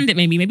 understand yeah.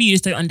 it. Maybe you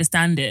just don't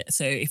understand it.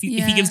 So if he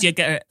gives you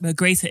a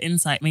greater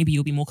insight, maybe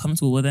you'll be more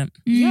comfortable with it.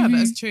 Yeah,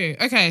 that's true.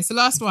 Okay, so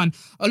last one.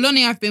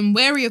 Oloni, I've been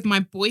wary of my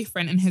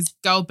boyfriend and his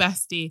girl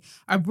bestie.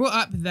 I brought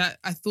up that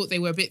I thought they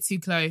were a bit too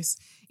close.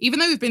 Even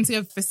though we've been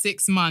together for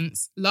 6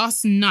 months,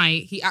 last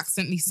night he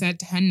accidentally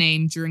said her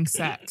name during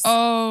sex.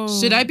 Oh.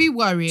 Should I be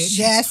worried?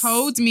 Yes. He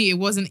told me it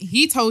wasn't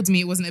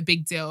a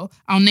big deal.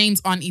 Our names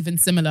aren't even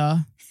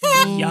similar.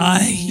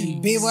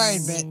 Yikes. Be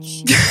worried,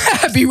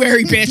 bitch. Be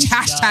wary, bitch.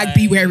 Hashtag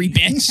be wary,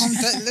 bitch.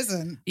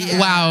 Listen.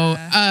 Wow.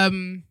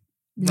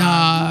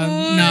 Nah.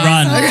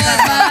 Run.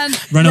 man.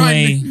 Run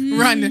away.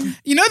 Run.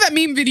 You know that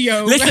meme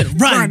video? Listen,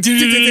 run.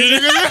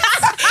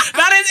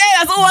 That is it.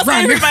 That's all I'm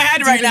saying in my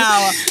head right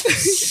now.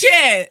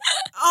 Shit.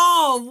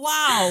 Oh,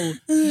 wow.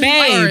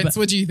 Babe. Florence,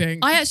 what do you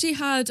think? I actually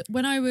had,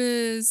 when I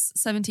was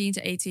 17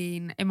 to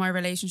 18 in my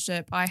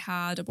relationship, I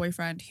had a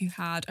boyfriend who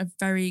had a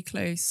very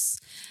close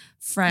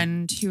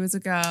friend who was a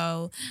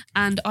girl,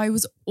 and I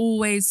was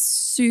always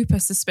super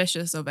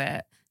suspicious of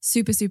it.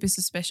 Super, super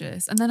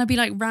suspicious. And then I'd be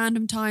like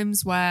random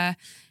times where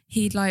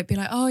he'd like be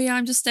like, oh yeah,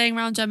 I'm just staying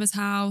around Gemma's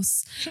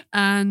house.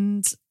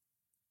 And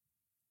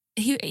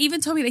he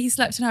even told me that he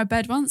slept in her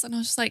bed once. And I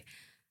was just like,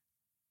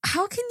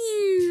 how can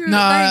you?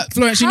 Nah,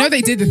 Florence, you how know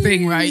they can did the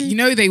thing, right? You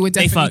know they were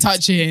definitely fucked.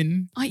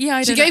 touching. Yeah,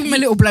 I She don't gave know. him a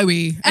little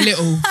blowy. A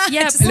little.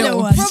 Yeah, Just a little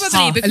one.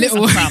 probably A because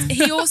little.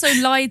 he also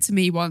lied to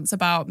me once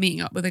about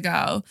meeting up with a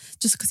girl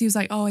just because he was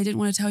like, oh, I didn't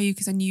want to tell you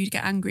because I knew you'd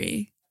get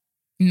angry.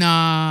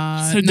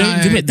 Nah. So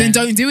don't do it then.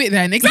 Don't do it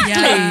then. Exactly.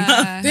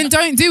 Yeah. Then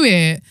don't do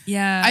it.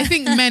 Yeah. I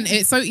think men,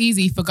 it's so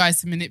easy for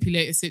guys to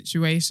manipulate a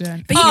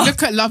situation. But Oh. you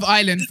look at Love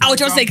Island. I was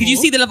just saying, could you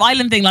see the Love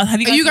Island thing? Like,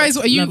 have you guys?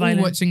 Are you Love all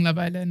Island? watching Love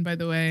Island, by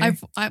the way?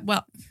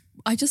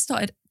 I just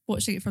started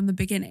watching it from the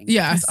beginning.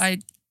 Yes. because I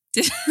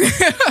did.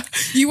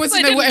 You want to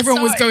I know what didn't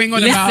everyone was start- going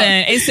on Listen,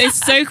 about.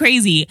 it's so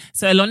crazy.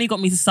 So Aloni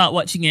got me to start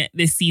watching it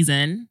this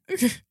season,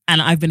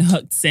 and I've been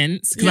hooked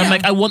since. Because Yeah. I'm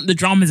like, I want the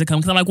drama to come.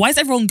 Because I'm like, why is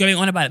everyone going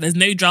on about it? There's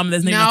no drama.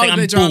 There's no Now nothing.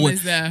 the I'm drama bored.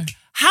 is there.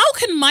 How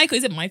can Michael?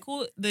 Is it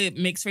Michael, the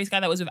mixed race guy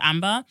that was with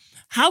Amber?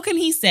 How can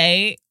he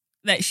say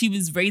that she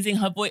was raising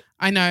her boy?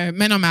 I know,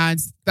 men are mad.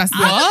 That's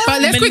What? what.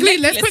 But let's quickly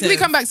Manipulative.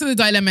 come back to the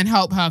dilemma and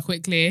help her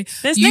quickly.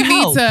 There's you no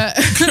need help.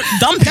 to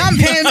Dump Dump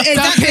him.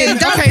 Exactly.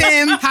 Dump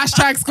him.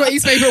 Hashtag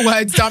Scotty's favorite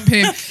words. Dump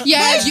him.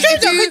 Yeah. But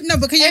it's true, no,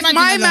 but can you if imagine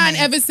my the man dilemma?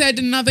 ever said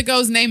another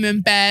girl's name in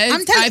bed,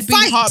 I'm telling I'd you, be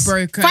fight.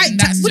 heartbroken. Fight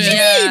That's time. What do you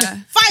just-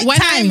 need? Fight When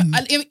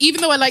time.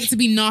 even though I like to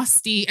be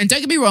nasty, and don't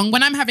get me wrong,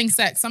 when I'm having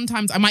sex,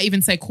 sometimes I might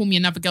even say, call me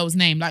another girl's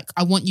name. Like,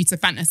 I want you to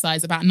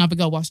fantasize about another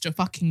girl whilst you're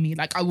fucking me.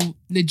 Like, I will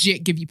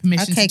legit give you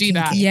permission Okay, to do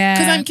that. kinky. Yeah.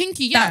 Because I'm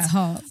kinky, yeah. That's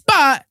hot.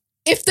 But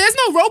if there's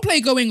no role play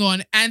going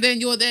on and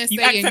then you're there You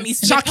saying accidentally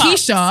slip up.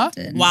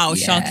 Shakisha, Wow,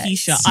 Yes.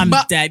 Sharkeisha, I'm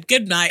But- dead.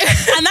 Good night.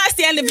 And that's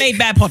the end of Laid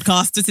Bear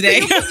podcast for today.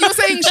 you're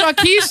saying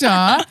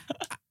Shakisha,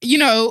 you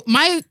know,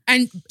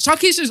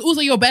 Shakisha is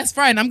also your best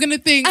friend. I'm gonna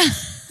think,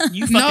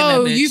 You fucking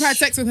no, that bitch. you've had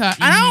sex with her.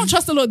 And I don't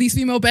trust a lot of these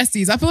female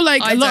besties. I feel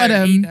like I a lot of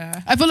don't them,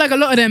 either. I feel like a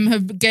lot of them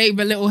have gave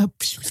a little,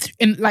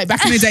 in like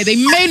back in the day. They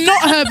may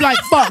not have like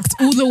fucked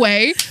all the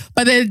way,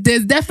 but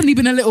there's definitely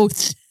been a little,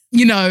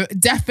 you know,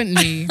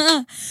 definitely.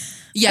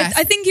 Yes.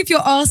 I think if you're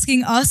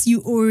asking us,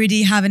 you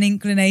already have an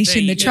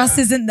inclination. There The you trust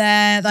go. isn't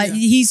there. Like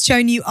he's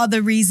shown you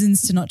other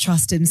reasons to not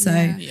trust him. So,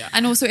 Yeah.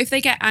 And also, if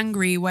they get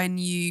angry when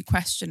you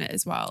question it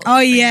as well. oh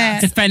yeah,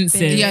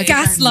 Defensive. Yeah,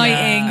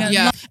 gaslighting.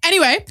 Yeah.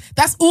 Anyway,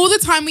 that's all the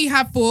time we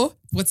have for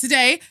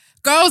today.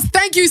 Girls,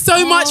 thank you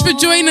so much for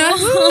joining us.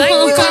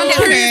 Thank you. Come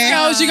Curious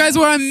Girls, you guys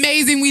were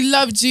amazing. We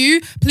loved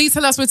you. Please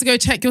tell us where to go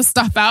check your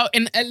stuff out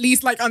in at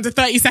least like under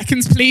 30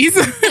 seconds, please.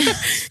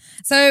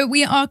 So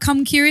we are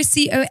Come Curious,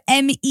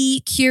 COME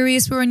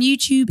Curious. We're on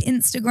YouTube,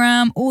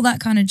 Instagram, all that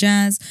kind of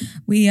jazz.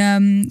 We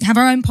have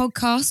our own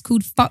podcast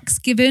called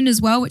Fucks Given as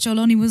well, which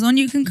Oloni was on.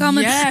 You can come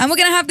Yes. and we're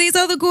going to have these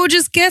other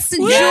gorgeous guests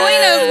and join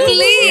us,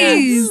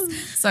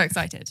 please. So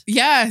excited.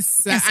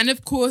 Yes. And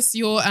of course,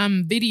 your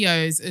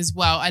videos as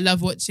well. I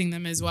love watching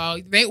them as well.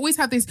 They always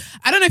have this.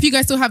 I don't know if you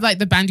guys still have like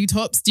the bandy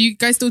tops. Do you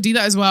guys still do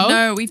that as well?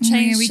 No, we've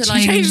changed we to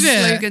like changed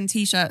it. slogan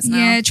t-shirts now.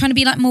 Yeah, trying to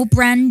be like more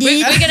branded.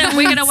 We're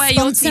gonna wear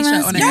your Sponsor t-shirt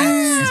us. on it. Yes.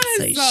 Oh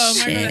my God,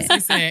 Shit.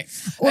 that's so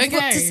sick. Or I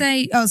forgot to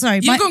say, oh, sorry.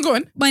 You go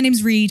on. My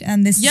name's Reed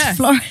and this Yeah. is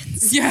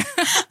Florence. Yeah.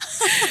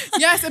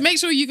 Yes, and make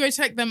sure you go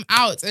check them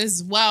out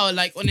as well.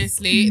 Like,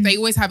 honestly, they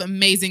always have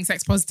amazing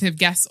sex positive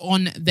guests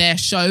on their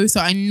show. So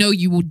I know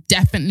you will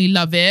definitely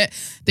love it.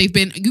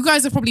 You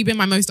guys have probably been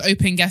my most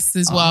open guests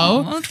as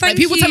well. thank Like,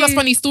 people tell us you.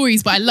 funny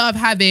stories, but I love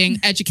having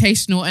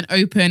educational and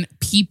open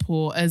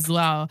people as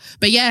well.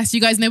 But yes,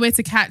 you guys know where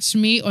to catch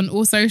me on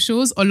all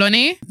socials.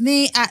 Oloni.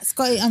 Me at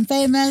Scotty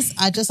Unfamous.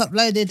 I just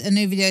uploaded a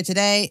new video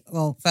today,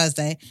 well,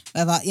 Thursday.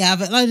 Whatever. Yeah, I've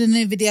uploaded a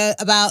new video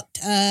about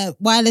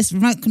wireless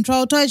remote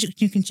control toys.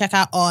 You can check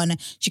out on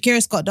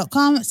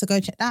shakirascott.com. So go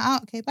check that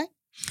out. Okay, bye.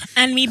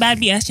 And me, Bad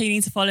BSJ, you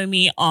need to follow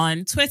me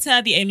on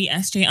Twitter, the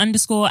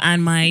AmySJ_,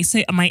 and my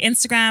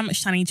Instagram,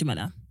 Shani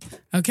Jamila.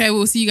 Okay,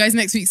 we'll see you guys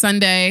next week,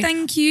 Sunday.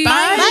 Thank you. Bye.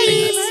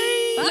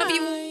 Bye. Love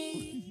you all.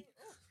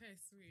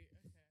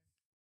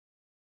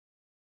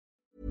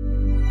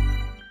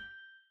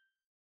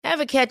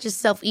 Ever catch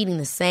yourself eating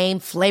the same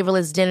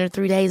flavorless dinner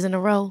 3 days in a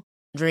row?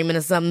 Dreaming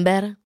of something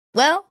better?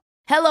 Well,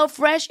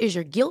 HelloFresh is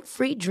your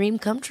guilt-free dream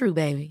come true,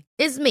 baby.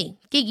 It's me,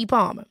 Keke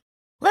Palmer.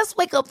 Let's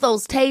wake up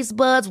those taste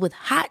buds with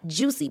hot,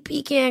 juicy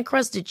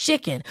pecan-crusted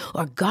chicken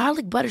or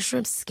garlic butter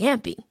shrimp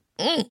scampi.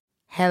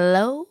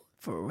 Hello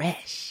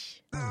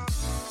Fresh.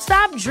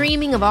 Stop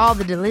dreaming of all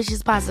the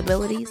delicious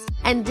possibilities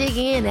and dig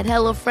in at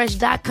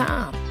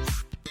HelloFresh.com.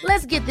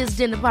 Let's get this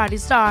dinner party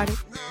started.